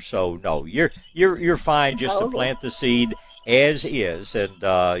this year. So no, you're fine just to plant the seed as is, and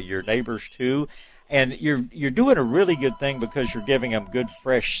your neighbors too. And you're doing a really good thing because you're giving them good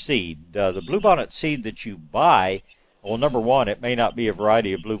fresh seed. The bluebonnet seed that you buy, well, number one, it may not be a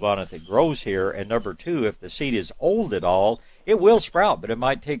variety of bluebonnet that grows here, and number two, if the seed is old at all, it will sprout, but it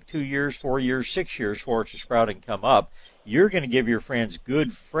might take 2 years, 4 years, 6 years for it to sprout and come up. You're going to give your friends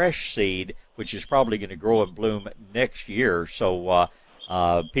good fresh seed, which is probably going to grow and bloom next year. So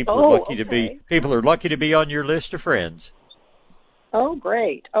people are lucky to be on your list of friends. Oh,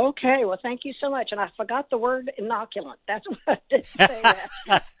 great. Okay. Well, thank you so much. And I forgot the word inoculant. That's what I didn't say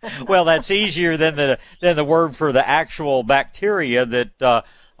that. Well, that's easier than the word for the actual bacteria that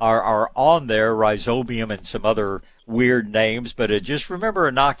are on there, rhizobium and some other weird names. But just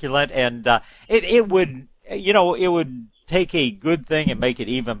remember inoculant, and it would take a good thing and make it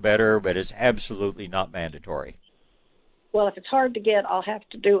even better, but it's absolutely not mandatory. Well, if it's hard to get, I'll have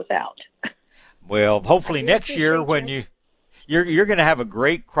to do without. Well, hopefully next year when you're going to have a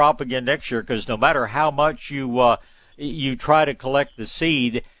great crop again next year, because no matter how much you try to collect the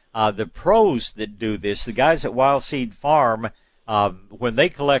seed, the pros that do this, the guys at Wild Seed Farm, when they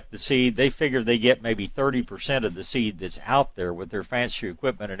collect the seed, they figure they get maybe 30% of the seed that's out there with their fancy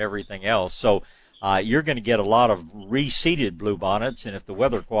equipment and everything else. So you're going to get a lot of reseeded bluebonnets, and if the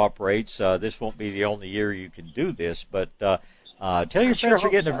weather cooperates, this won't be the only year you can do this. But tell your friends they're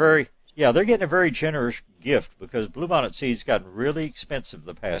getting they're getting a very generous gift, because bluebonnet seed's gotten really expensive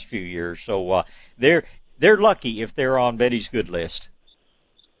the past few years. So they're lucky if they're on Betty's good list.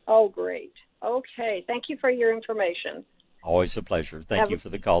 Oh, great. Okay. Thank you for your information. Always a pleasure. Thank you for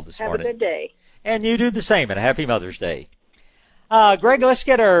the call this morning. Have a good day. And you do the same, and a happy Mother's Day. Greg, let's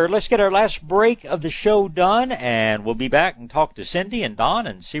get our last break of the show done, and we'll be back and talk to Cindy and Don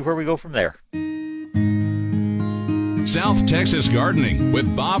and see where we go from there. South Texas Gardening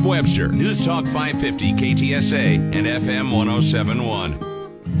with Bob Webster. News Talk 550 KTSA and FM 1071.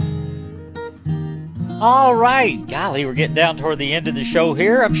 All right. Golly, we're getting down toward the end of the show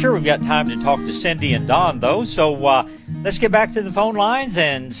here. I'm sure we've got time to talk to Cindy and Don, though. So let's get back to the phone lines,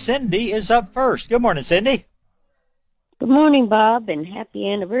 and Cindy is up first. Good morning, Cindy. Good morning, Bob, and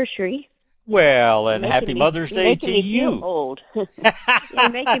happy anniversary. Well, and happy Mother's Day to you. You're making me feel old. You're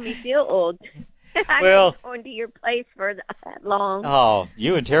making me feel old. I've been going to your place for that long. Oh,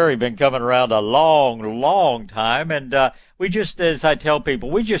 you and Terry have been coming around a long, long time, and we just, as I tell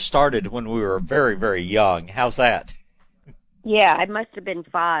people, we just started when we were very, very young. How's that? Yeah, I must have been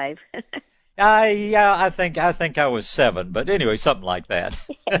 5. I think I was 7, but anyway, something like that.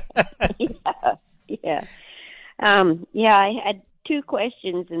 Yeah. I had 2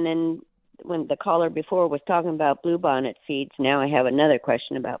 questions, and then when the caller before was talking about bluebonnet seeds, now I have another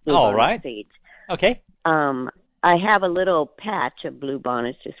question about bluebonnet seeds. Okay. I have a little patch of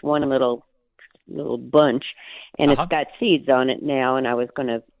bluebonnets, just one little bunch, and it's got seeds on it now, and I was going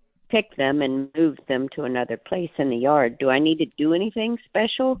to pick them and move them to another place in the yard. Do I need to do anything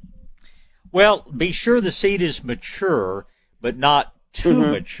special? Well, be sure the seed is mature, but not too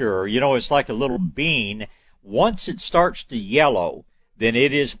mature. You know, it's like a little bean. Once it starts to yellow, then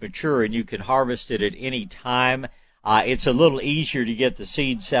it is mature, and you can harvest it at any time. It's a little easier to get the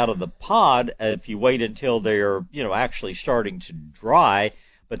seeds out of the pod if you wait until they're, actually starting to dry.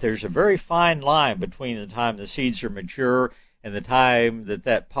 But there's a very fine line between the time the seeds are mature and the time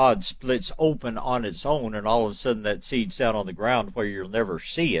that pod splits open on its own, and all of a sudden that seed's down on the ground where you'll never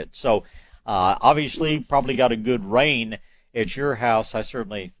see it. So obviously probably got a good rain at your house. I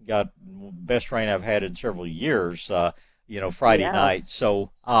certainly got best rain I've had in several years, Friday night. So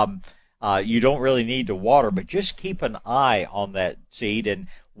you don't really need to water, but just keep an eye on that seed. And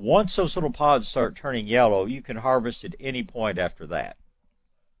once those little pods start turning yellow, you can harvest at any point after that.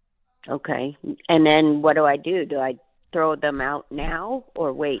 Okay. And then what do I do? Do I throw them out now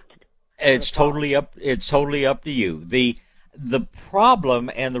or wait? It's totally up to you. The problem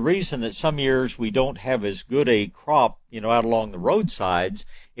and the reason that some years we don't have as good a crop, out along the roadsides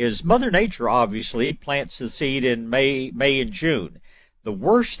is Mother Nature obviously plants the seed in May and June. The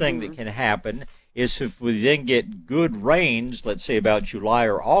worst thing that can happen is if we then get good rains, let's say about July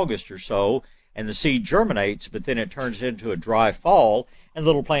or August or so, and the seed germinates, but then it turns into a dry fall, and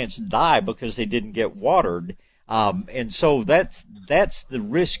little plants die because they didn't get watered. And so that's the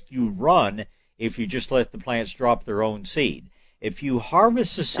risk you run if you just let the plants drop their own seed. If you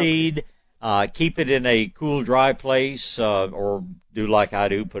harvest the seed, keep it in a cool, dry place, or do like I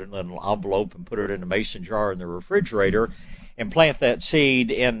do, put it in an envelope and put it in a mason jar in the refrigerator, and plant that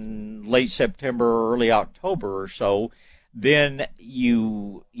seed in late September, early October or so, then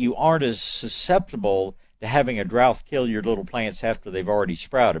you aren't as susceptible to having a drought kill your little plants after they've already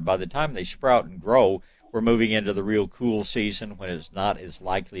sprouted. By the time they sprout and grow, we're moving into the real cool season when it's not as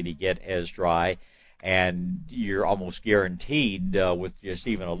likely to get as dry, and you're almost guaranteed with just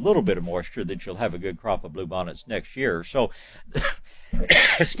even a little bit of moisture that you'll have a good crop of bluebonnets next year. So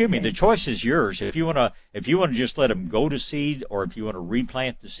excuse me, the choice is yours. If you want to just let them go to seed, or if you want to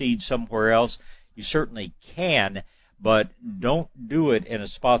replant the seed somewhere else, you certainly can. but don't do it in a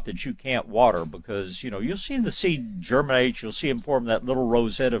spot that you can't water, because, you'll see the seed germinate, you'll see them form that little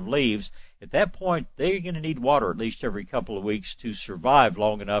rosette of leaves. At that point, they're going to need water at least every couple of weeks to survive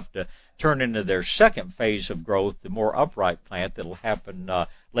long enough to turn into their second phase of growth, the more upright plant that'll happen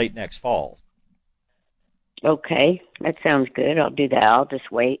late next fall. Okay, that sounds good. I'll do that. I'll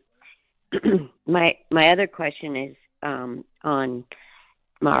just wait. My other question is on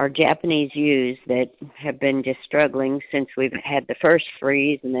our Japanese yews that have been just struggling since we've had the first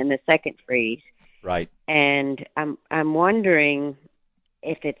freeze and then the second freeze. Right. And I'm wondering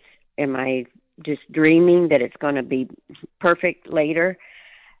if am I just dreaming that it's going to be perfect later?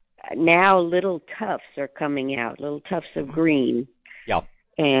 Now little tufts are coming out, little tufts of green. Yeah.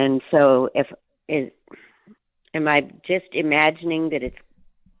 And so am I just imagining that it's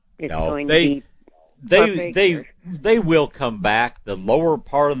going to be perfect? They will come back. The lower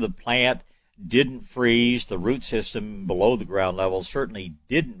part of the plant didn't freeze. The root system below the ground level certainly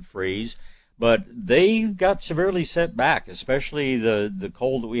didn't freeze, but they got severely set back, especially the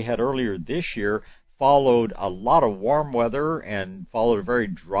cold that we had earlier this year followed a lot of warm weather and followed a very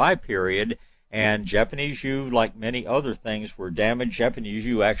dry period, and Japanese yew, like many other things, were damaged. Japanese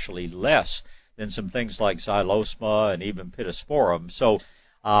yew actually less than some things like xylosma and even pittosporum. So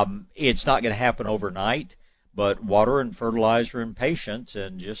it's not going to happen overnight, but water and fertilizer and patience,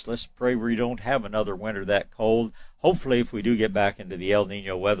 and just let's pray we don't have another winter that cold. Hopefully, if we do get back into the El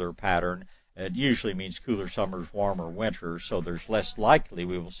Nino weather pattern, it usually means cooler summers, warmer winters, so there's less likely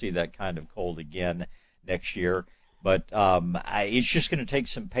we will see that kind of cold again next year. But it's just going to take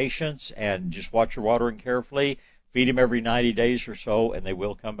some patience, and just watch your watering carefully. Feed them every 90 days or so, and they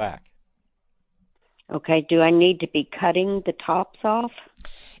will come back. Okay, do I need to be cutting the tops off?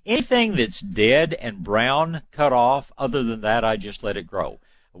 Anything that's dead and brown, cut off. Other than that, I just let it grow.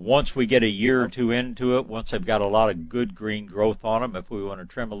 Once we get a year or two into it, once they've got a lot of good green growth on them, if we want to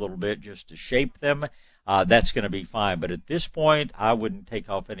trim a little bit just to shape them, that's going to be fine. But at this point, I wouldn't take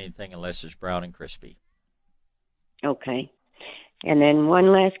off anything unless it's brown and crispy. Okay. And then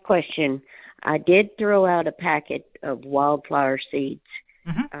one last question. I did throw out a packet of wildflower seeds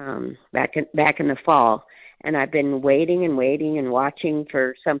back in the fall, and I've been waiting and watching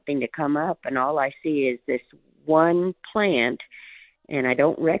for something to come up, and all I see is this one plant, and I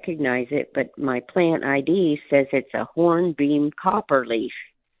don't recognize it, but my plant ID says it's a hornbeam copperleaf.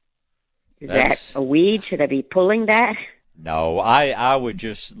 Is that a weed? Should I be pulling that? No, I would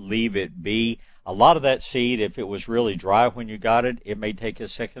just leave it be. A lot of that seed, if it was really dry when you got it, it may take a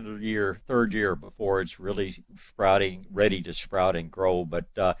second year, third year before it's really sprouting, ready to sprout and grow. But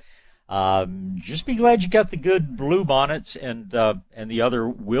just be glad you got the good blue bonnets, and the other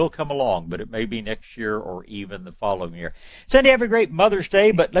will come along, but it may be next year or even the following year. Cindy, have a great Mother's Day,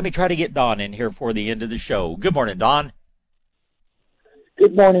 but let me try to get Don in here for the end of the show. Good morning, Don.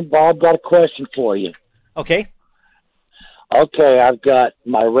 Good morning, Bob. Got a question for you. Okay. Okay, I've got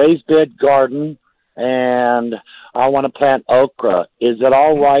my raised bed garden, and I want to plant okra. Is it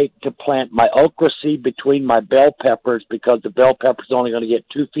all right to plant my okra seed between my bell peppers, because the bell pepper's only going to get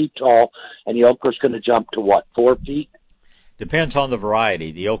 2 feet tall, and the okra's going to jump to, 4 feet? Depends on the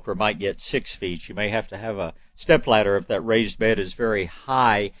variety. The okra might get 6 feet. You may have to have a stepladder if that raised bed is very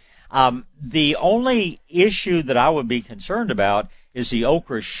high. The only issue that I would be concerned about is the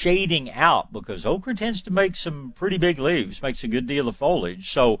okra shading out, because okra tends to make some pretty big leaves, makes a good deal of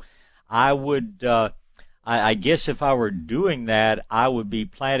foliage. So I would, I guess if I were doing that, I would be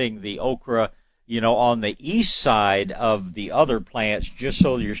planting the okra, on the east side of the other plants, just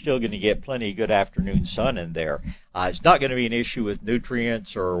so you're still going to get plenty of good afternoon sun in there. It's not going to be an issue with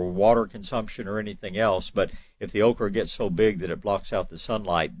nutrients or water consumption or anything else, but if the okra gets so big that it blocks out the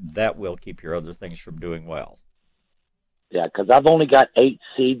sunlight, that will keep your other things from doing well. Yeah, because I've only got 8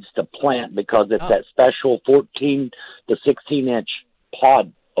 seeds to plant, because it's that special 14 to 16-inch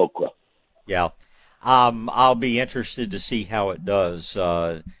pod okra. Yeah. I'll be interested to see how it does.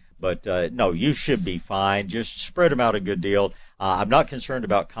 But no, you should be fine. Just spread them out a good deal. I'm not concerned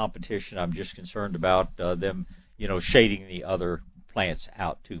about competition. I'm just concerned about them, shading the other plants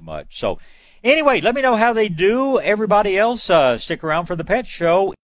out too much. So anyway, let me know how they do. Everybody else, stick around for the pet show.